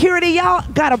head of security. Y'all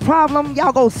got a problem?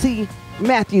 Y'all go see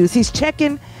Matthews. He's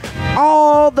checking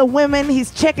all the women. He's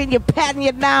checking you, patting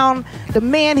you down. The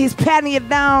men, he's patting you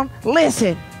down.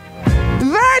 Listen,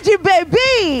 Virgie,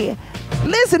 baby.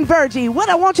 Listen, Virgie, what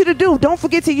I want you to do, don't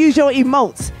forget to use your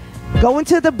emotes. Go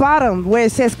into the bottom where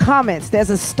it says comments.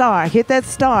 There's a star. Hit that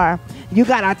star. You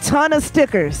got a ton of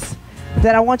stickers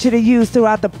that I want you to use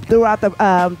throughout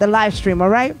the live stream, all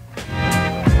right?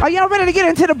 Are y'all ready to get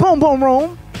into the Boom Boom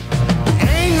Room?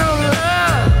 Ain't no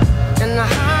love in the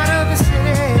heart of the city.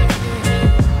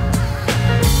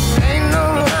 Ain't no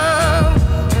love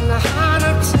in the heart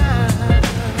of town.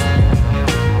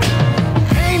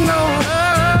 Ain't no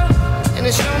love and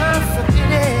it's sure not for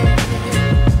pity.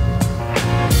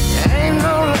 Ain't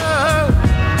no love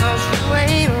 'cause you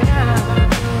ain't around.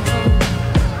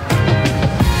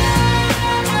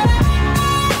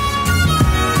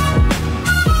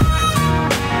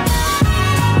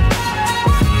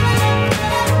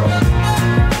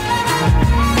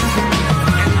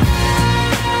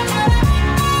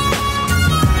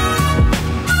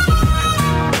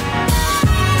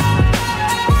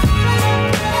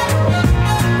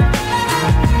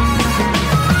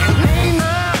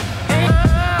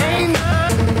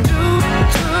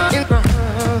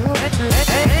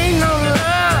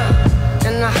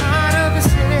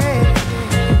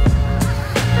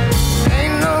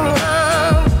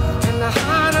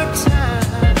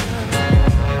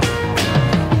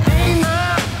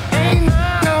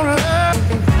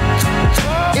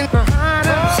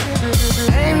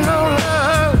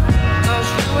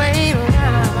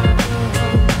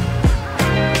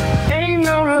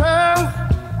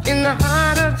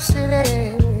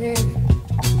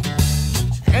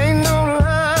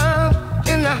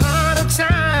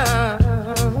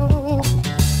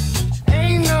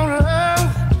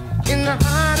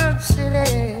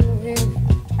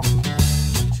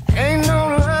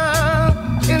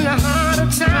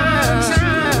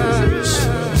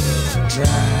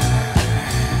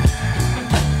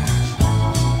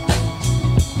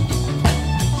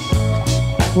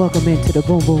 Welcome into the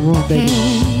Boom Boom Room, baby.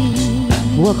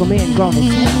 Welcome in, grown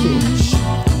and sexy.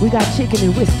 We got chicken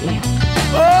and whiskey.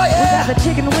 Oh, yeah. We got the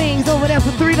chicken wings over there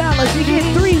for $3. You get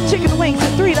 3 chicken wings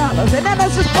for $3. And then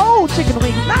that's just whole chicken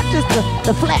wings, not just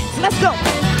the flats. Let's go.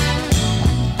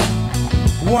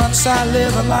 Once I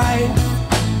live a life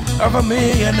of a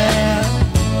millionaire,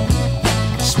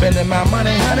 spending my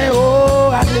money, honey, oh,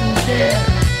 I didn't care.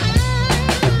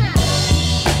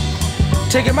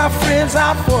 Taking my friends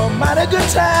out for a mighty good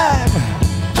time,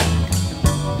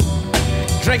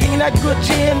 drinking that good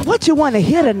gin. What you want to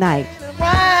hear tonight?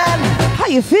 Wine. How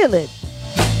you feeling?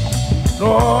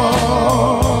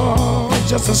 Oh,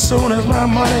 just as soon as my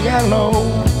money got low,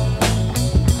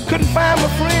 couldn't find my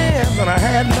friends and I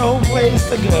had no place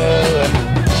to go.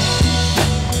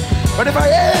 But if I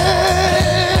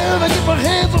ever get my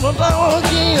hands on the dollar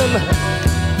again,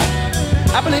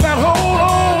 I believe I'd hold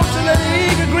on to that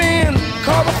eager grin.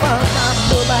 Cause I found out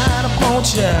nobody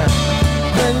wants you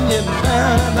when you're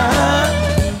down.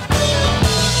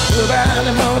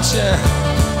 Nobody wants you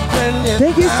when you're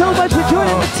Thank you so much for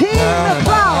joining the team.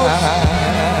 Applause.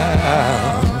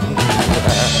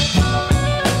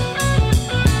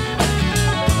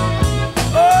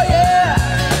 Oh yeah.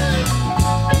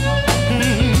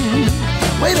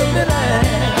 Wait a minute.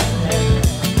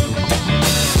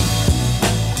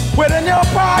 Wait in your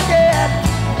pocket.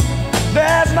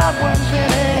 There's not one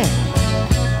penny.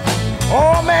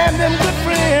 Oh man, them good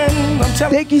friends. I'm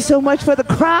telling. Thank you so much for the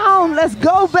crown. Let's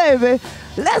go, baby.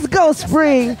 Let's go,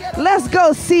 Spring. Let's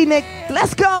go, Scenic.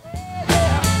 Let's go.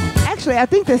 Actually, I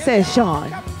think that says Sean.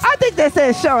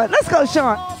 Let's go,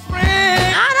 Sean.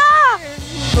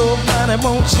 Nobody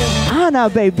wants you. Anna,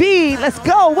 baby. Let's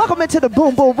go. Welcome into the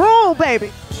Boom Boom Room,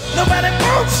 baby. Nobody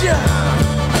wants you.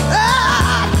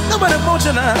 Ah, nobody wants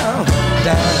you now.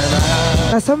 Down and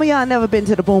out. Now, some of y'all never been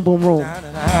to the Boom Boom Room.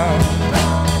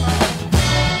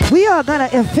 We are gonna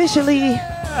officially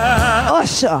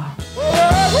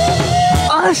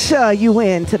usher you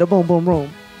into the Boom Boom Room.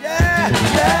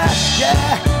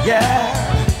 Yeah.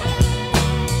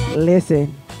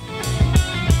 Listen,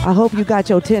 I hope you got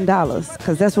your $10,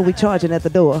 because that's what we charging at the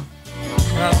door.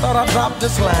 I thought I dropped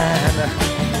this line.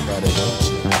 Nobody wants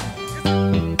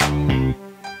you.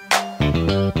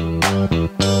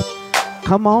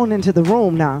 Come on into the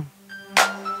room now.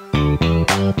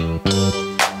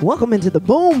 Welcome into the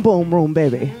boom boom room,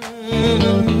 baby.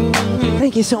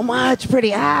 Thank you so much,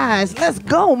 pretty eyes. Let's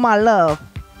go, my love.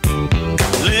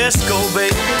 Let's go,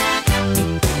 baby,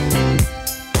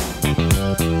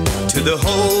 to the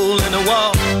hole in the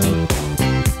wall.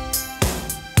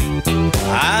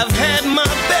 I've had my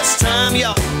best time,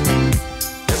 y'all.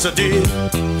 Yes, I did,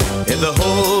 in the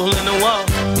hole in the wall.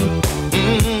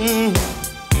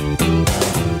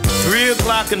 3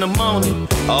 o'clock in the morning,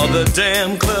 all the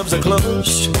damn clubs are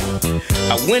closed.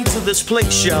 I went to this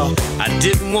place, y'all, I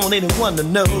didn't want anyone to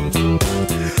know.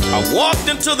 I walked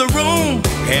into the room,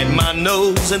 had my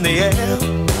nose in the air.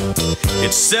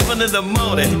 It's 7 in the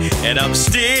morning, and I'm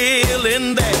still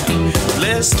in there.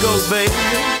 Let's go, baby,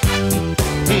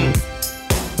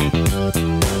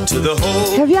 to the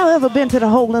hole. Have y'all ever been to the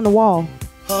hole in the wall?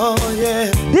 Oh,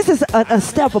 yeah. This is a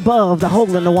step above the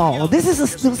hole in the wall. This is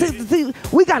see,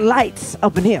 we got lights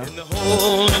up in here.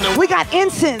 We got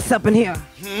incense up in here.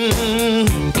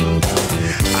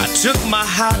 I took my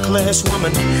high-class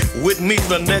woman with me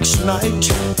the next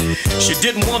night. She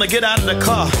didn't want to get out of the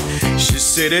car. She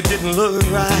said it didn't look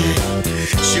right.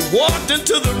 She walked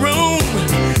into the room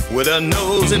with her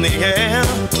nose in the air.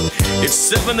 It's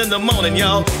 7 in the morning,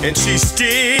 y'all, and she's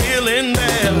still in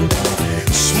there.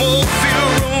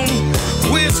 Smoke-filled room,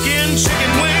 whiskey and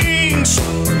chicken wings.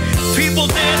 People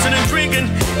dancing and drinking,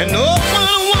 and no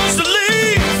one wants to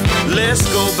leave. Let's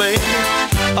go, baby,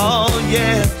 oh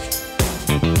yeah,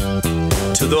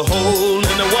 to the hole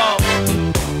in the wall.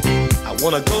 I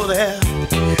wanna go there.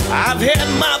 I've had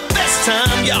my best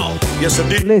time, y'all. Yes, I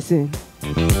did. Listen,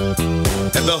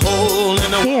 and the hole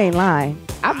in the he ain't lying.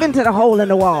 I've been to the hole in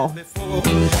the wall.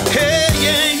 Hey,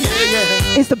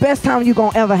 yeah. It's the best time you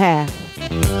gonna ever have.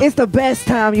 It's the best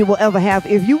time you will ever have.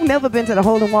 If you've never been to the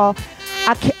hole in the wall,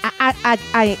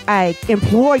 I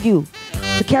implore you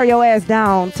to carry your ass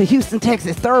down to Houston,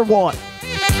 Texas, 3rd Ward.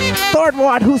 3rd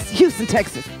Ward, Houston,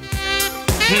 Texas.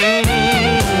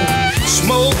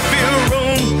 Smoke-filled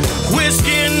room,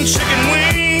 whiskey and chicken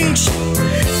wings.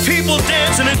 People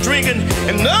dancing and drinking,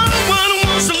 and no one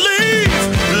wants to leave.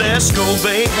 Let's go,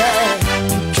 baby.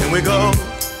 Can we go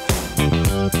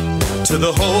to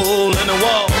the hole in the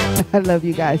wall? I love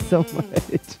you guys so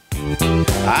much.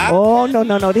 Oh,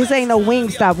 no. This ain't no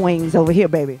Wingstop wings over here,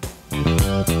 baby.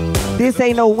 This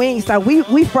ain't no Wingstop.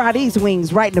 We fry these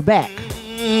wings right in the back.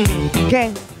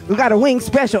 Okay? We got a wing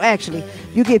special, actually.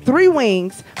 You get 3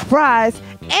 wings, fries,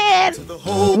 and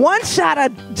 1 shot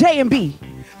of J&B.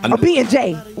 Or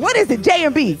B&J. What is it?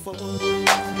 J&B.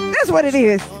 That's what it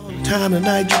is. Time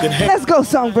tonight you can have. Let's go,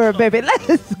 Songbird, baby.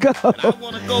 Let's go. I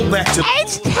wanna go back to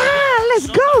H-Time. Let's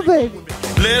go, baby.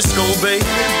 Let's go, baby.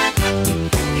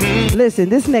 Listen,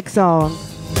 this next song.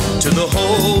 To the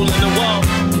hole in the wall.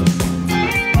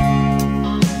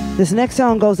 This next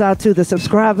song goes out to the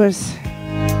subscribers.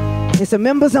 It's a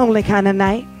members only kind of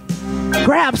night.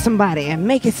 Grab somebody and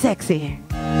make it sexy.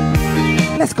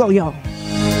 Let's go, y'all.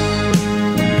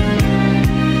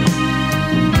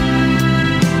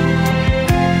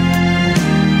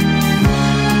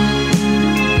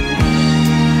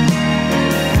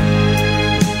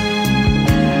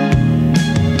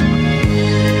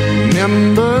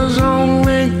 Members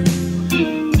only,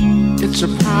 it's a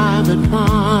private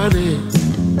party.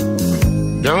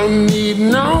 Don't need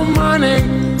no money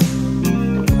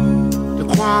to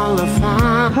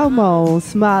qualify. Come on,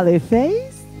 smiley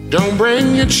face. Don't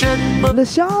bring your checkbook.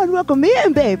 LaShawn, welcome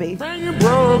in, baby. Bring your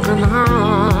broken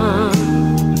heart.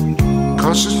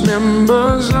 'Cause it's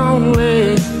members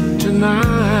only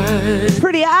tonight.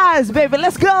 Pretty eyes, baby,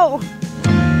 let's go.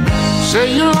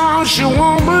 Say you lost your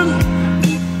woman.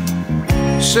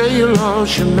 Say you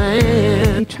lost your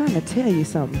man. He's trying to tell you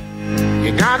something.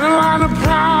 You got a lot of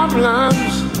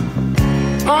problems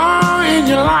in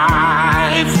your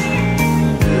life.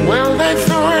 Well, they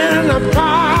throw in a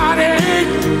party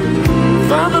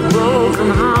for the broken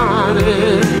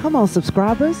hearted. Come on,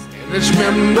 subscribers. And it's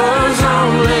members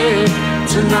only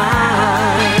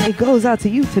tonight. It goes out to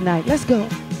you tonight. Let's go.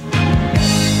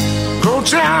 Go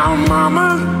tell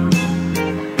mama.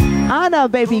 Anna,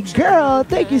 baby girl,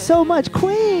 thank you so much,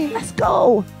 Queen. Let's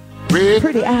go.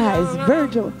 Pretty eyes,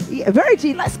 Virgil. Yeah,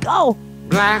 Virgie, let's go.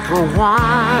 Black or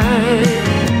white,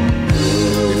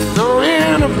 throw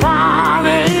in a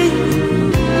party,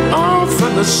 for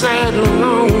the sad and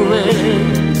lonely.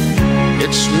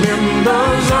 It's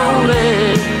members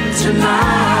only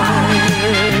tonight.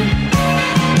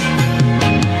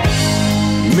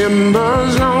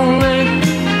 Members only,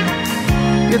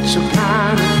 it's a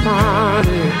private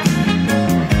party.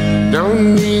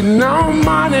 Don't need no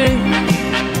money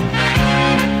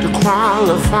to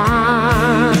qualify.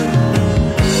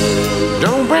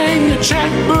 bring your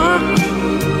checkbook,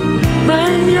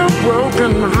 bring your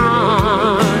broken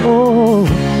heart. Oh,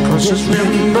 cause it's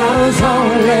members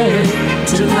only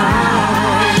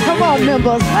tonight. Come on,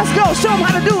 members. Let's go. Show them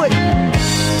how to do it.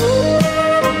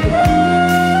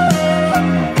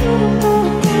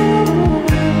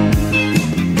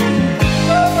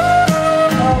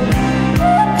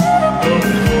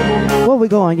 Where we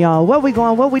going, y'all? Where we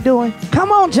going? What we doing?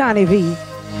 Come on, Johnny V.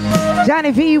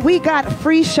 Johnny V, we got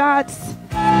free shots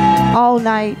all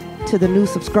night to the new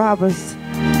subscribers.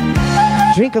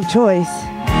 Drink of choice.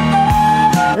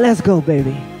 Let's go,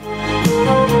 baby.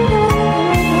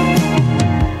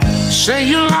 Say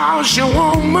you lost your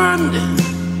woman,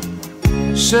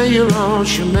 say you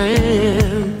lost your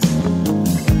man.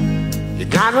 You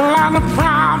got a lot of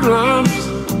problems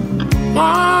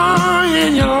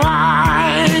in your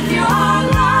life.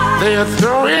 They're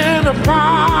throwing a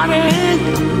party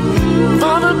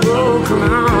for the broken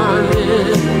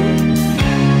hearted,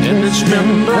 and it's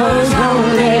members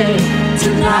only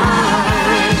tonight.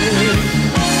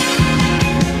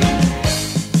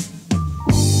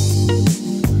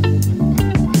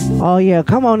 Oh yeah,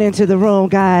 come on into the room,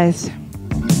 guys.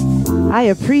 I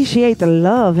appreciate the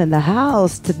love in the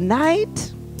house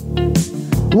tonight.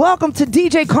 Welcome to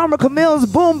DJ Karma Camille's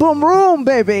Boom Boom Room,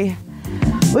 baby.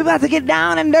 We're about to get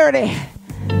down and dirty.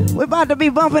 We're about to be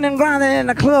bumping and grinding in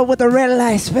the club with a red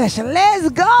light special. Let's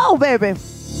go, baby.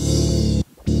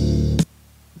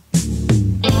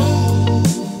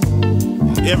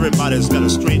 Everybody's got to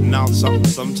straighten out something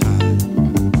sometime.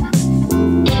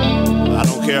 I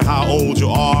don't care how old you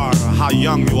are or how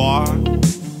young you are.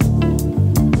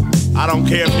 I don't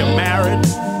care if you're married,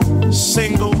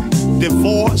 single,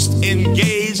 divorced,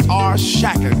 engaged, or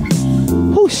shacking.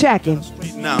 Who's shacking?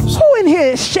 Who in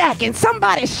here is shacking?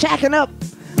 Somebody's shacking up.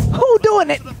 Who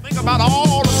doing it? Think about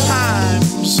all the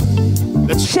times.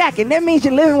 Shacking, that means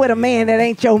you're living with a man that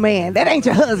ain't your man. That ain't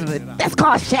your husband. That's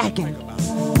called shacking.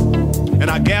 And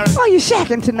I guarantee. Oh, you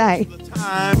shacking tonight?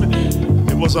 Time,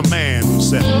 it was a man who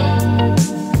said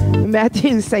it.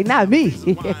 Matthew say, not me.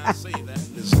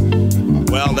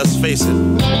 Well, let's face it.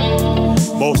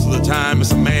 Most of the time,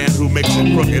 it's a man who makes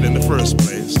it crooked in the first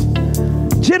place.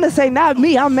 Jenna say, not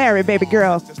me. I'm married, baby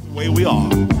girl. That's just the way we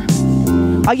are.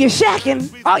 Are you shacking?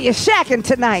 Are you shacking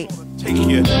tonight? Take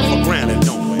it for granted,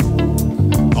 don't we?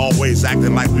 Always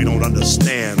acting like we don't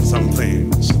understand some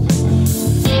things.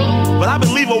 But I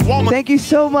believe a woman. Thank you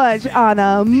so much,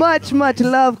 Anna. Much, much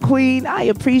love, Queen. I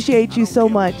appreciate you so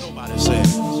much. Nobody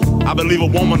says. I believe a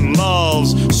woman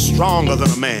loves stronger than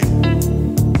a man.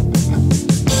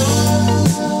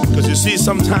 Because you see,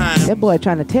 sometimes that boy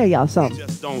trying to tell y'all something.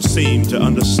 Just don't seem to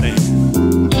understand.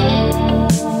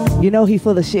 You know he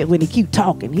full of shit when he keep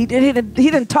talking. He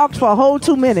didn't talk for a whole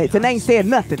 2 minutes and ain't said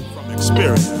nothing. From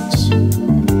experience.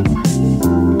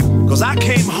 Because I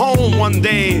came home one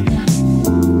day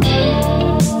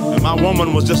and my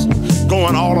woman was just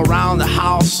going all around the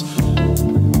house,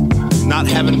 not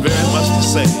having very much to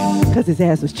say. Because his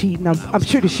ass was cheating, I'm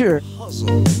pretty sure.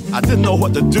 I didn't know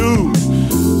what to do.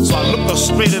 So I looked her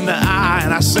straight in the eye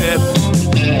and I said,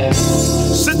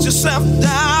 sit yourself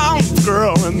down,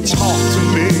 girl, and talk to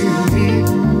me.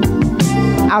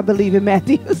 I believe in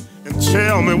Matthew. And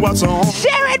tell me what's on.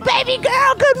 Share it, baby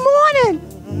girl. Good morning.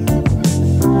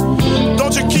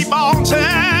 Don't you keep on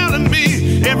telling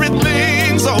me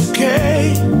everything's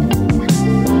okay.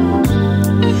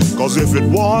 Cause if it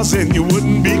wasn't, you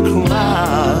wouldn't be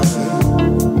crying.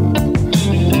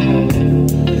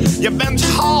 You've been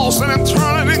tossing and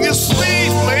turning in your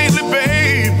sleep lately,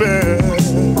 baby.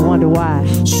 I wonder why.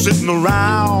 Sitting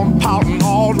around pouting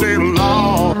all day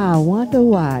long. I wonder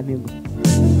why, nigga.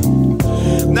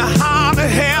 Now how the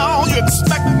hell you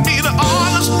expecting me to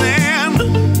understand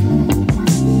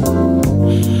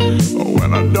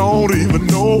when I don't even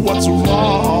know what's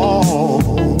wrong?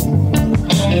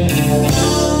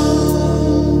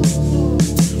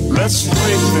 Let's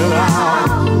straighten it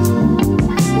out.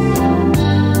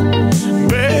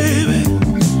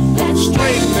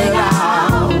 Straighten it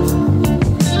out,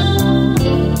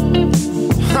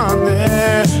 honey.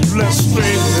 Let's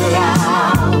straighten it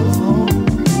out.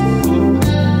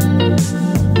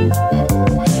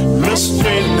 Let's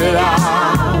straighten it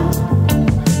out.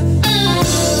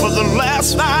 For the last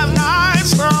 5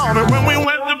 nights, honey, when we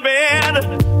went to bed,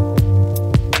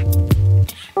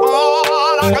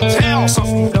 oh, I could tell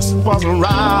something just wasn't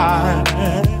right.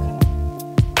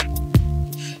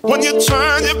 When you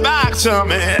turned your back to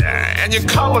me and you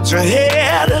covered your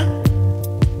head,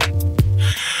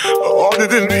 oh, you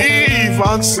didn't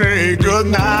even say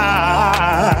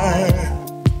goodnight.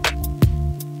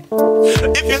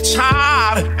 If you're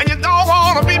tired and you don't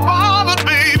want to be bothered,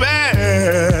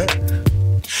 baby,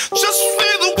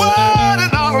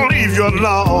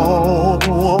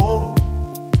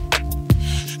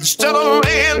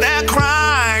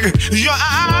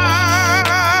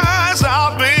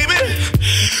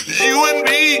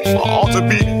 ought to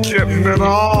be getting it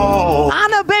all.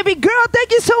 Anna, baby girl,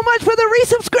 thank you so much for the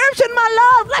resubscription, my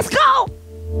love. Let's go.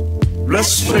 Let's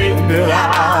straighten it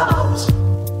out.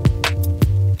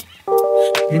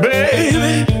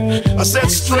 Baby, I said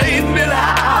straighten it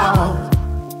out.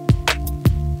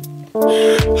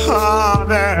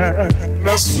 Honey,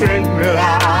 let's straighten it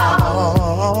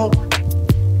out.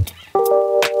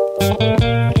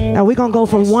 Now we're gonna go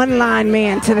from one lion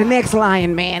man to the next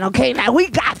lion man, okay? Now we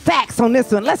got facts on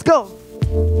this one. Let's go.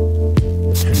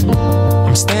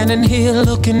 I'm standing here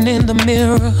looking in the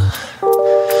mirror,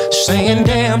 saying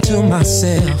damn to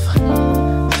myself.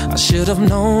 I should have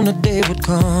known the day would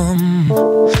come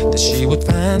that she would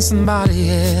find somebody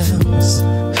else.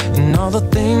 And all the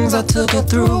things I took her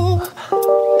through,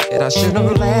 that I shouldn't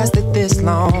have lasted this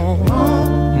long.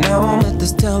 Now I'm at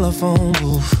this telephone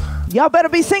booth. Y'all better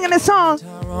be singing this song.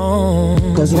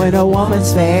 Cause when a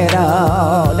woman's fed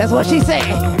up, that's what she said.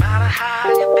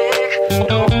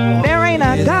 There ain't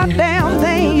a goddamn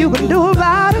thing you can do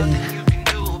about it.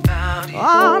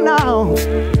 Oh no.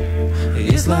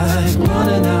 It's like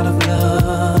running out of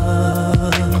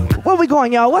love. Where we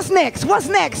going, y'all? What's next? What's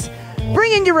next?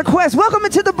 Bring in your request. Welcome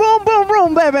into the boom boom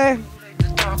room, baby.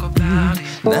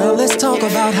 Now let's talk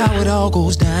about how it all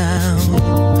goes down.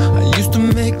 I used to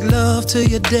make love to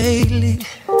you daily,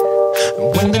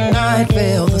 when the night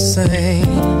felt the same.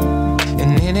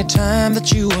 And any time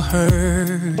that you were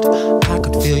hurt, I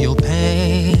could feel your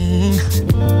pain.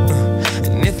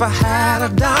 And if I had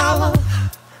 $1,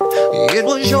 it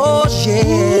was yours,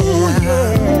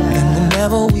 yeah. And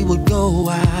whenever we would go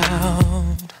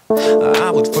out, I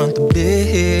would front the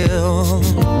bill.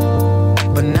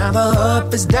 But now the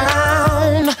up is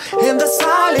down and the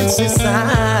silence is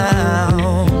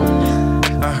sound.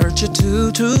 I hurt you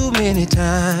too many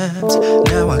times.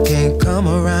 Now I can't come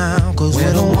around. Cause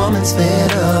when a woman's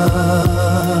fed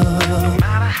up,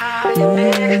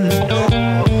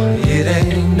 it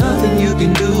ain't nothing you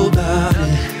can do about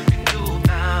it.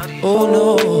 Oh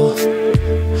no,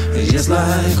 it's just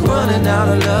like running out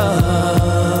of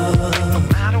love.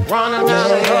 Running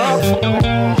out of love.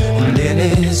 And then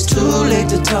it's too late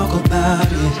to talk about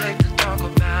it.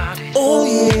 Oh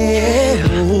yeah,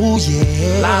 oh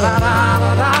yeah. La la la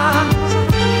la la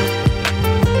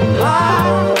la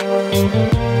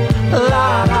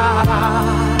la la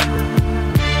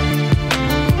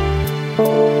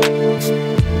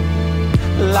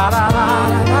la la la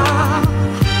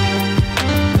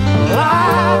la.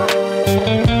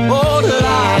 Oh la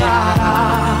la,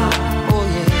 oh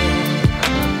yeah,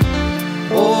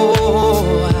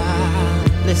 oh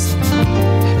listen.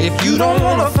 If you don't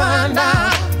wanna find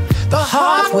out the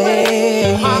hard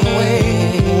way,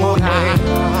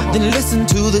 then listen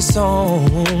to the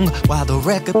song while the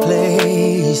record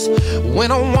plays.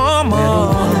 When a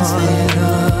woman's fed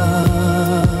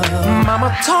up, Mama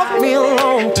taught me a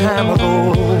long time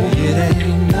ago. It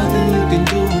ain't nothing you can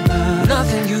do about it.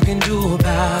 Nothing you can do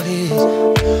about it.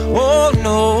 Oh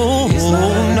no, it's no,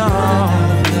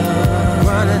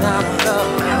 running out of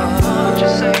love.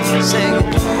 Just say it.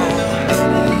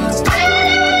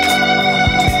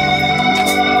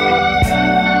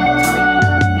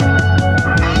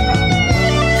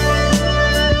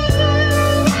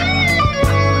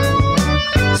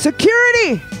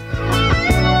 Security!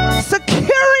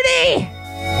 Security!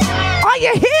 Are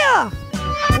you here?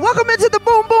 Welcome into the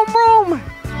boom boom room.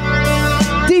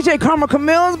 DJ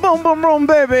Camille's boom boom room,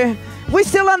 baby. We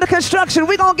still under construction.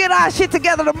 We gonna get our shit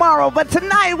together tomorrow, but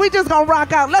tonight we just gonna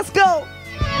rock out. Let's go.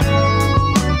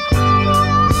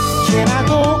 Can I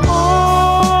go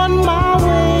on my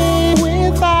way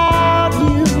without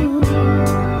you?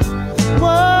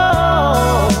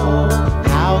 Whoa,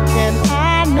 how can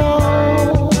I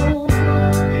know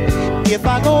if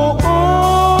I go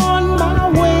on my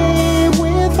way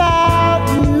without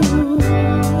you?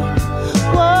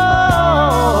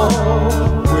 Whoa,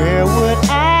 where would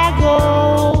I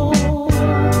go?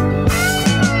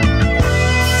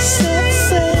 Set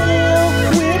sail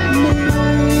with me,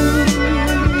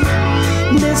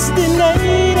 Misty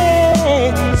lady,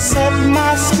 set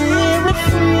my spirit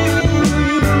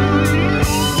free.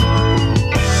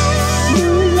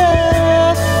 New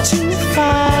love to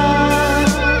find,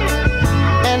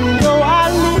 and though I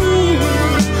leave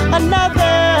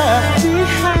another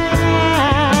behind,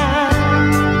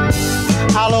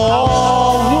 I'll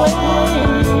always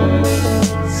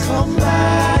come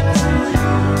back to you.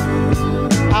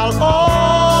 I'll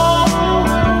always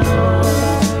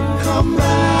come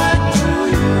back to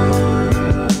you.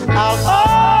 I'll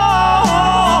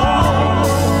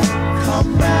always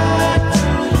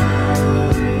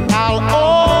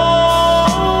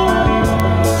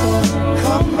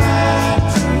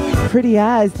pretty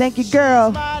eyes. Thank you,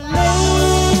 girl.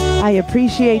 I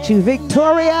appreciate you,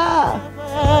 Victoria.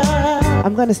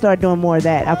 I'm gonna start doing more of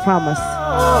that, I promise.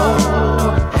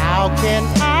 How can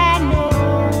I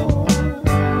know?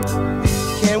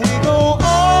 Can we go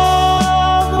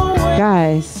all the way?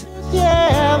 Guys,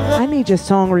 I need your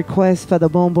song request for the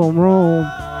Boom Boom Room.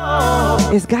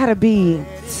 It's gotta be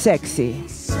sexy.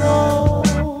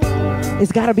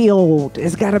 It's gotta be old.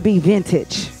 It's gotta be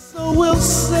vintage. So we'll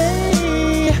say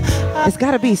it's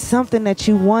gotta be something that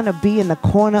you wanna be in the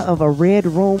corner of a red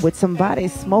room with somebody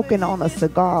smoking on a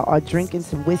cigar or drinking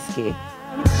some whiskey.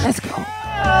 Let's go.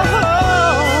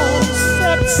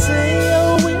 Set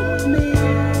sail with me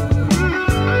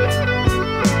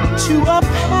to a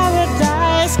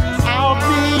paradise out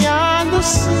beyond the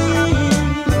sea.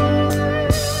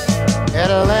 At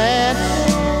a land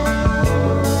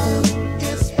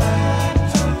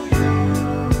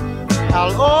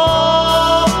I'll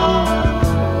come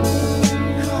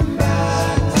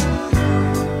back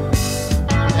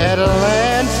at a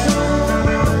land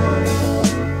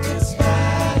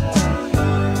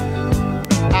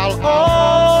I'll come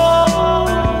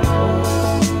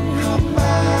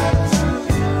back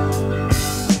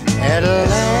at a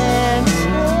land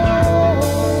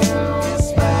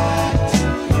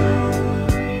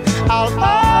I'll come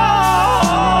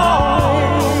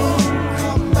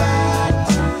back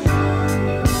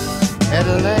at a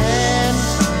land.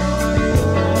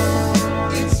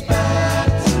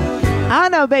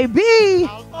 Anna, baby.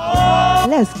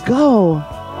 Let's go.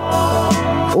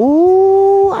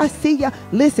 Ooh, I see ya.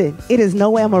 Listen, it is no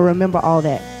way I'm gonna remember all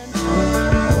that.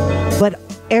 But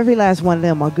every last one of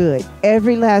them are good.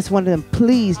 Every last one of them,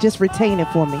 please just retain it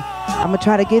for me. I'm gonna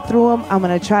try to get through them. I'm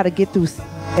gonna try to get through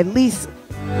at least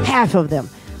half of them.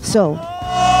 So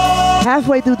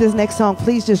halfway through this next song,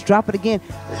 please just drop it again.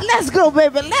 Let's go,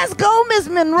 baby. Let's go, Miss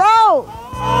Monroe.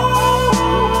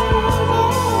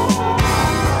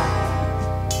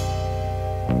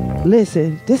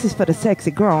 Listen, this is for the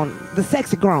sexy grown. The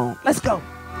sexy grown. Let's go.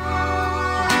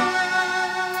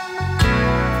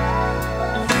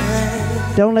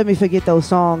 Don't let me forget those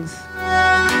songs.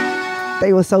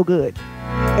 They were so good.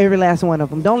 Every last one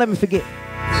of them. Don't let me forget.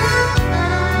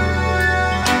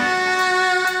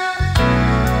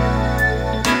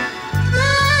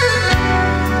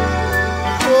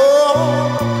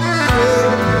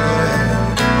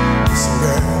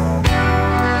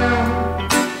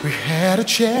 Had a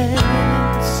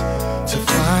chance to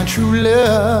find true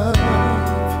love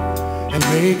and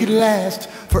make it last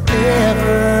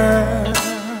forever.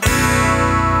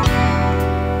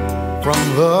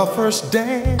 From the first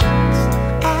dance,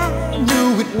 I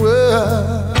knew it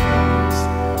was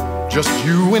just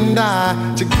you and I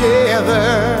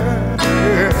together.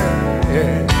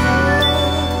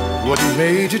 What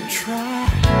made you try?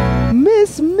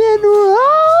 Miss Monroe.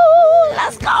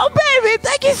 Let's go, baby.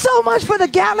 Thank you so much for the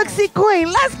Galaxy Queen.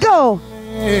 Let's go.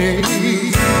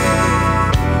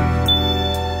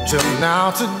 Till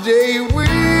now, today,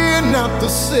 we're not the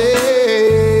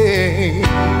same.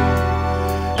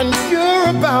 And you're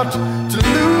about to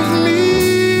lose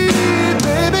me,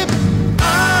 baby.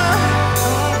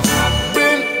 I've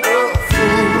been a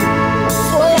fool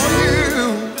for you.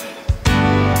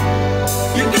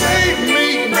 You gave me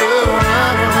the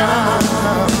runaround.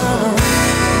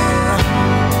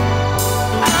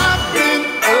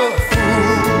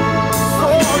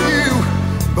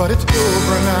 But it's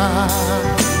over now.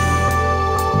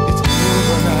 It's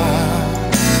over now.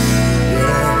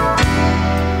 Yeah.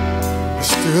 You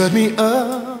stood me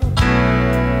up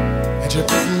and you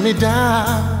put me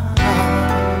down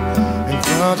in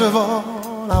front of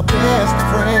all our best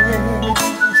friends.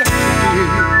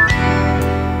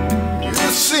 You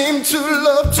seem to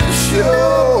love to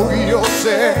show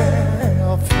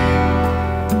yourself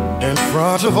in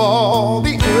front of all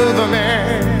the other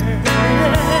men.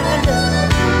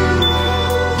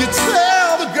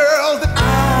 Tell the girls that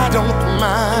I don't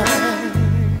mind,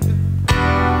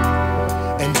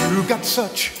 and you got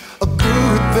such a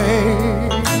good thing.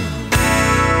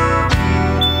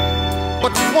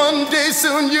 But one day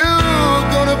soon you're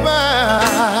gonna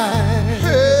find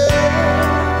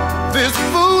this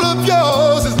fool of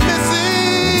yours is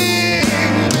missing,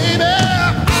 baby.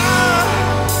 I've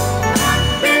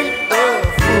been a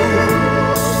fool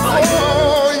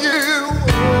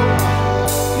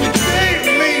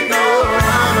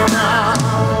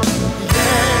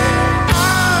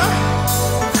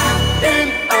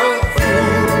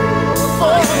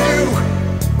for you.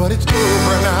 But it's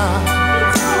over now.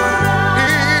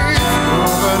 It's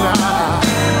over now.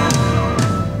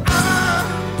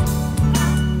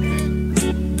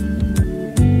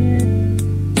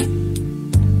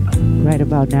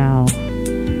 about now?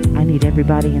 I need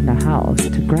everybody in the house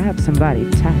to grab somebody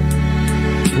tight.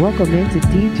 Welcome into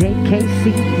DJ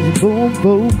KC's Boom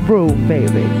Boom Boom,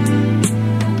 baby.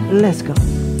 Let's go.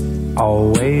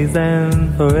 Always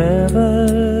and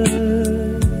forever,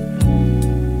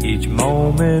 each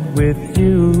moment with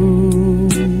you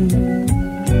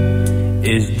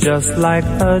is just like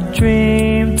a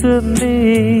dream to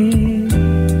me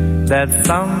that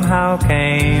somehow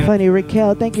came. Funny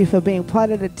Raquel, thank you for being part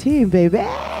of the team, baby.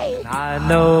 I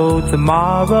know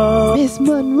tomorrow Miss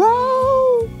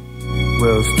Monroe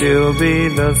will still be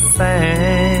the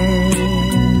same,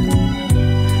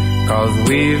 'cause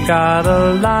we've got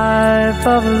a life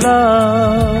of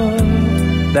love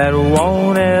that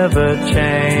won't ever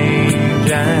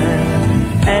change.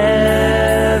 And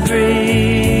every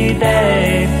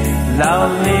day,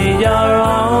 love me your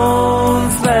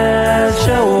own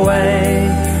special way.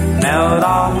 Melt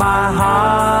all my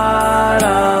heart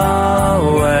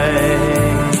away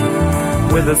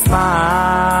with a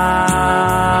smile.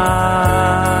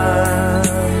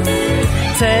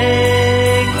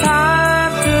 Take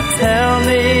time to tell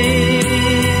me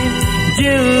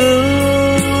you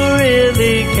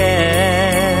really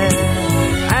care,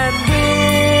 and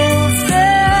we'll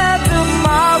stay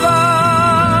tomorrow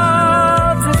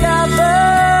together.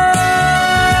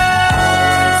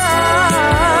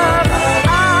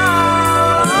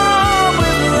 I'll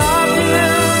always love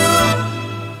you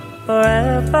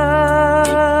forever.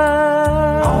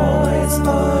 Always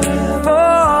forever.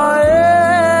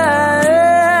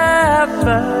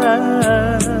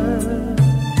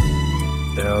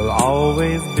 There'll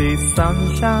always be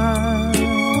sunshine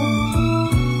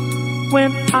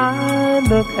when I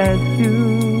look at you.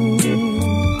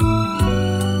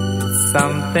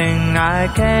 Something I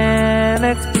can't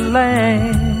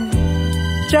explain,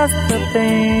 just the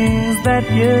things that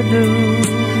you do.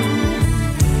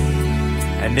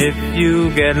 And if you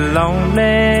get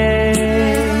lonely,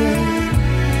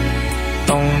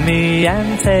 phone me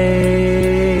and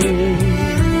take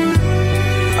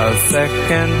a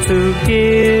second to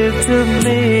give to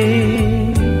me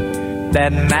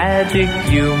that magic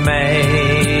you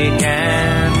make.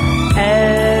 And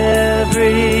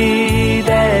every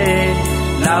day,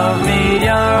 love me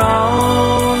your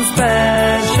own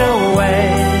special way.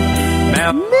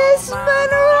 Miss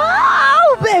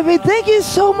Monroe, baby, thank you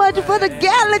so much for the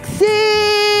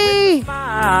galaxy.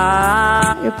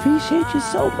 I appreciate you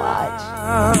so much.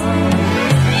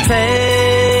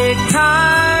 Take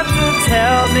time to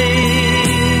tell me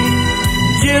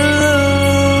you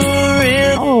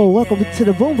really. Oh, welcome to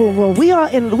the Boom Boom Room.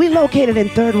 We located in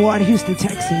 3rd Ward, Houston,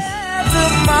 Texas.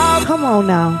 Come on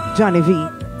now, Johnny V.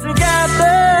 Together.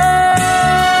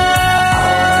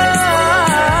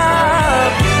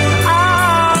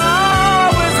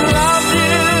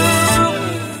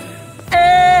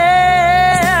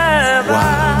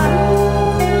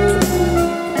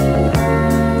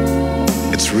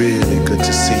 Really good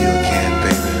to see you again,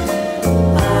 baby.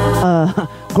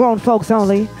 Grown folks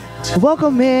only.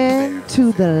 Welcome in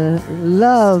to the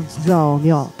Love Zone,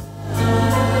 y'all.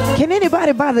 Can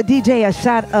anybody buy the DJ a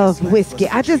shot of whiskey?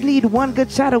 I just need one good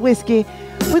shot of whiskey.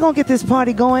 We're gonna get this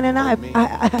party going, and I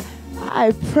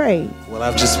pray. Well,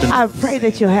 I've just been. I pray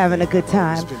that you're having a good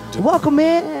time. Welcome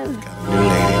in.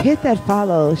 Hit that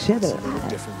follow, share it.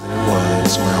 Different than it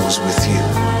was when I was with you.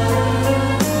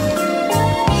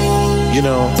 You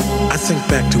know, I think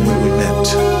back to when we met,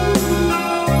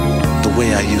 the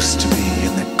way I used to be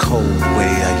and that cold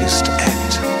way I used to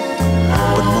act.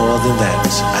 But more than that,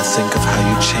 I think of how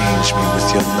you changed me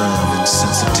with your love and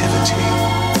sensitivity.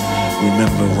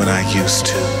 Remember when I used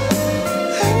to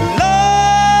love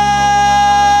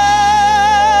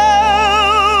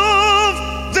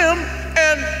them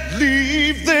and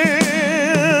leave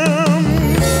them.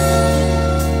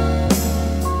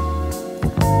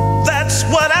 That's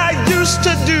what I used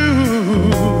to do.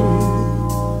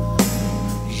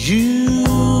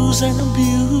 Use and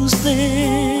abuse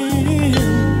them.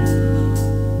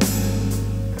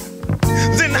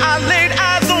 Then I laid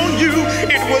eyes on you.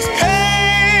 It was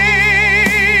pain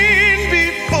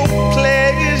before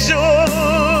pleasure.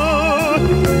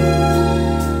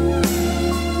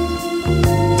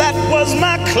 That was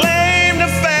my claim to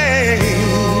fame.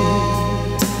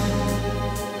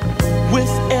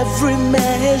 With every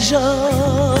measure,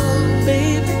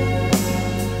 baby,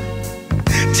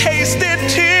 tasted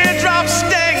teardrop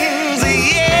stains,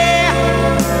 yeah.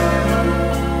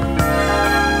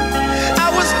 I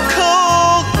was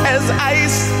cold as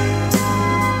ice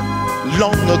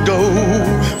long ago,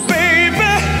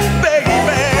 baby,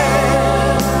 baby.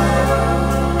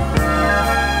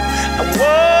 I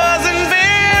wasn't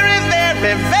very,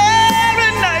 very, very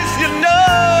nice, you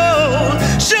know.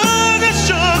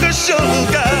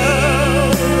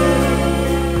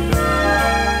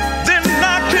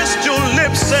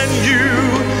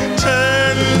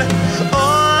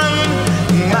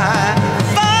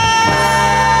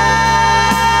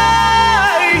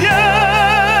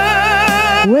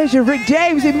 There's your Rick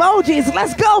James emojis.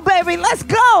 Let's go, baby. Let's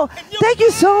go. Thank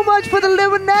you so much for the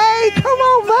lemonade. Come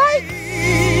on, Mike.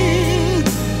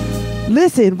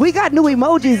 Listen, we got new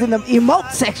emojis in the emote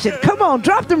section. Come on,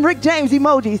 drop them Rick James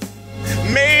emojis.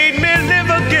 Made me live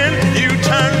again. You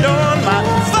turned on my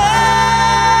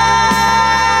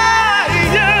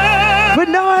fire.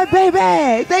 Bernard,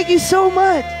 baby. Thank you so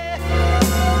much.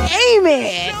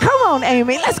 Amy. Come on,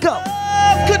 Amy. Let's go.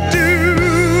 Could do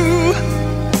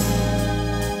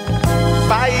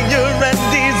fire and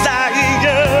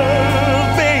desire,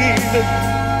 baby.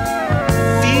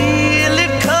 Feel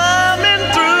it coming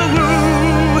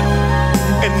through,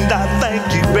 and I thank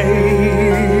you,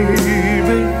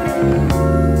 baby.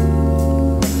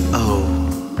 Oh,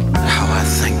 how I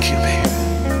thank you, baby.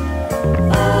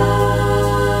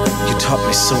 You taught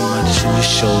me so much, and you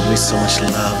showed me so much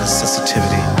love and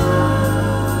sensitivity.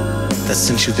 That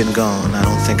since you've been gone, I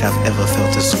don't think I've ever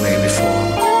felt this way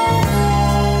before.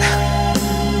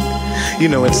 You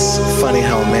know, it's funny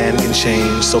how a man can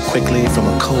change so quickly from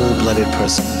a cold-blooded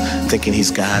person thinking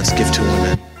he's God's gift to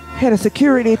women. Head of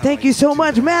security, thank you so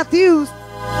much, Matthews.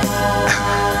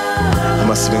 I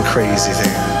must have been crazy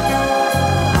there.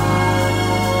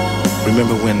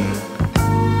 Remember when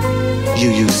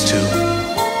you used to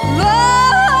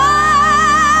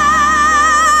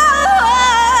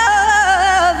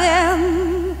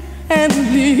and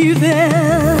leave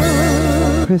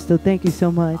them. Crystal, thank you so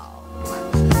much.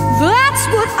 That's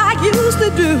what I used to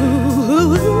do.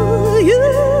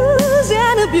 Use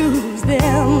and abuse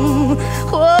them.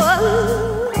 Oh.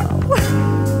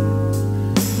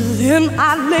 Then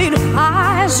I laid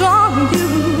eyes on you.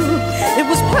 It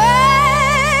was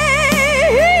pain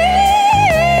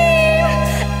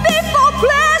before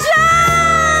pleasure.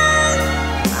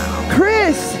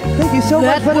 Chris, thank you so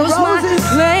much for the roses. That was my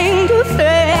claim to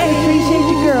fame. I appreciate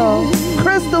you, girl.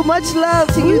 Crystal, much love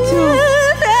to you too.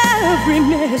 With every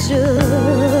measure,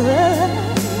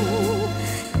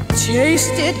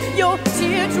 tasted your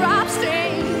teardrop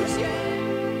stains.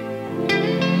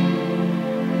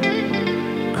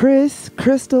 Chris,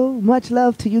 Crystal, much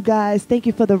love to you guys. Thank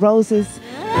you for the roses.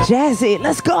 Jazzy,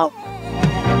 let's go.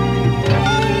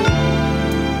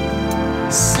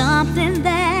 Something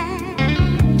that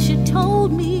you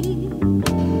told me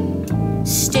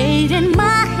stayed in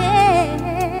my head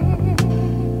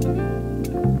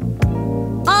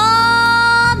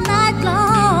all night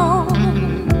long.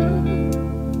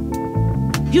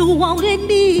 You wanted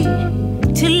me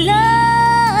to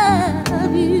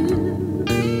love you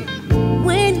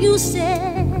when you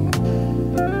said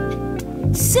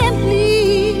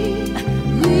simply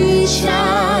reach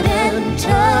out and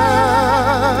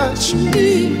touch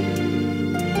me.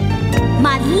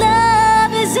 My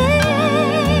love is in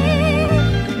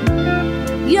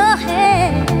your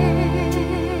hand.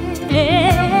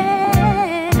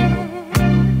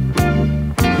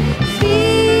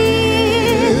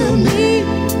 Feel me.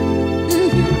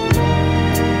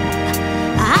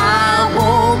 I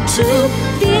want to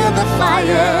feel the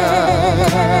fire.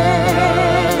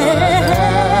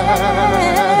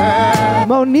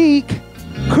 Monique,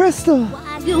 Crystal.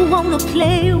 Why you wanna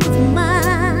play with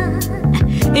my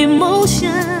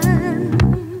emotion?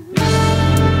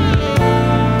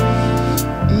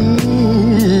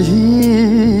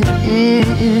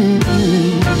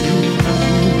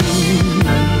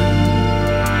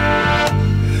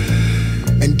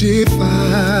 And if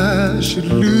I should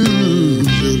lose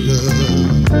your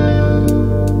love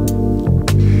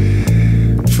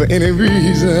for any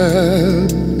reason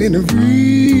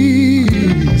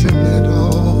at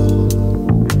all,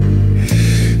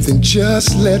 then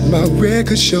just let my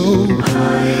record show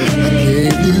I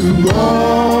gave you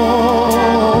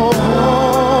all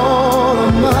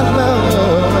of my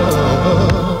love.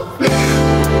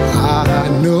 I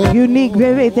know. Unique,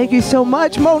 baby, thank you so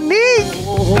much. Monique,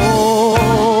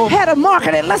 head of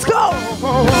marketing, let's go.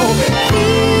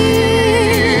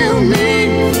 Feel me.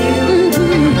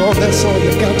 Oh, that's all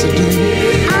you got to do.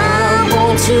 I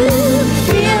want to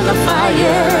feel the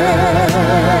fire.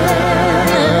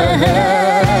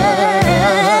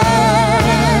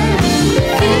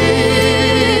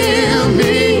 Feel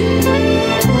me.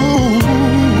 Ooh.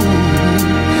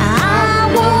 I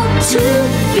want to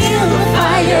feel the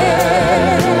fire.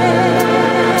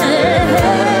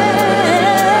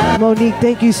 Monique,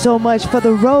 thank you so much for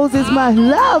the roses, my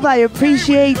love. I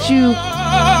appreciate you.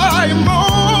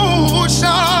 Emotions.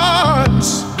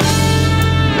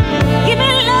 Give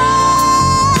me love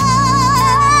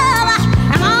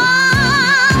and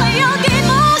all your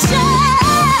emotions.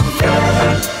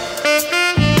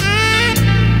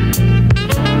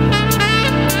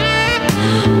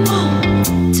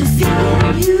 To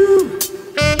feel you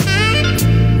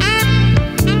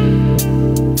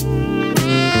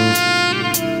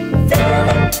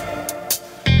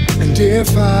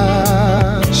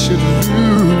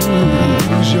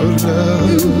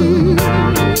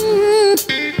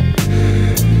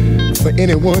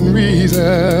any one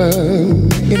reason,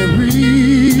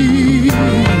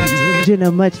 You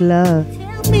know, much love.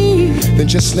 then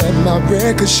just let my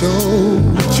record show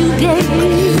What you gave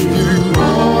me.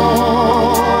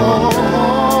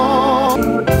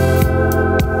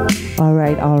 All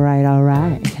right, all right, all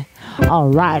right. All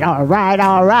right, all right,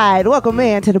 all right. Welcome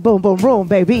in to the Boom Boom Room,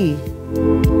 baby.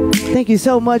 Thank you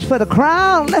so much for the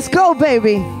crown. Let's go,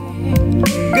 baby.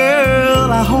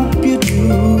 Girl, I hope you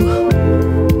do.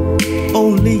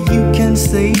 Only you can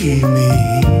save me.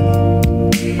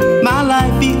 My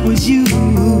life equals you.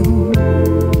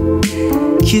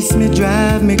 Kiss me,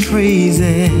 drive me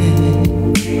crazy.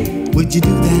 Would you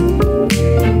do that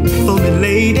for me,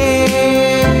 lady?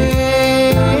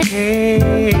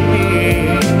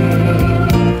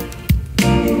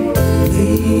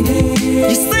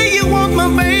 You say you want my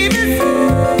baby,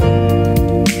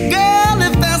 girl,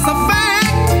 if that's a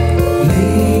fact,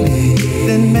 lady,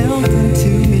 then melt into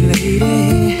me,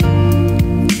 lady,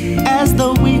 as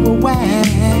though we were wax.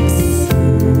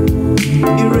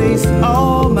 Erase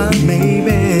all my babies.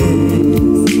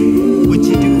 Would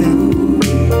you do that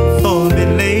for me,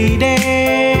 lady?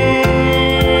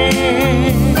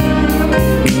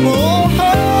 Oh,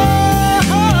 oh,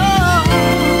 oh.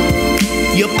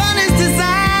 Your body's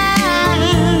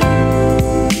designed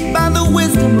by the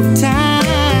wisdom of time,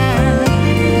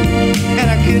 and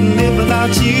I couldn't live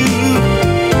without you,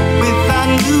 without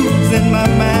losing my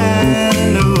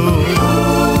mind. Oh,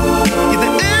 you're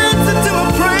the answer to my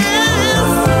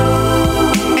prayers,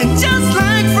 and just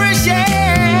like fresh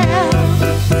air,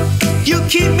 you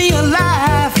keep me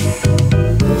alive.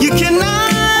 You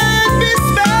cannot be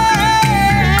spared.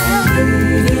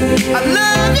 I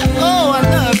love you, oh, I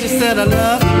love you, said I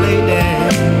love you, lady.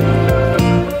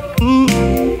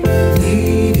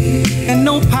 And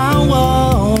no power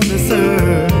on this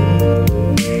earth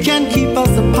can keep us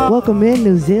apart. Welcome in,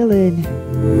 New Zealand.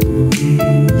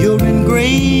 You're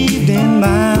engraved in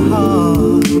my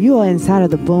heart. You are inside of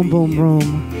the Boom Boom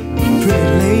Room.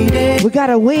 We got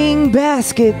a wing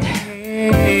basket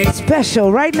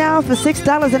special right now for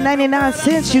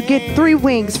 $6.99. You get 3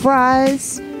 wings,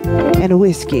 fries, and a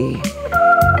whiskey.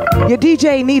 Your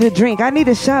DJ need a drink. I need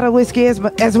a shot of whiskey as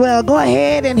well. Go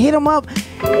ahead and hit him up.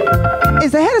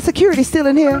 Is the head of security still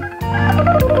in here?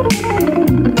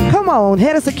 Come on,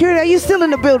 head of security, are you still in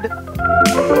the building?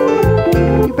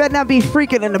 You better not be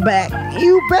freaking in the back.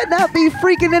 You better not be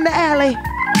freaking in the alley.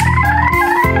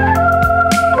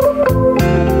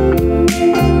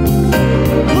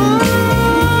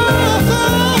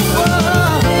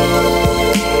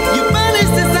 Your body's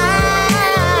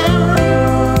designed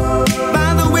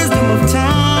by the wisdom of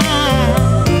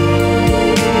time,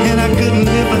 and I couldn't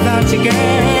live without you,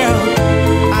 girl.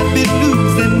 I'd be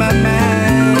losing my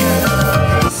mind.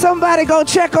 Somebody go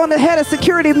check on the head of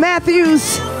security,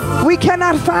 Matthews. We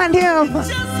cannot find him.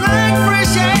 Just like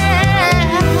fresh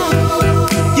air,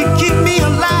 you keep me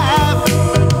alive.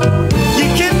 You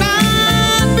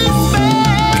cannot be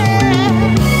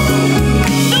spared.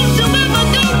 Don't you ever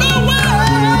go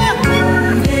nowhere.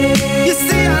 You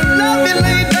see, I love you,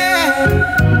 lady.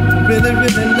 Really,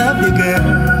 really love you, girl.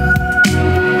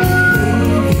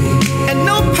 And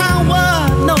no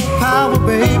power,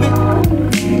 baby,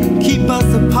 keep us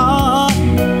apart.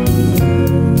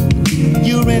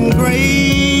 You're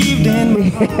engraved in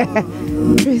me.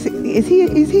 Is he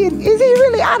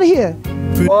really out of here?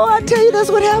 Boy, I tell you, that's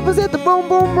what happens at the Boom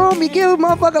Boom Room. You give a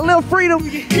motherfucker a little freedom,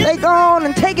 they go on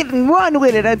and take it and run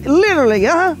with it. Literally,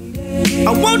 huh?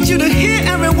 I want you to hear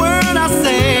every word I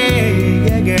say,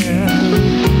 yeah,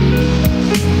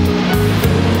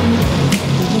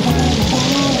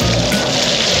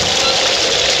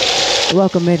 girl.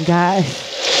 Welcome in, guys.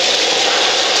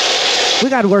 We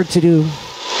got work to do.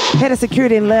 Head of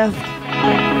security and left.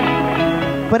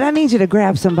 But I need you to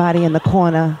grab somebody in the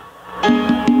corner.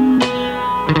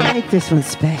 Make this one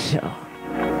special.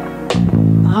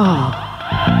 Oh.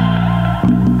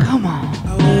 Come on.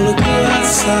 I wanna go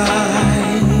outside.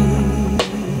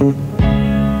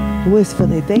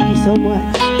 Wistfully, thank you so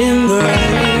much. In the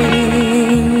rain.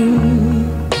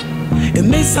 It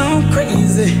may sound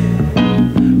crazy,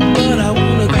 but I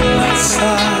wanna go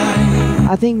outside.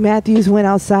 I think Matthews went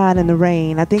outside in the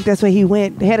rain. I think that's where he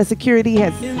went. Head of security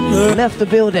has left the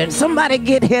building. Somebody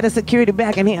get head of security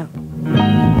back in here.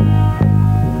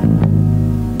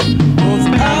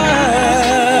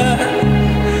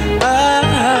 I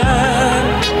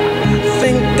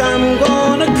think I'm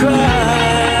gonna cry.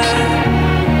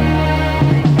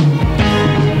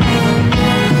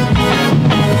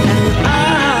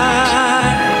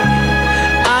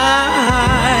 I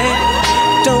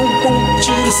don't want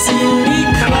you to see me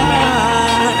cry.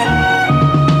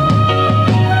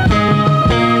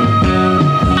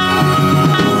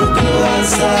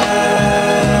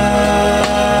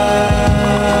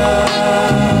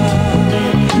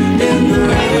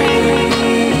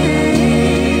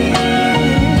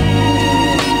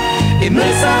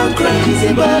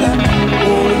 but I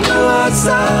wanna go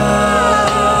outside.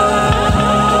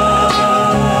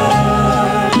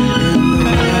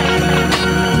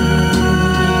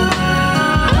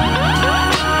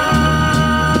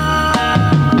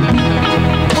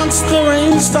 Once the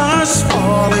rain starts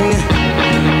falling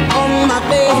on my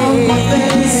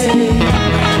face,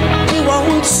 you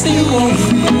won't see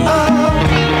a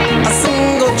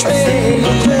single trace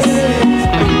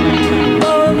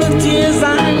of the tears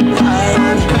I'm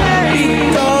crying.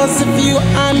 Because of you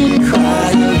I'm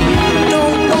crying.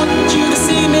 Don't want you to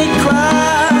see me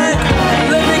cry.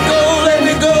 Let me go, let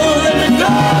me go, let me go.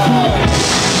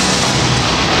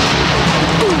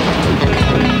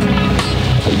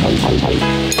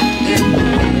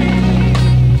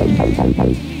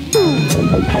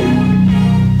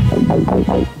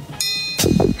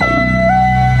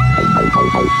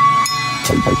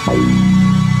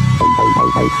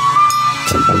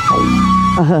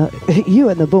 You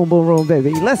in the boom boom room,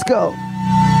 baby. Let's go.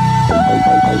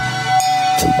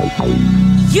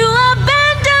 You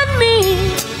abandoned me.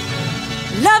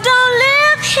 Love don't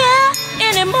live here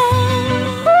anymore.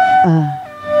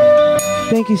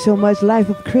 Thank you so much, Life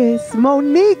of Chris.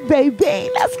 Monique, baby.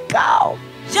 Let's go.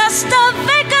 Just a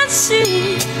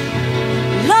vacancy.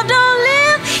 Love don't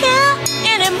live here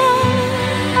anymore.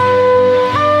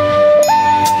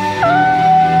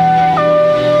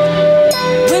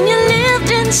 When you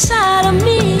lived inside of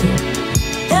me,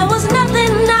 there was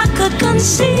nothing I could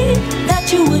conceive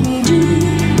that you wouldn't do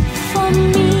for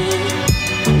me.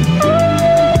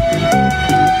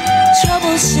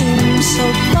 Trouble seems so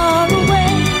far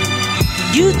away.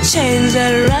 You changed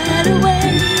that right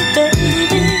away,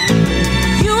 baby.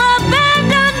 You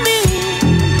abandoned me.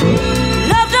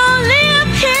 Love don't live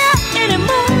here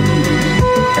anymore.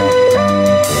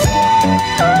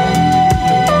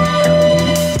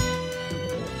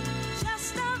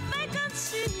 Just a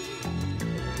vacancy.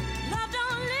 Love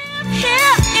don't live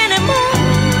here anymore.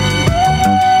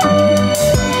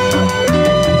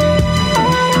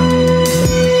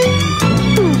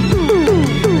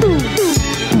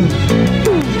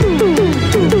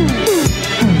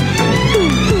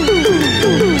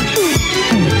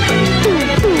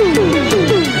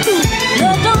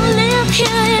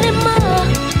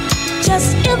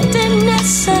 Just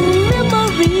emptiness and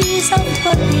memories of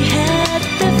what we had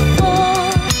before.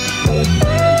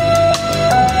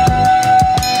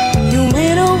 You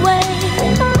went away,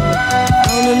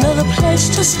 found another place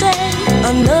to stay,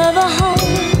 another home.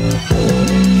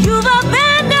 You've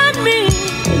abandoned me.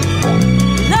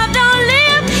 Love don't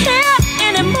live here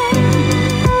anymore.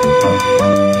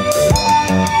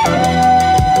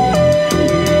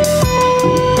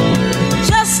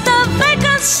 Just a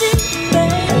vacancy.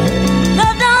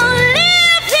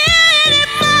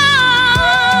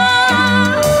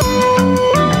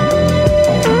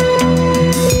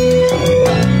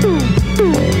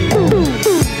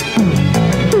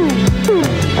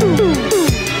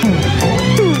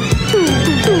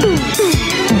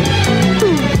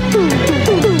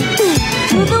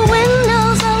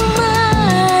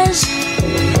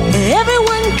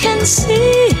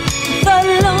 See the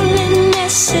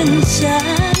loneliness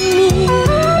inside me.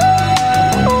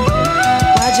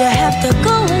 Why'd you have to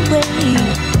go away?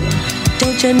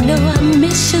 Don't you know I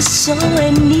miss you so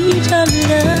and need your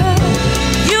love?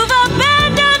 You've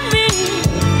abandoned me.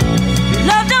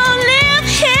 Love don't live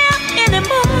here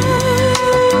anymore.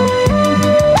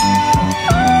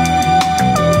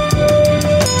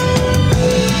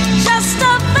 Just a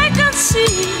vacancy.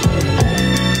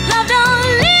 Love don't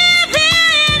live.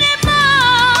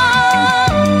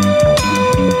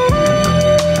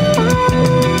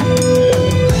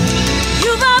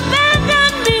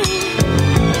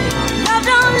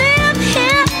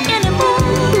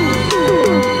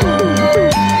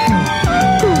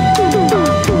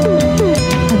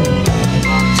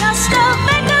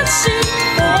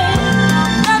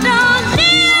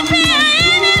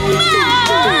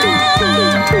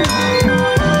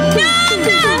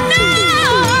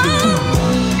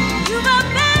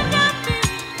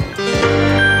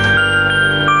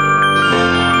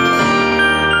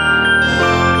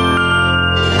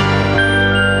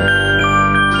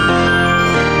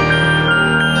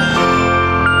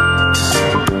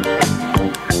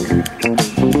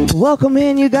 Welcome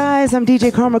in, you guys. I'm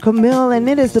DJ Karma Camille, and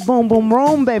it is the Boom Boom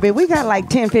Room, baby. We got like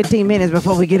 10-15 minutes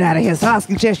before we get out of here, so I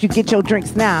suggest you get your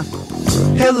drinks now.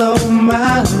 Hello,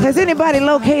 my. Has anybody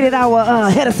located our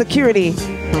head of security?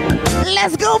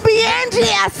 Let's go, be Angie.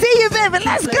 I see you, baby.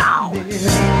 Let's go.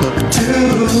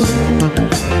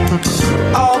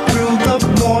 All through the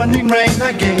morning rain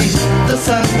I gave, the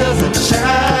sun doesn't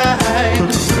shine.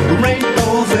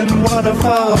 Rainbows and water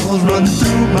waterfalls run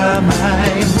through my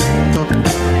mind.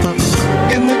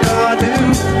 In the garden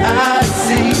I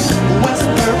see west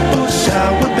purple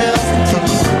shower bells,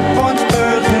 orange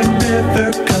birds and river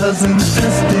cousins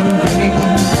dressed in green.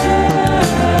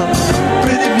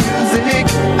 Pretty music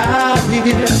I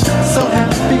hear, so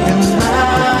happy and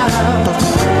loud.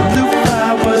 Blue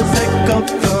flowers echo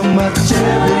from my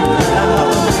cherry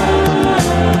cloud.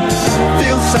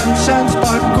 Feel sunshine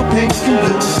sparkle pink and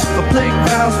blue. A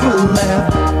playground full laugh.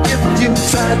 If you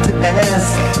tried to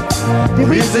ask,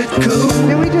 is it cool?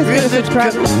 Did we just get a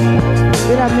subscriber?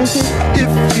 Did I miss it? If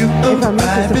I missed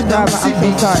a subscriber, I'm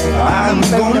so sorry. I'm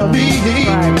gonna be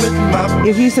with my.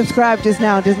 If you subscribed just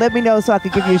now, just let me know so I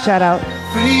could give you a shout out.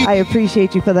 I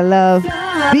appreciate you for the love.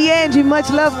 Be Angie, much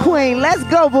love, Queen. Let's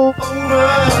go, boo.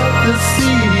 The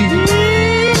sea.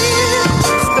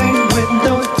 Stained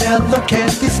windows, yellow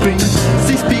candy screens.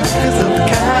 See speakers of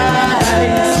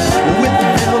kites with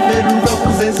velvet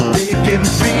roses, big and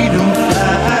freedom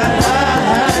flies.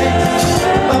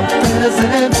 A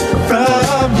present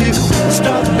from you,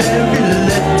 strawberry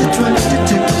letter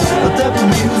 22. The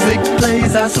music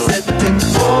plays are setting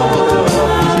for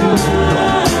you.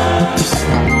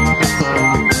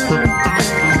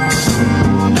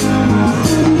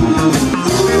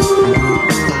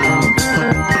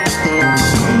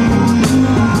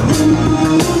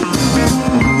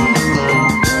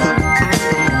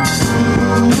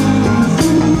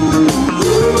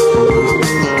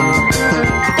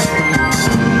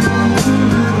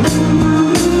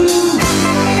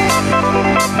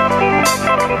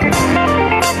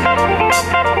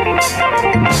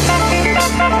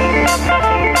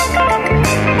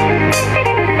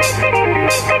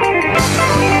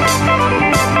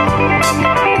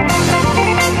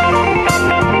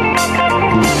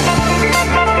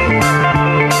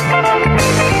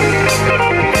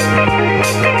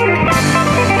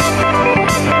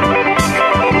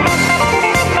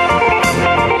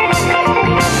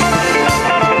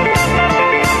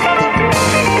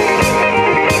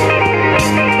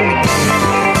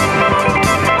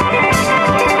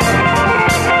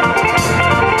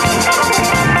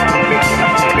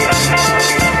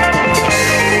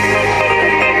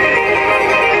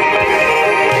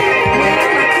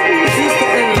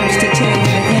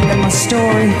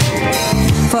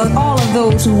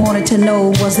 Who wanted to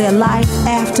know, was there life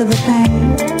after the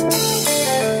pain?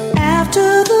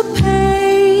 After the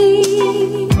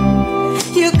pain,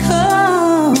 you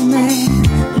come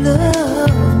and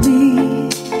love me,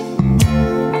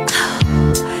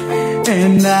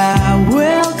 and I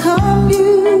welcome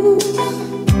you.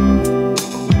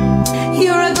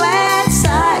 You're a glad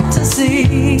sight to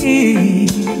see.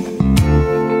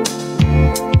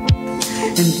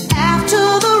 And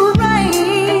after the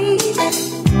rain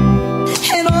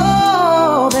and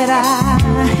all that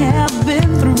I have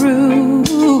been through,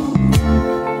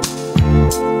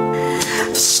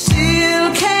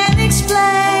 still can't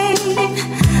explain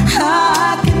how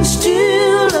I can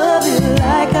still love you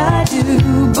like I do.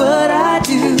 But I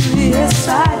do, yes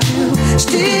I do,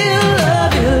 still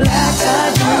love you like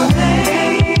I do.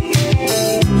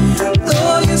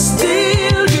 Though you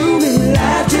still do me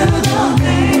like you do.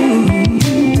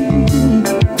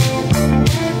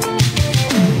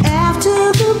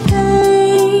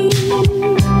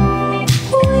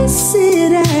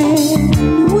 Sit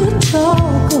and we'll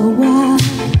talk a while,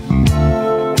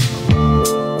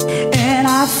 and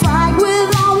I fight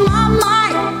with all my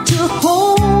might to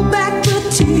hold back the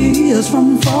tears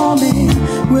from falling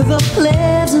with a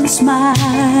pleasant smile.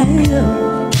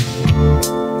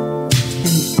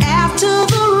 And after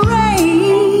the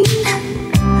rain,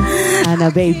 Anna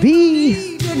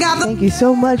baby, thank you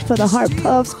so much for the heart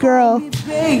puffs, girl.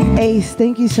 Ace,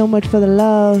 thank you so much for the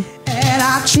love. And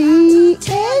I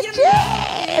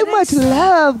much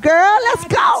love, girl. Let's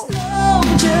go.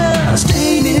 Just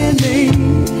ain't in me,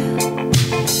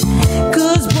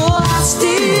 'cause boy, I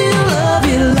still love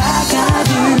you like I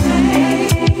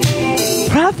do.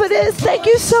 Prophetess, thank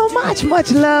you so much.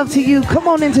 Much love to you. Come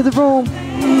on into the room.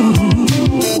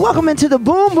 Welcome into the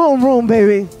boom boom room,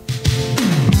 baby.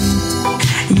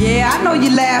 Yeah, I know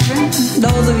you're laughing,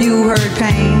 those of you who heard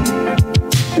pain.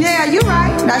 Yeah, you're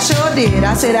right, I sure did.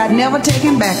 I said I'd never take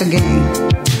him back again.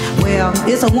 Well,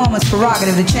 it's a woman's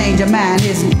prerogative to change her mind,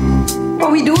 isn't it?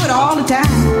 Well, we do it all the time.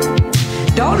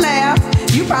 Don't laugh,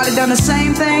 you probably done the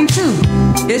same thing too.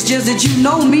 It's just that you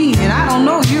know me and I don't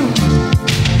know you.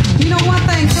 You know, one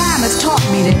thing time has taught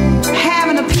me that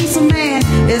having a piece of man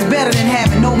is better than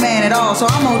having no man at all. So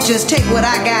I'm gonna just take what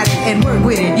I got and work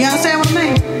with it. You understand what I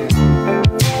mean?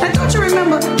 And don't you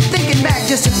remember thinking back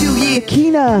just a few years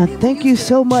Sakina, thank you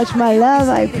so much, my love.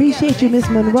 I appreciate you, Miss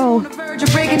Monroe.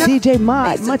 DJ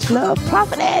Mod, much love.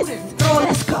 Prophetess,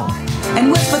 let's go.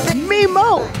 And whisper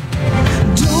Mimo.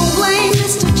 Don't blame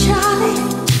Mr. Charlie.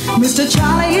 Mr.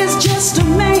 Charlie is just a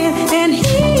man, and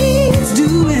he's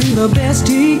doing the best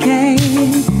he can.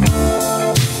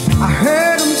 I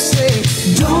heard him say,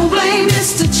 don't blame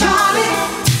Mr. Charlie.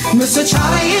 Mr.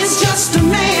 Charlie is just a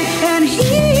man, and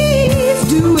he's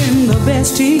doing the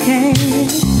best he can.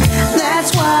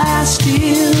 That's why I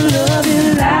still love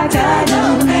you like I do.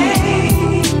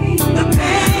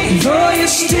 Though you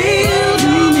still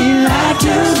do me like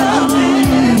you do.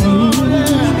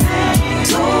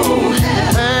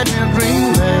 Had me a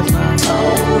dream last night.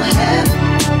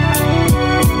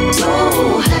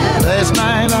 Last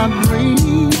night I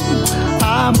dreamed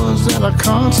I was at a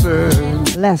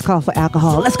concert. Last call for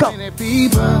alcohol. Let's go.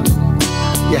 People,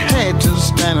 you had to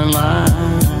stand in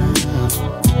line.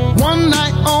 One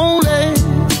night only,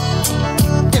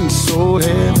 and so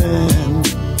heaven.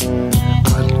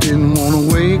 I didn't want to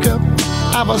wake up.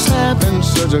 I was having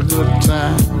such a good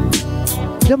time.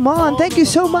 Damon, thank you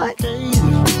so much.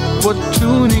 For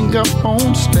tuning up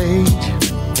on stage.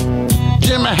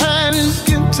 Jimmy had his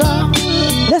guitar.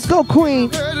 Let's go, Queen.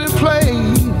 Ready to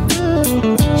play.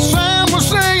 Sam was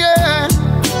saying,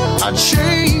 a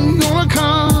change gonna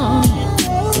come.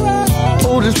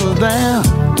 Otis was there,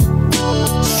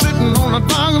 sitting on the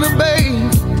dock of the bay.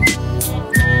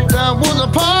 There was a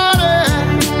party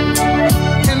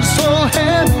in Soul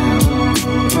Heaven.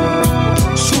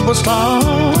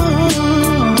 Superstars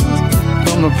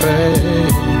from the past.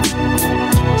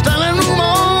 Standing room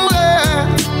only,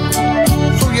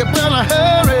 so you better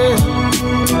hurry.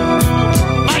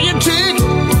 Buy your ticket,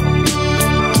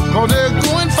 'cause they're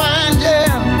going fine, yeah.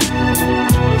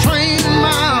 Train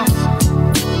miles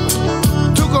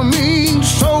took a mean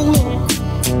soul.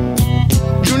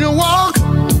 Junior Walker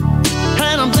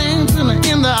had them things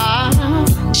in the eye.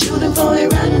 Shooting for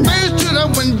it right now. They stood up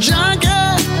when Junkie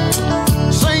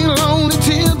sang lonely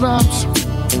teardrops.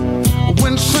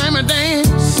 When Sammy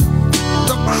danced,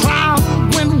 the crowd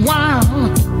went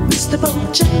wild. Mr.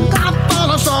 Bojangles, I thought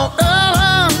I saw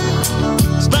Earl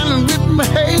standing with my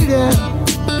hater.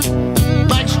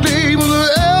 Backstage with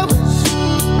Elvis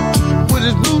with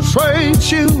his blue suede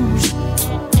shoes.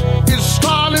 It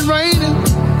started raining.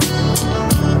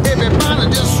 Everybody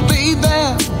just stayed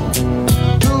there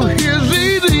to hear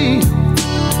ZZ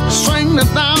sing the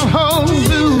down home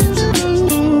blues.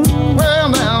 Well,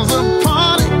 there's a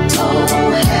party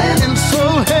in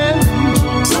Soul Heaven.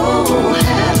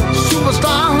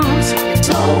 Superstars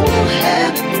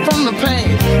from the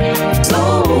pain.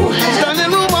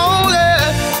 Standing room only,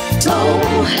 so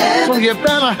you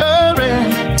better hurry.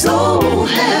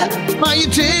 Buy your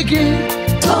ticket,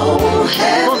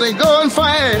 'cause they going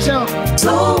fast, yo.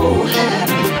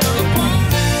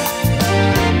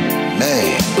 Man,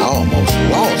 I almost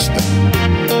lost her.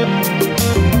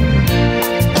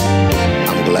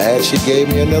 I'm glad she gave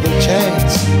me another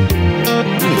chance.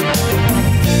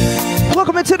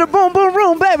 Welcome into the Boom Boom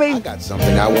Room, baby. I got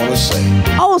something I want to say.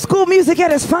 Old school music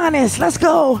at its finest. Let's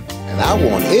go. And I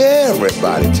want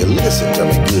everybody to listen to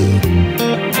me good.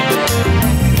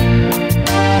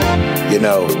 You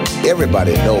know,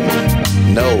 everybody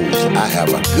knows I have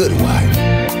a good wife.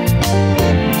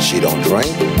 She don't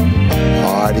drink,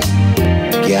 party,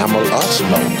 gamble, or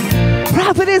smoke.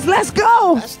 Prophetess, let's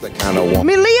go. That's the kind of woman.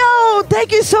 Milio,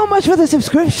 thank you so much for the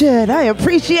subscription. I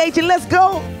appreciate you. Let's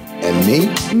go. And me?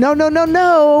 No.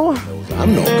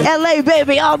 I'm no good. LA,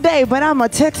 baby, all day, but I'm a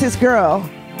Texas girl.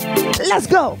 Let's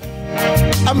go.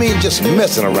 I mean, just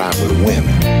messing around with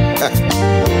women.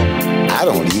 I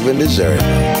don't even deserve it.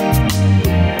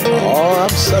 Oh, I'm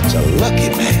such a lucky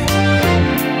man.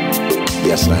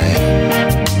 Yes, I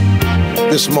am.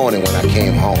 This morning when I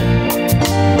came home,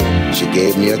 she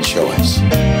gave me a choice.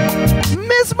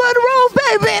 Miss Monroe,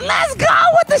 baby, let's go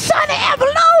with the shiny air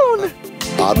balloon.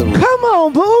 Come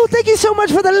on, boo. Thank you so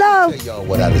much for the love.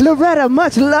 Loretta,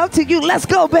 much love to you. Let's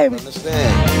go, baby.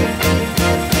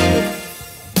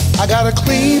 I gotta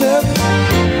clean up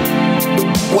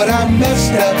what I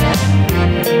messed up.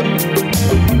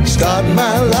 Start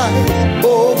my life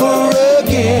over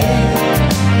again.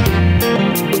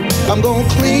 I'm gonna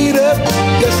clean up,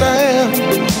 yes I am,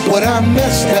 what I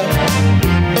messed up.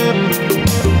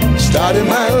 Starting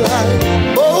my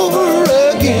life over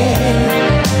again.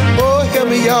 Oh, hear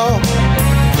me, y'all.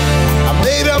 I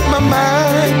made up my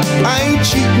mind, I ain't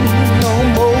cheating no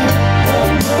more.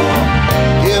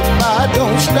 If I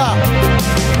don't stop,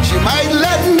 she might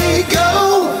let me go.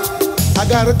 I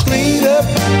gotta clean up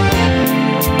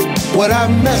what I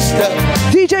messed up.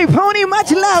 DJ Pony,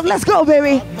 much love. Let's go,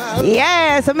 baby. My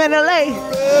Yes, I'm in LA.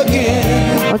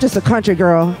 I'm just a country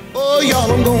girl. Oh, y'all,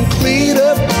 I'm gonna clean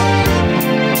up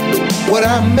what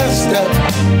I messed up.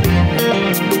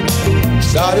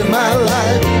 Started my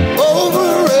life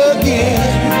over again.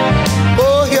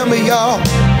 Oh, hear me, y'all.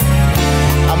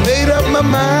 I made up my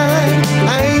mind.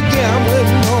 I ain't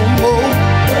gambling no more.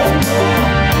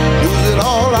 Losing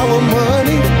all our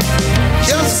money.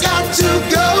 Just got to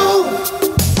go.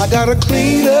 I gotta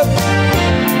clean up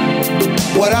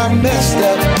what I messed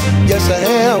up. Yes, I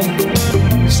am.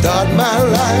 Start my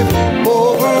life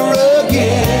over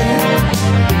again.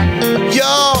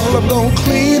 Y'all, I'm gonna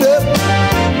clean up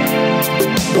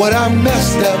what I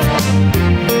messed up.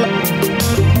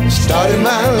 Starting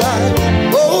my life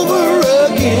over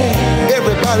again.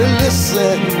 Everybody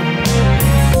listen.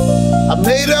 I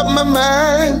made up my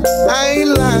mind. I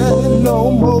ain't lying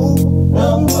no more.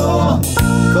 No more.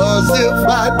 Cause if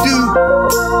I do,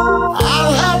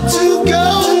 I'll have to go.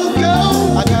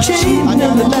 I got cheating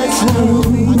in the next room,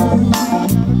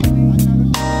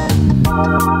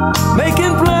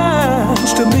 making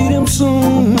plans to meet him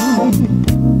soon.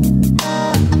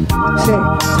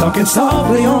 Talking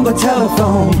softly on the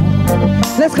telephone.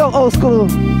 Let's go old school.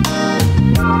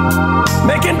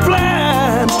 Making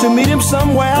plans to meet him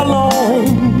somewhere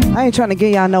alone. I ain't trying to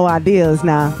give y'all no ideas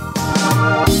now.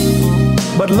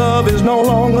 But love is no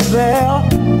longer there.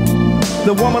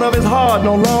 The woman of his heart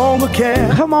no longer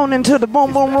cares. Come on into the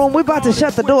boom boom room. We're about to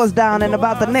shut the doors down in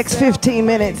about the next 15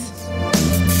 minutes.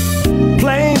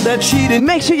 Claim that she didn't.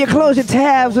 Make sure you close your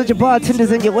tabs with your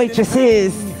bartenders and your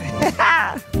waitresses.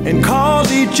 And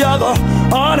cause each other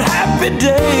unhappy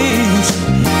days.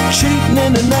 Cheating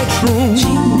in the next room.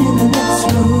 Cheating in the next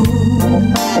room.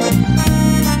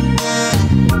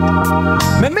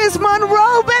 Miss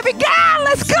Monroe, baby girl,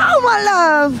 let's go, my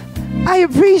love. I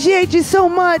appreciate you so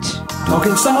much.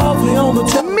 Talking softly on the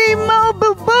telephone. Mimo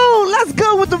Boo Boo, let's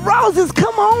go with the roses.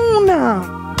 Come on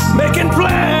now. Making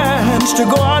plans to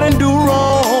go out and do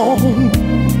wrong.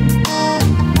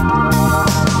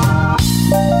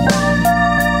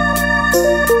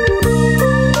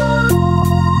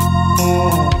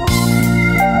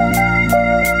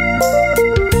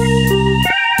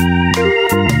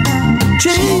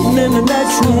 Cheating in the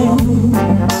next room.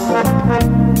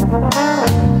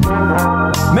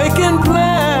 Making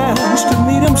plans to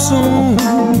meet him soon.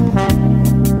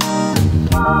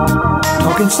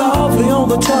 Talking softly on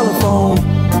the telephone.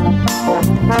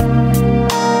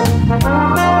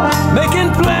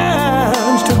 Making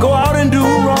plans to go out and do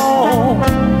wrong.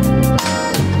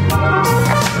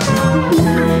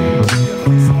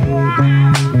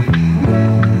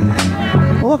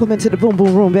 Welcome into the boom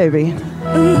boom room, baby.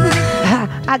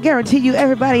 I guarantee you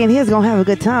everybody in here is gonna have a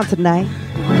good time tonight.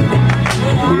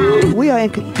 We are in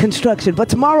construction, but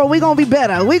tomorrow we're gonna be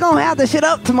better. We're gonna have the shit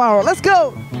up tomorrow. Let's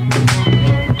go.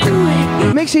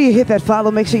 Make sure you hit that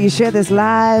follow. Make sure you share this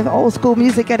live. Old school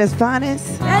music at its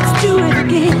finest. Let's do it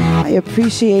again. I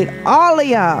appreciate all of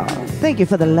y'all. Thank you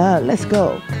for the love. Let's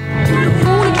go. I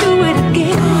wanna do it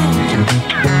again.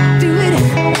 Do it.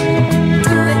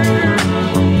 Do it.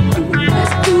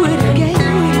 Let's do it again.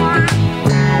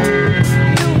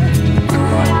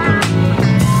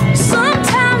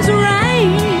 Sometimes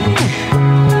rain,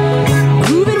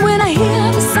 grooving when I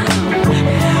hear the sound,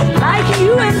 like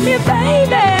you and me,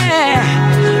 baby.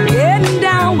 Getting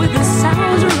down with the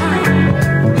sounds around.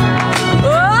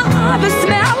 Oh, the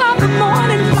smell of the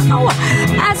morning flower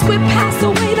as we pass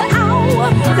away the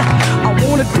hours. I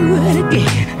wanna do it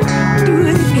again, do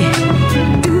it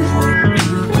again, do it.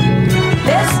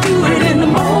 Let's do it in the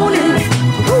morning.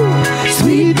 Ooh,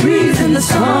 sweet breeze in the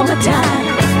summertime.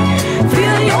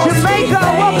 Feel your Jamaica,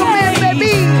 welcome in,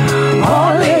 baby.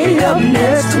 all laid up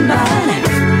next to mine.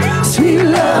 Sweet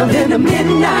love in the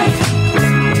midnight.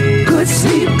 Good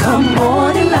sleep come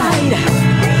morning light.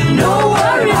 No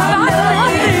worry about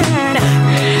nothing.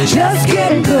 Just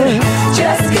getting good,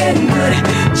 just getting good,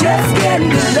 just getting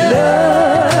good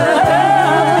love.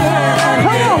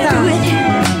 Come on now.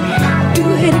 Do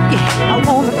it again. I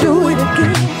wanna do it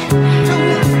again.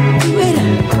 Do it.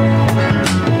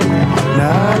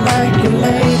 Now I like you,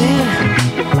 lady.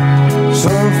 So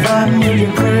fine with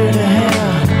your pretty hair.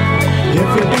 If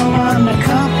you don't want to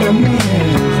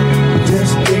compliment,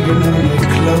 just dig a little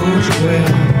close you wear.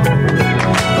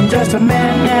 I'm just a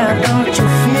man now, don't you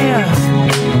fear.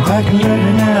 I can learn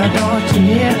it now, don't you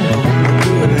hear?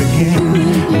 Do it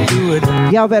again, do it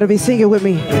Y'all better be singing with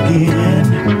me. again.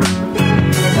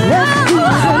 Let's do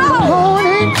it in the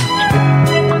morning.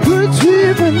 Good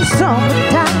sleep in the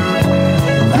summertime.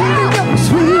 Thinking of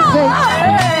sweet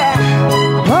face.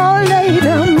 All laid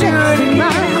up next to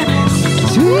mine.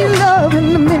 Sweet love in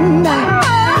the midnight.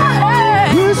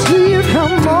 Good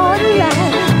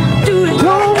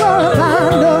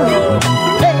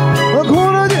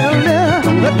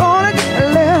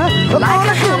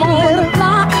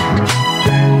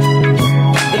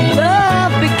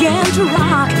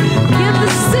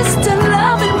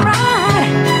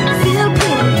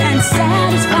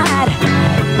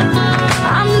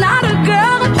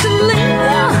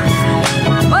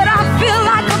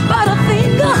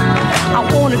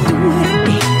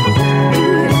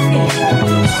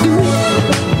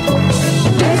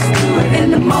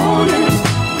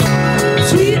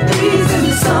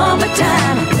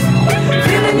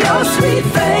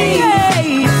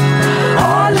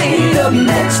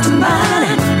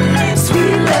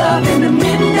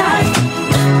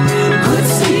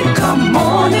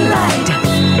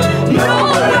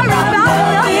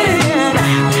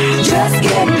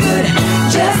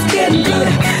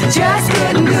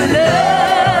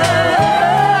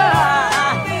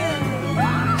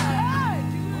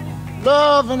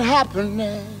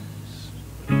happiness.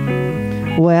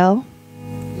 Well,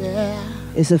 Yeah.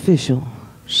 it's official.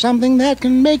 Something that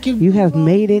can make you. You have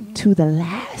made it to the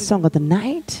last song of the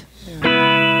night.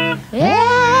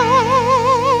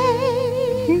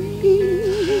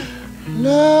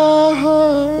 Love.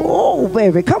 Oh,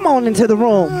 baby, come on into the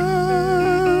room.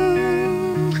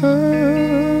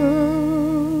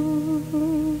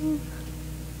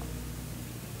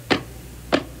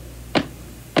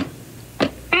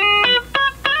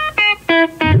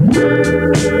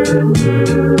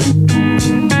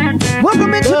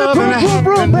 Welcome into the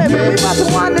room, baby. We about to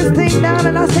wind this thing down,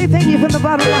 and I say thank you from the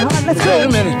bottom of my heart. Let's go. Wait a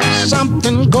minute.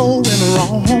 Something's going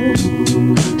wrong.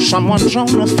 Someone's on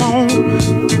the phone.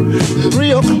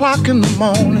 3 o'clock in the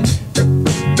morning.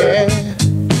 Yeah.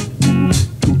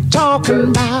 Talking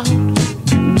about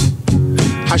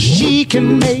how she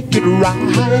can make it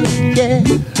right. Yeah.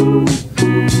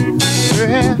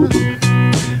 Yeah.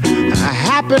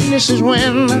 Happiness is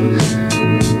when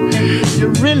you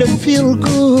really feel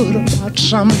good about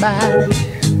somebody.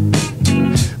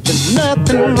 There's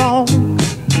nothing wrong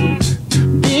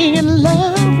being in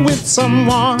love with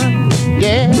someone.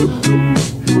 Yeah.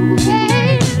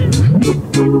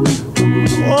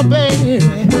 Oh, baby,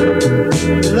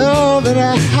 love and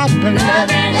happiness.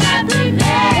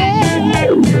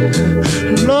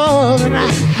 Love and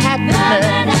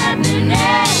happiness.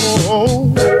 Oh.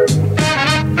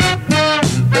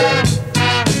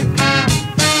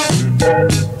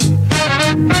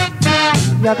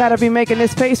 Y'all gotta be making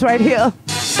this face right here.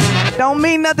 Don't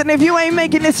mean nothing if you ain't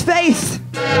making this face.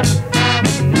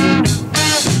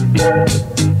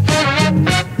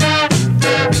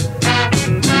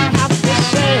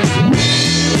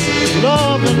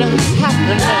 Love and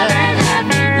happiness.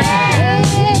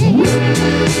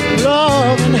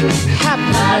 Love and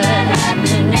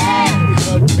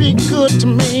happiness. Be good to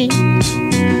me,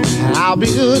 and I'll be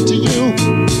good to you.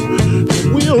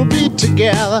 We'll be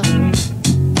together.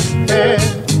 Yeah.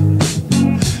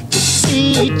 To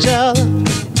see each other,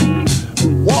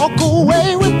 walk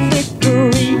away with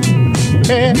victory.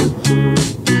 Yeah.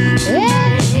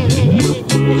 Yeah.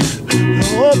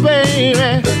 Oh,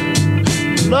 baby,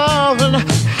 love and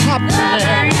happiness.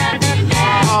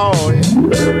 Oh,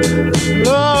 yeah.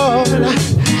 Love and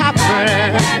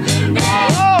happiness.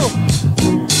 Oh.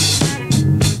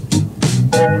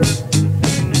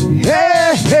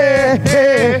 Hey, hey,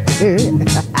 hey, hey.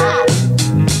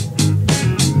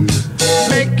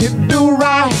 Make it do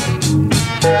right.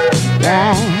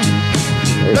 Yeah.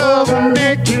 Love will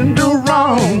make you do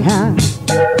wrong.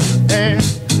 Yeah.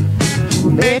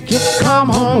 Make you come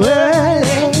home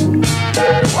early.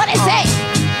 What is it?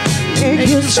 Make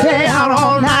you stay out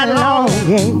all night long.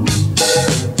 Yeah.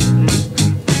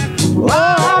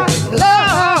 Oh,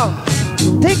 love.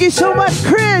 Thank you so much,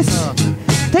 Chris.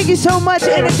 Thank you so much,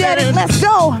 Energetic. Let's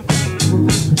go.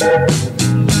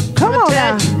 Come on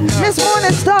now. Miss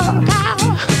Morning Star.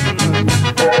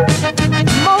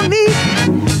 Monique.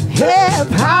 Yeah,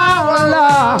 power,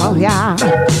 love. Yeah.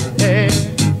 Hey,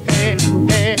 hey,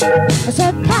 hey. I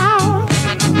said power.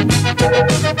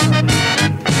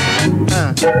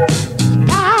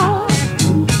 Power.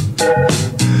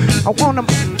 I want them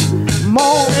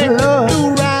more love.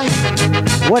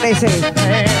 What they say?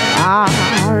 I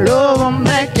love will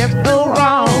make you feel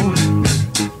wrong.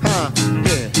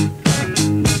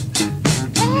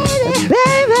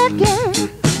 Baby, yeah,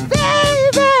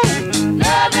 baby.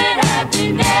 Love and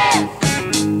happiness.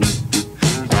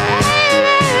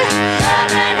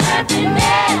 Love and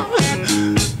happiness.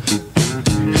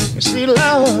 You see,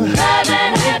 love. Love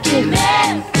and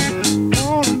happiness.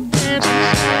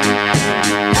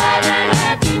 Love and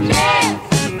happiness.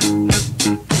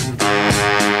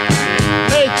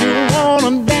 Make you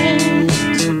wanna dance.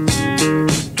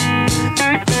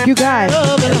 You guys,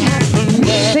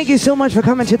 thank you so much for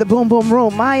coming to the Boom Boom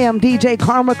Room. I am DJ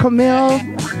Karma Camille.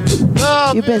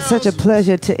 You've been such a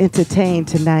pleasure to entertain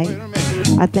tonight.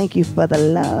 I thank you for the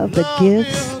love, the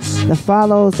gifts, the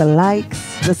follows, the likes,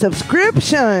 the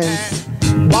subscriptions.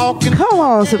 Come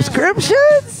on,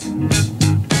 subscriptions.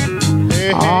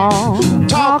 Oh,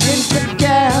 talking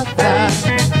together.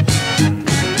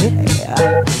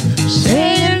 Yeah.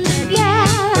 Singing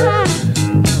together.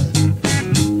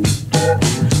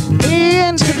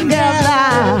 In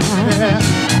together.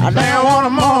 They wanna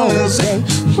moan, say,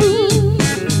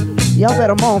 y'all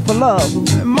better moan for love.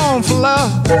 Moan for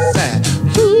love. Say,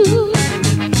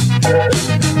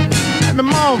 let me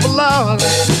moan for love.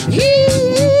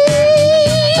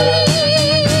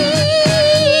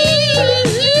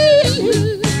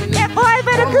 That boy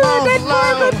better good.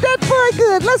 That boy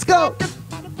good. Let's go.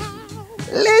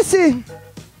 Listen,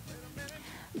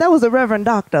 that was a Reverend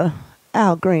Doctor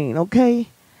Al Green, okay?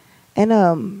 And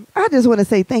I just want to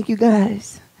say thank you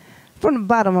guys from the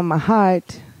bottom of my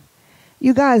heart.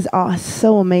 You guys are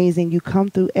so amazing. You come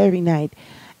through every night.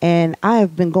 And I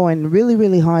have been going really,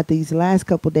 really hard these last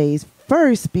couple days.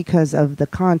 First, because of the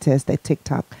contest that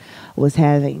TikTok was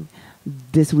having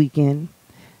this weekend.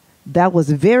 That was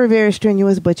very, very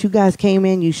strenuous, but you guys came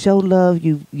in, you showed love,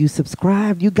 you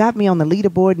subscribed, you got me on the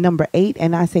leaderboard number 8,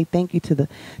 and I say thank you to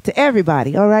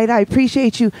everybody. All right, I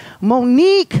appreciate you.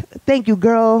 Monique, thank you,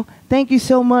 girl. Thank you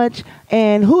so much.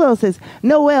 And who else is?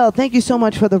 Noelle, thank you so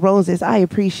much for the roses. I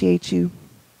appreciate you.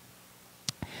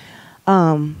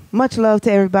 Much love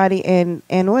to everybody. And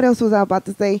what else was I about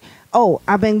to say? Oh,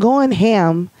 I've been going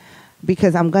ham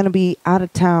because I'm going to be out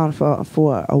of town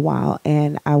for a while,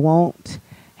 and I won't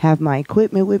have my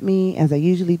equipment with me as I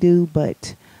usually do,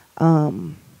 but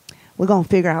we're going to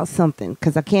figure out something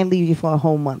because I can't leave you for a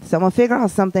whole month. So I'm going to figure out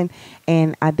something,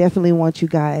 and I definitely want you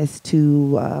guys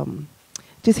to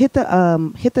just hit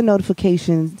the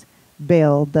notifications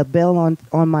bell, the bell on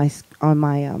my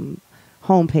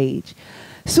homepage.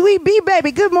 Sweet Bee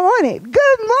Baby, good morning.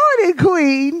 Good morning,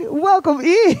 Queen. Welcome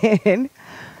in.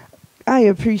 I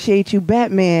appreciate you,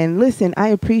 Batman. Listen, I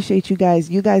appreciate you guys.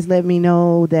 You guys let me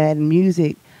know that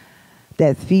music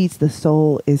that feeds the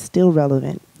soul is still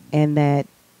relevant and that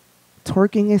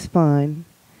twerking is fun,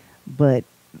 but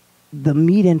the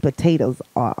meat and potatoes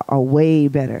are way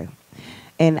better.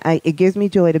 And it gives me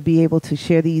joy to be able to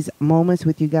share these moments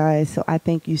with you guys. So I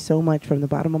thank you so much from the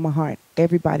bottom of my heart.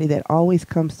 Everybody that always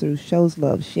comes through, shows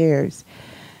love, shares,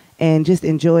 and just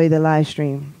enjoy the live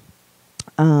stream.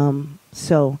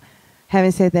 So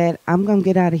having said that, I'm going to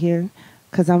get out of here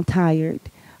because I'm tired.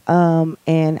 And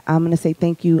I'm going to say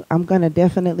thank you. I'm going to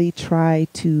definitely try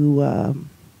to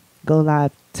go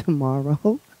live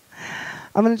tomorrow.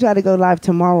 I'm going to try to go live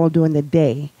tomorrow during the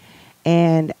day.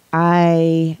 And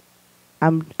I'm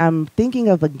thinking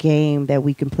of a game that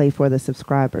we can play for the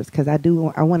subscribers because I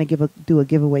want to do a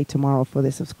giveaway tomorrow for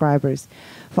the subscribers.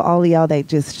 For all of y'all that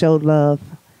just showed love,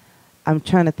 I'm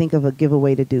trying to think of a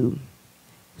giveaway to do.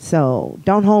 So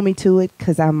don't hold me to it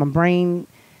because my brain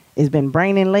has been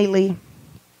braining lately.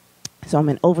 So I'm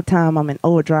in overtime. I'm in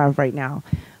overdrive right now.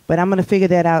 But I'm going to figure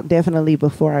that out definitely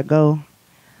before I go.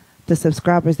 The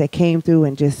subscribers that came through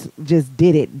and just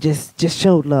did it, just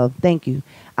showed love. Thank you.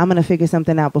 I'm going to figure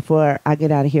something out before I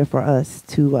get out of here for us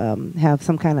to have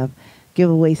some kind of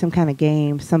giveaway, some kind of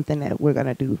game, something that we're going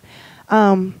to do.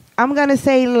 I'm going to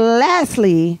say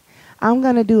lastly, I'm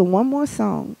going to do one more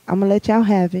song. I'm going to let y'all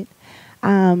have it.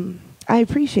 I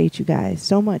appreciate you guys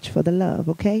so much for the love,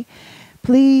 okay?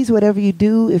 Please, whatever you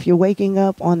do, if you're waking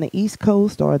up on the East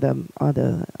Coast or the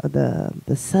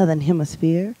Southern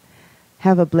Hemisphere,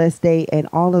 have a blessed day, and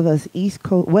all of us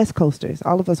West Coasters,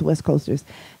 all of us West Coasters,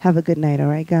 have a good night, all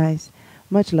right, guys?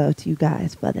 Much love to you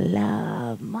guys for the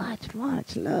love. Much,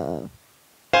 much love.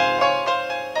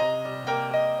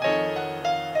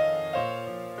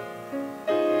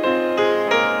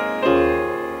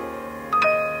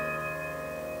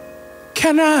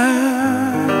 Can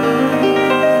I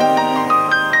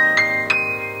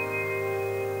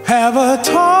have a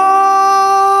talk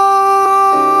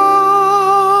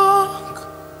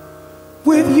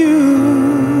with you?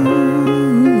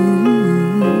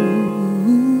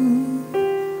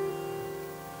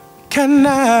 Can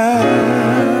I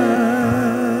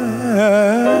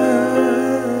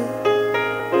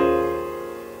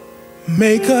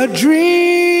make a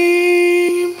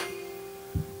dream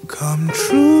come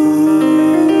true?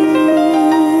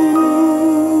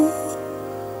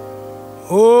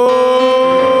 Oh,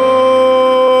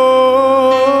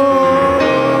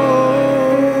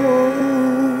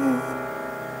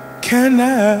 can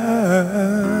I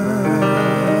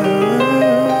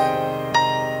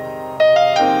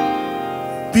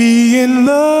be in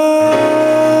love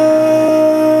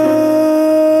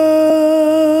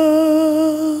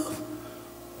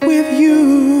with you?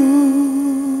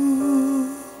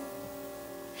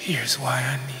 Here's why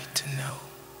I need to know.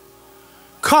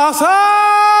 'Cause I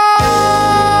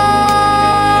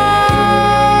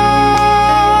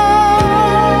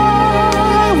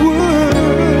would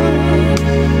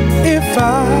if I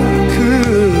could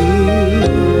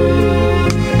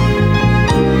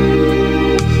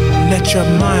let your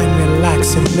mind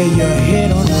relax and lay your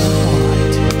head on my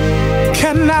heart.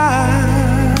 Can I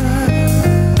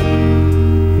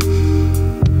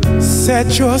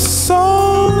set your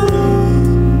soul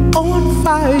on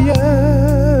fire?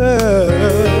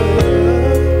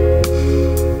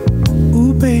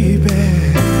 Ooh, baby.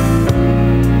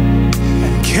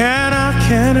 Can I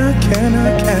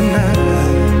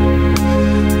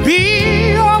be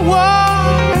your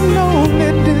one and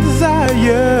only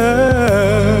desire?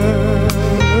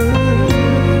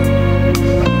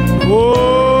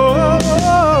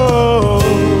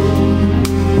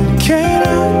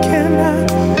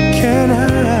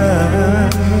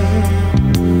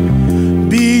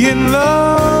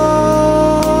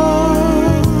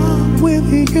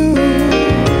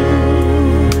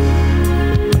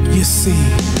 see.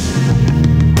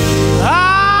 I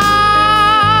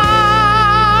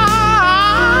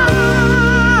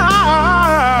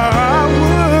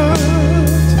would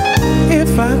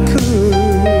if I could.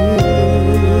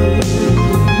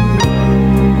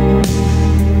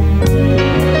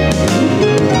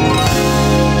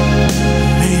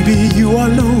 Maybe you are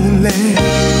lonely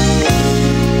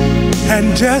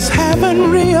and just